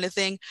it kind of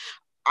thing,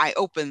 I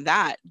open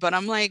that. But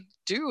I'm like,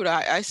 dude,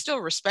 I still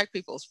respect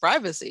people's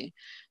privacy.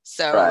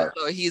 So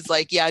he's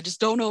like, yeah, just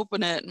don't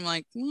open it. I'm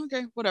like,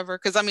 okay, whatever.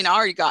 Because I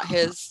already got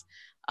his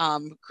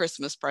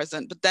Christmas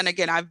present. But then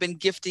again, I've been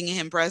gifting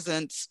him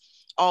presents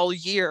all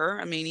year.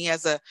 He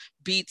has a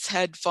Beats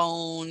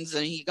headphones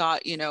and he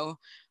got,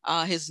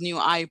 his new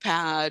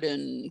iPad.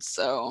 And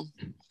so,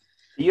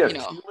 you have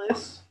two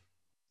lists?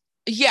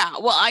 Yeah,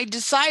 well, I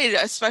decided,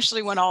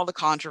 especially when all the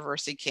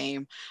controversy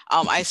came,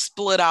 I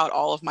split out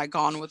all of my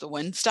Gone with the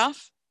Wind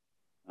stuff.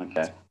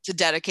 Okay. To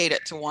dedicate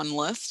it to one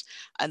list.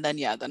 And then,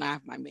 then I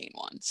have my main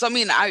one. So,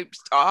 I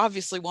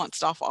obviously want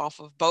stuff off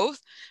of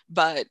both,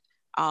 but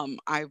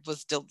I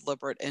was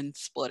deliberate in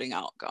splitting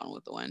out Gone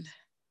with the Wind.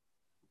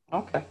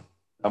 Okay.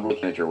 I'm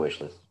looking at your wish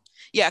list.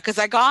 Yeah, because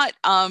I got,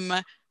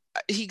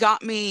 he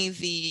got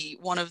me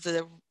one of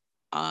the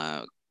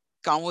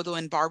Gone with the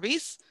Wind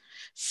Barbies.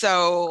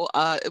 So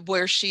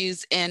where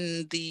she's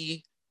in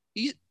the,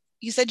 you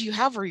said you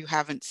have or you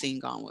haven't seen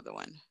Gone with the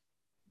Wind?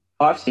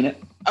 Oh, I've seen it.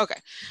 Okay.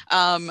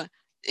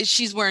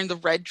 She's wearing the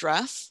red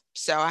dress.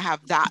 So I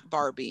have that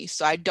Barbie.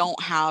 So I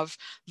don't have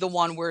the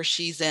one where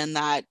she's in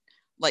that,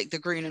 like the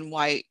green and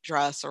white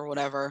dress or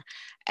whatever.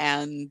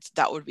 And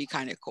that would be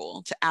kind of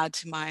cool to add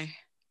to my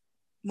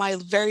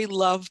very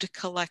loved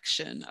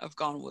collection of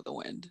Gone with the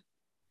Wind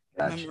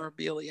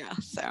memorabilia.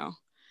 So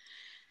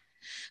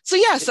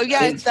yeah,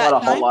 it's that.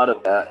 Not a whole lot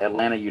of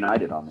Atlanta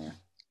United on there.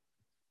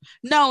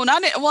 No,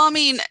 not it. Well,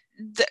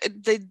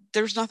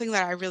 there's nothing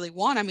that I really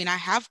want. I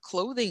have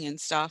clothing and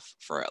stuff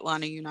for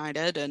Atlanta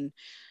United, and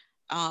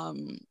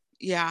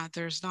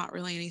there's not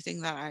really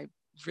anything that I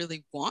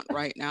really want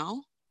right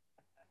now.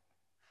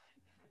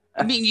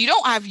 You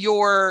don't have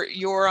your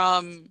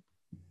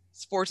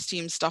sports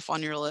team stuff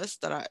on your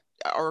list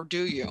or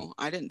do you?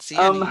 I didn't see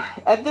any.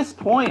 At this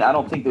point, I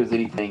don't think there's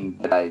anything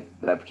that I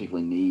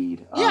particularly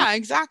need. Yeah,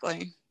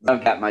 exactly.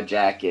 I've got my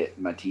jacket,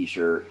 my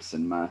t-shirts,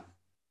 and my,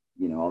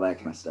 all that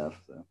kind of stuff.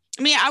 So.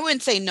 I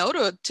wouldn't say no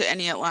to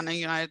any Atlanta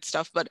United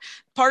stuff, but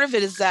part of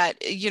it is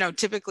that,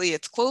 typically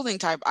it's clothing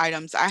type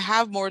items. I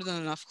have more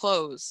than enough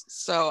clothes,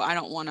 so I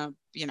don't want to,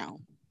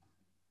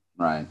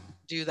 right,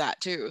 do that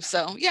too.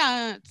 So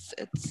yeah,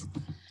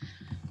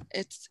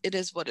 it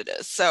is what it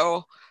is.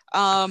 So,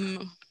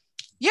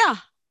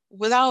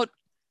 without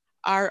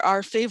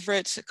our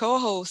favorite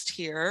co-host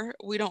here,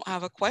 we don't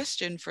have a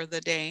question for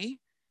the day.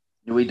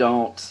 We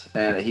don't,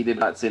 and he did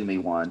not send me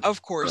one.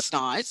 Of course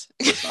not. Of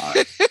course not.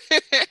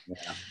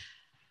 Yeah.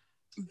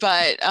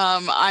 But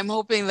I'm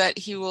hoping that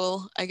he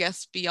will, I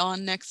guess, be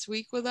on next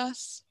week with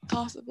us,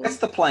 possibly. That's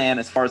the plan,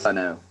 as far as I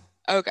know.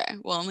 Okay.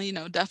 Well,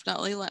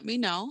 definitely let me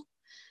know.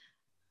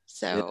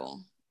 So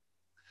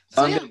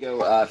I'm going to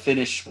go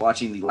finish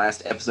watching the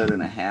last episode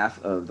and a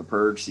half of The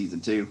Purge Season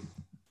 2.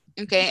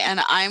 Okay,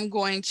 and I'm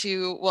going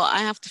to, well, I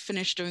have to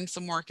finish doing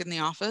some work in the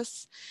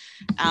office.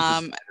 It's a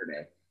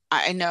Saturday.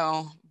 I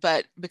know,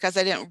 but because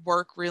I didn't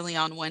work really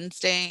on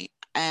Wednesday,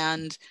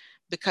 and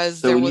because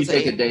So there when you was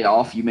take a day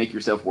off, you make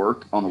yourself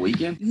work on the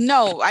weekend?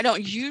 No, I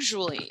don't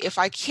usually. If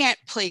I can't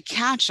play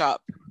catch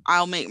up,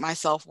 I'll make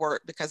myself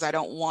work because I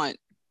don't want,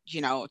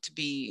 to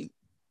be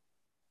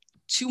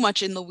too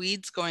much in the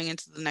weeds going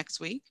into the next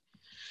week.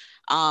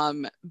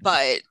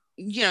 But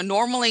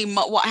normally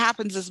what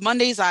happens is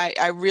Mondays,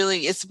 I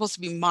really, it's supposed to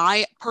be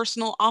my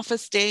personal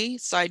office day.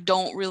 So I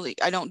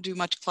don't do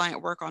much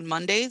client work on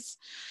Mondays.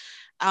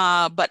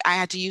 But I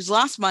had to use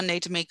last Monday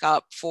to make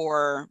up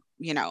for,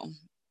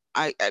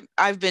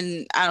 I've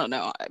been, I don't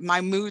know, my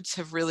moods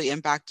have really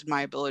impacted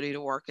my ability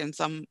to work in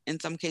some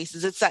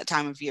cases. It's that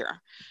time of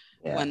year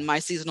when my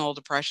seasonal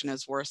depression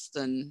is worse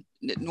than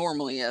it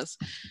normally is.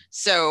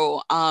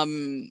 So,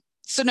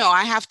 so no,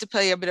 I have to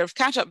play a bit of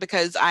catch up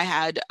because I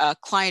had a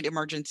client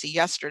emergency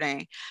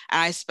yesterday,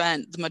 and I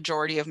spent the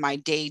majority of my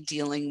day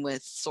dealing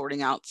with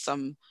sorting out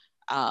some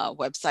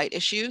website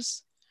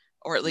issues,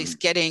 or at least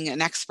getting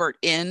an expert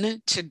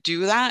in to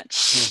do that.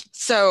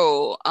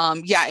 So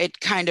yeah, it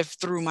kind of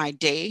threw my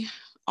day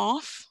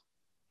off.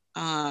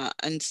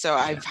 And so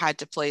I've had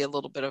to play a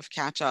little bit of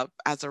catch up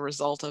as a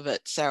result of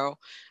it. So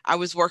I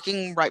was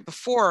working right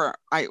before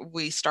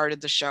we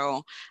started the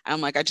show, and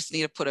I'm like, I just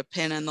need to put a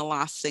pin in the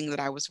last thing that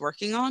I was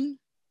working on.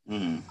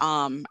 And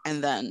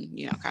then,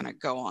 kind of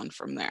go on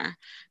from there.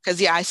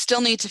 Because yeah, I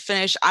still need to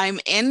finish. I'm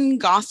in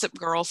Gossip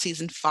Girl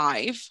season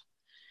 5.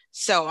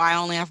 So I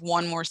only have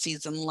one more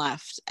season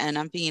left. And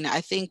I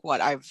think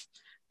I've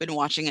been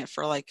watching it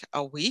for like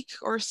a week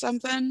or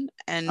something.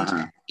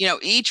 And,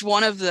 each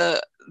one of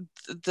the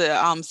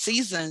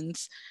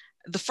seasons,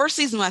 the first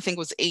season I think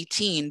was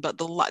 18, but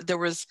it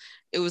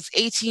was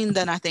 18,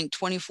 then I think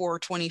 24 or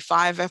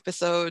 25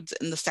 episodes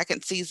in the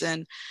second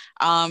season.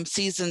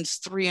 Seasons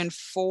 3 and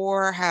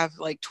 4 have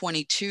like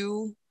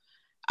 22.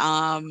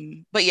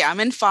 But yeah,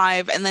 I'm in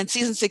 5, and then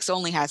season 6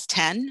 only has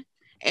 10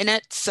 in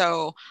it.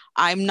 So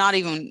I'm not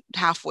even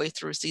halfway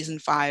through season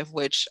 5,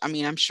 which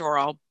I'm sure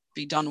I'll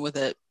be done with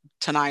it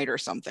tonight or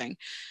something.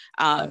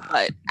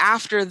 But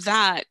after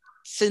that,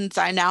 since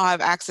I now have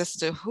access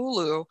to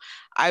Hulu,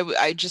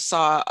 I just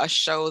saw a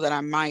show that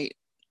I might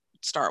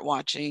start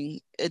watching.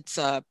 It's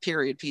a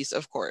period piece,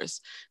 of course,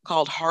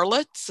 called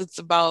Harlots. It's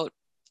about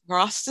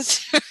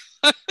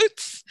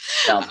prostitutes.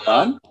 Sounds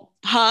fun.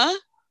 Huh?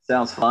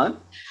 Sounds fun.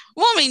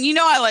 Well,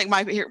 I like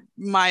my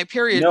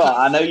period piece.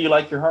 I know you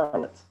like your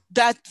Harlots.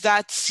 That's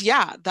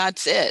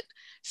it.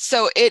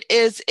 So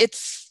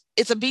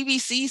it's a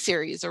BBC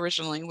series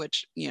originally,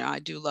 which I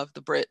do love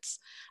the Brits.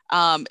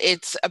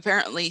 It's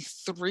apparently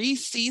 3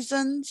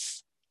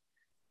 seasons,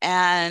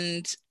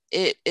 and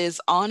it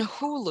is on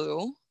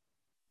Hulu.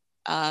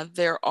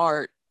 There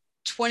are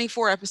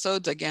 24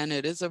 episodes. Again,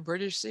 it is a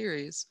British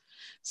series.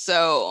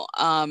 So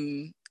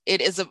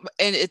it's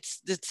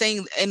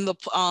saying in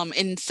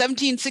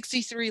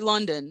 1763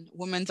 London,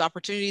 women's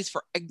opportunities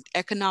for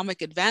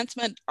economic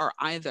advancement are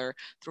either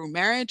through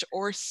marriage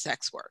or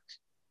sex work.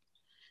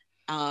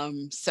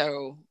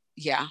 So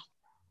yeah,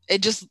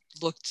 it just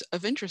looked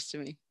of interest to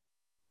me.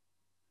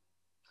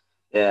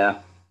 Yeah.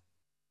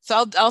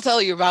 So I'll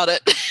tell you about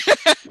it.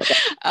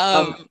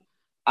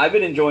 I've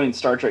been enjoying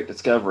Star Trek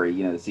Discovery.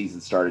 The season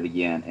started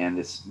again, and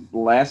this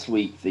last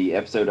week, the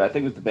episode I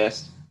think was the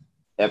best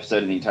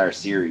episode of the entire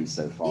series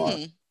so far.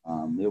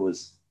 It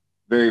was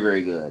very,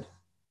 very good.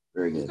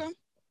 Very good. Okay.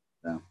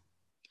 So.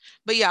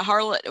 But yeah,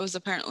 Harlot was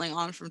apparently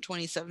on from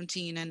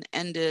 2017 and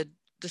ended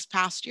this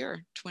past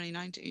year,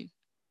 2019.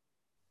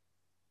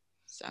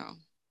 So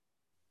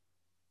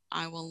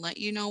I will let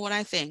you know what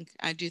I think.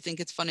 I do think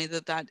it's funny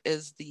that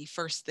is the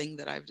first thing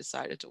that I've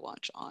decided to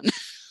watch on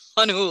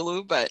on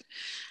Hulu, but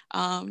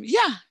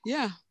yeah.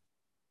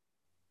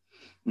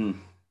 All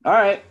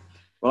right.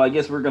 Well, I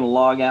guess we're going to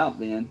log out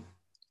then.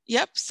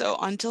 Yep. So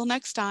until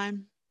next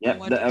time.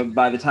 Yep.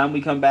 By the time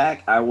we come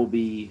back, I will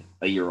be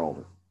a year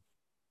older.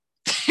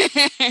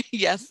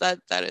 Yes, that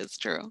is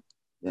true.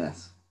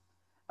 Yes.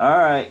 All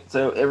right.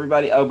 So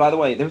everybody. Oh, by the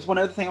way, there's one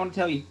other thing I want to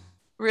tell you.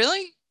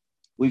 Really?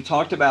 We've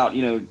talked about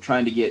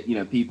trying to get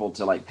people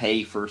to like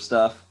pay for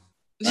stuff.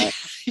 Right?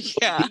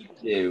 Yeah. What we need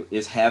to do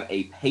is have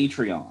a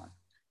Patreon.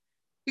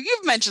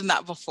 You've mentioned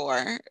that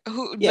before.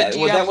 But do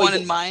you have one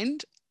in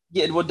mind?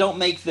 Yeah. Well, don't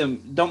make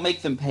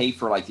them pay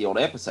for like the old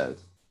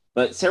episodes.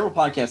 But several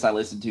podcasts I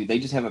listen to, they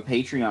just have a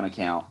Patreon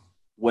account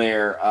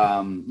where,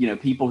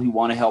 people who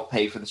want to help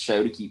pay for the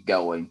show to keep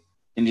going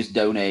can just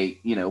donate,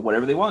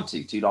 whatever they want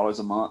to, $2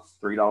 a month,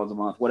 $3 a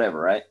month, whatever,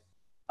 right?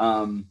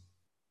 And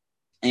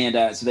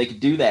so they could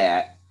do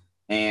that,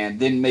 and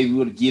then maybe we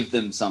would give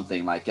them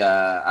something like,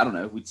 I don't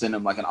know, we'd send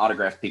them like an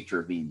autographed picture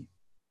of me and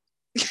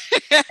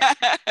you.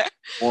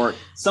 Or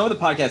some of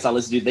the podcasts I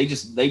listen to, they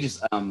just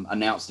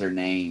announce their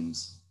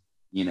names,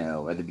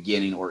 at the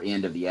beginning or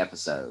end of the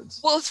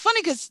episodes. Well, it's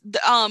funny because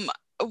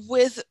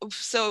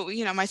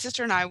my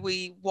sister and I,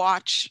 we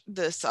watch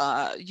this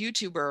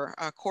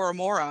YouTuber, Cora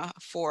Mora,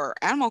 for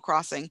Animal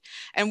Crossing,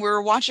 and we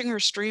were watching her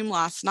stream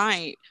last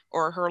night,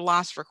 or her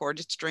last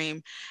recorded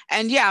stream.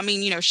 And yeah, I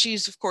mean,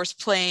 she's of course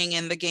playing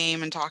in the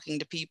game and talking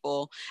to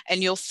people,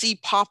 and you'll see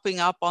popping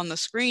up on the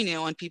screen,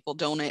 when people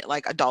donate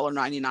like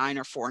 $1.99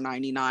 or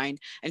 $4.99,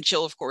 and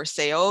she'll of course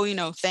say,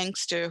 oh,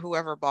 thanks to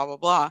whoever, blah blah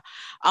blah.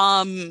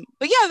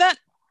 But yeah, that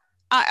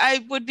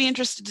I would be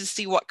interested to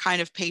see what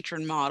kind of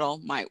patron model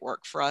might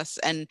work for us,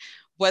 and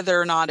whether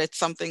or not it's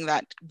something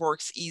that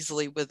works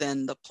easily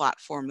within the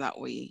platform that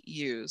we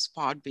use,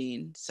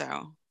 Podbean.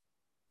 So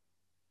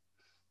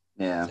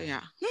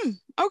yeah.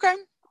 Okay.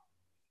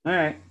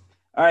 All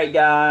right,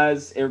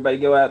 guys. Everybody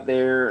go out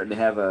there and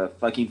have a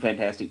fucking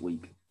fantastic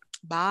week.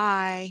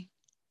 Bye.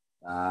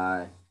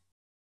 Bye.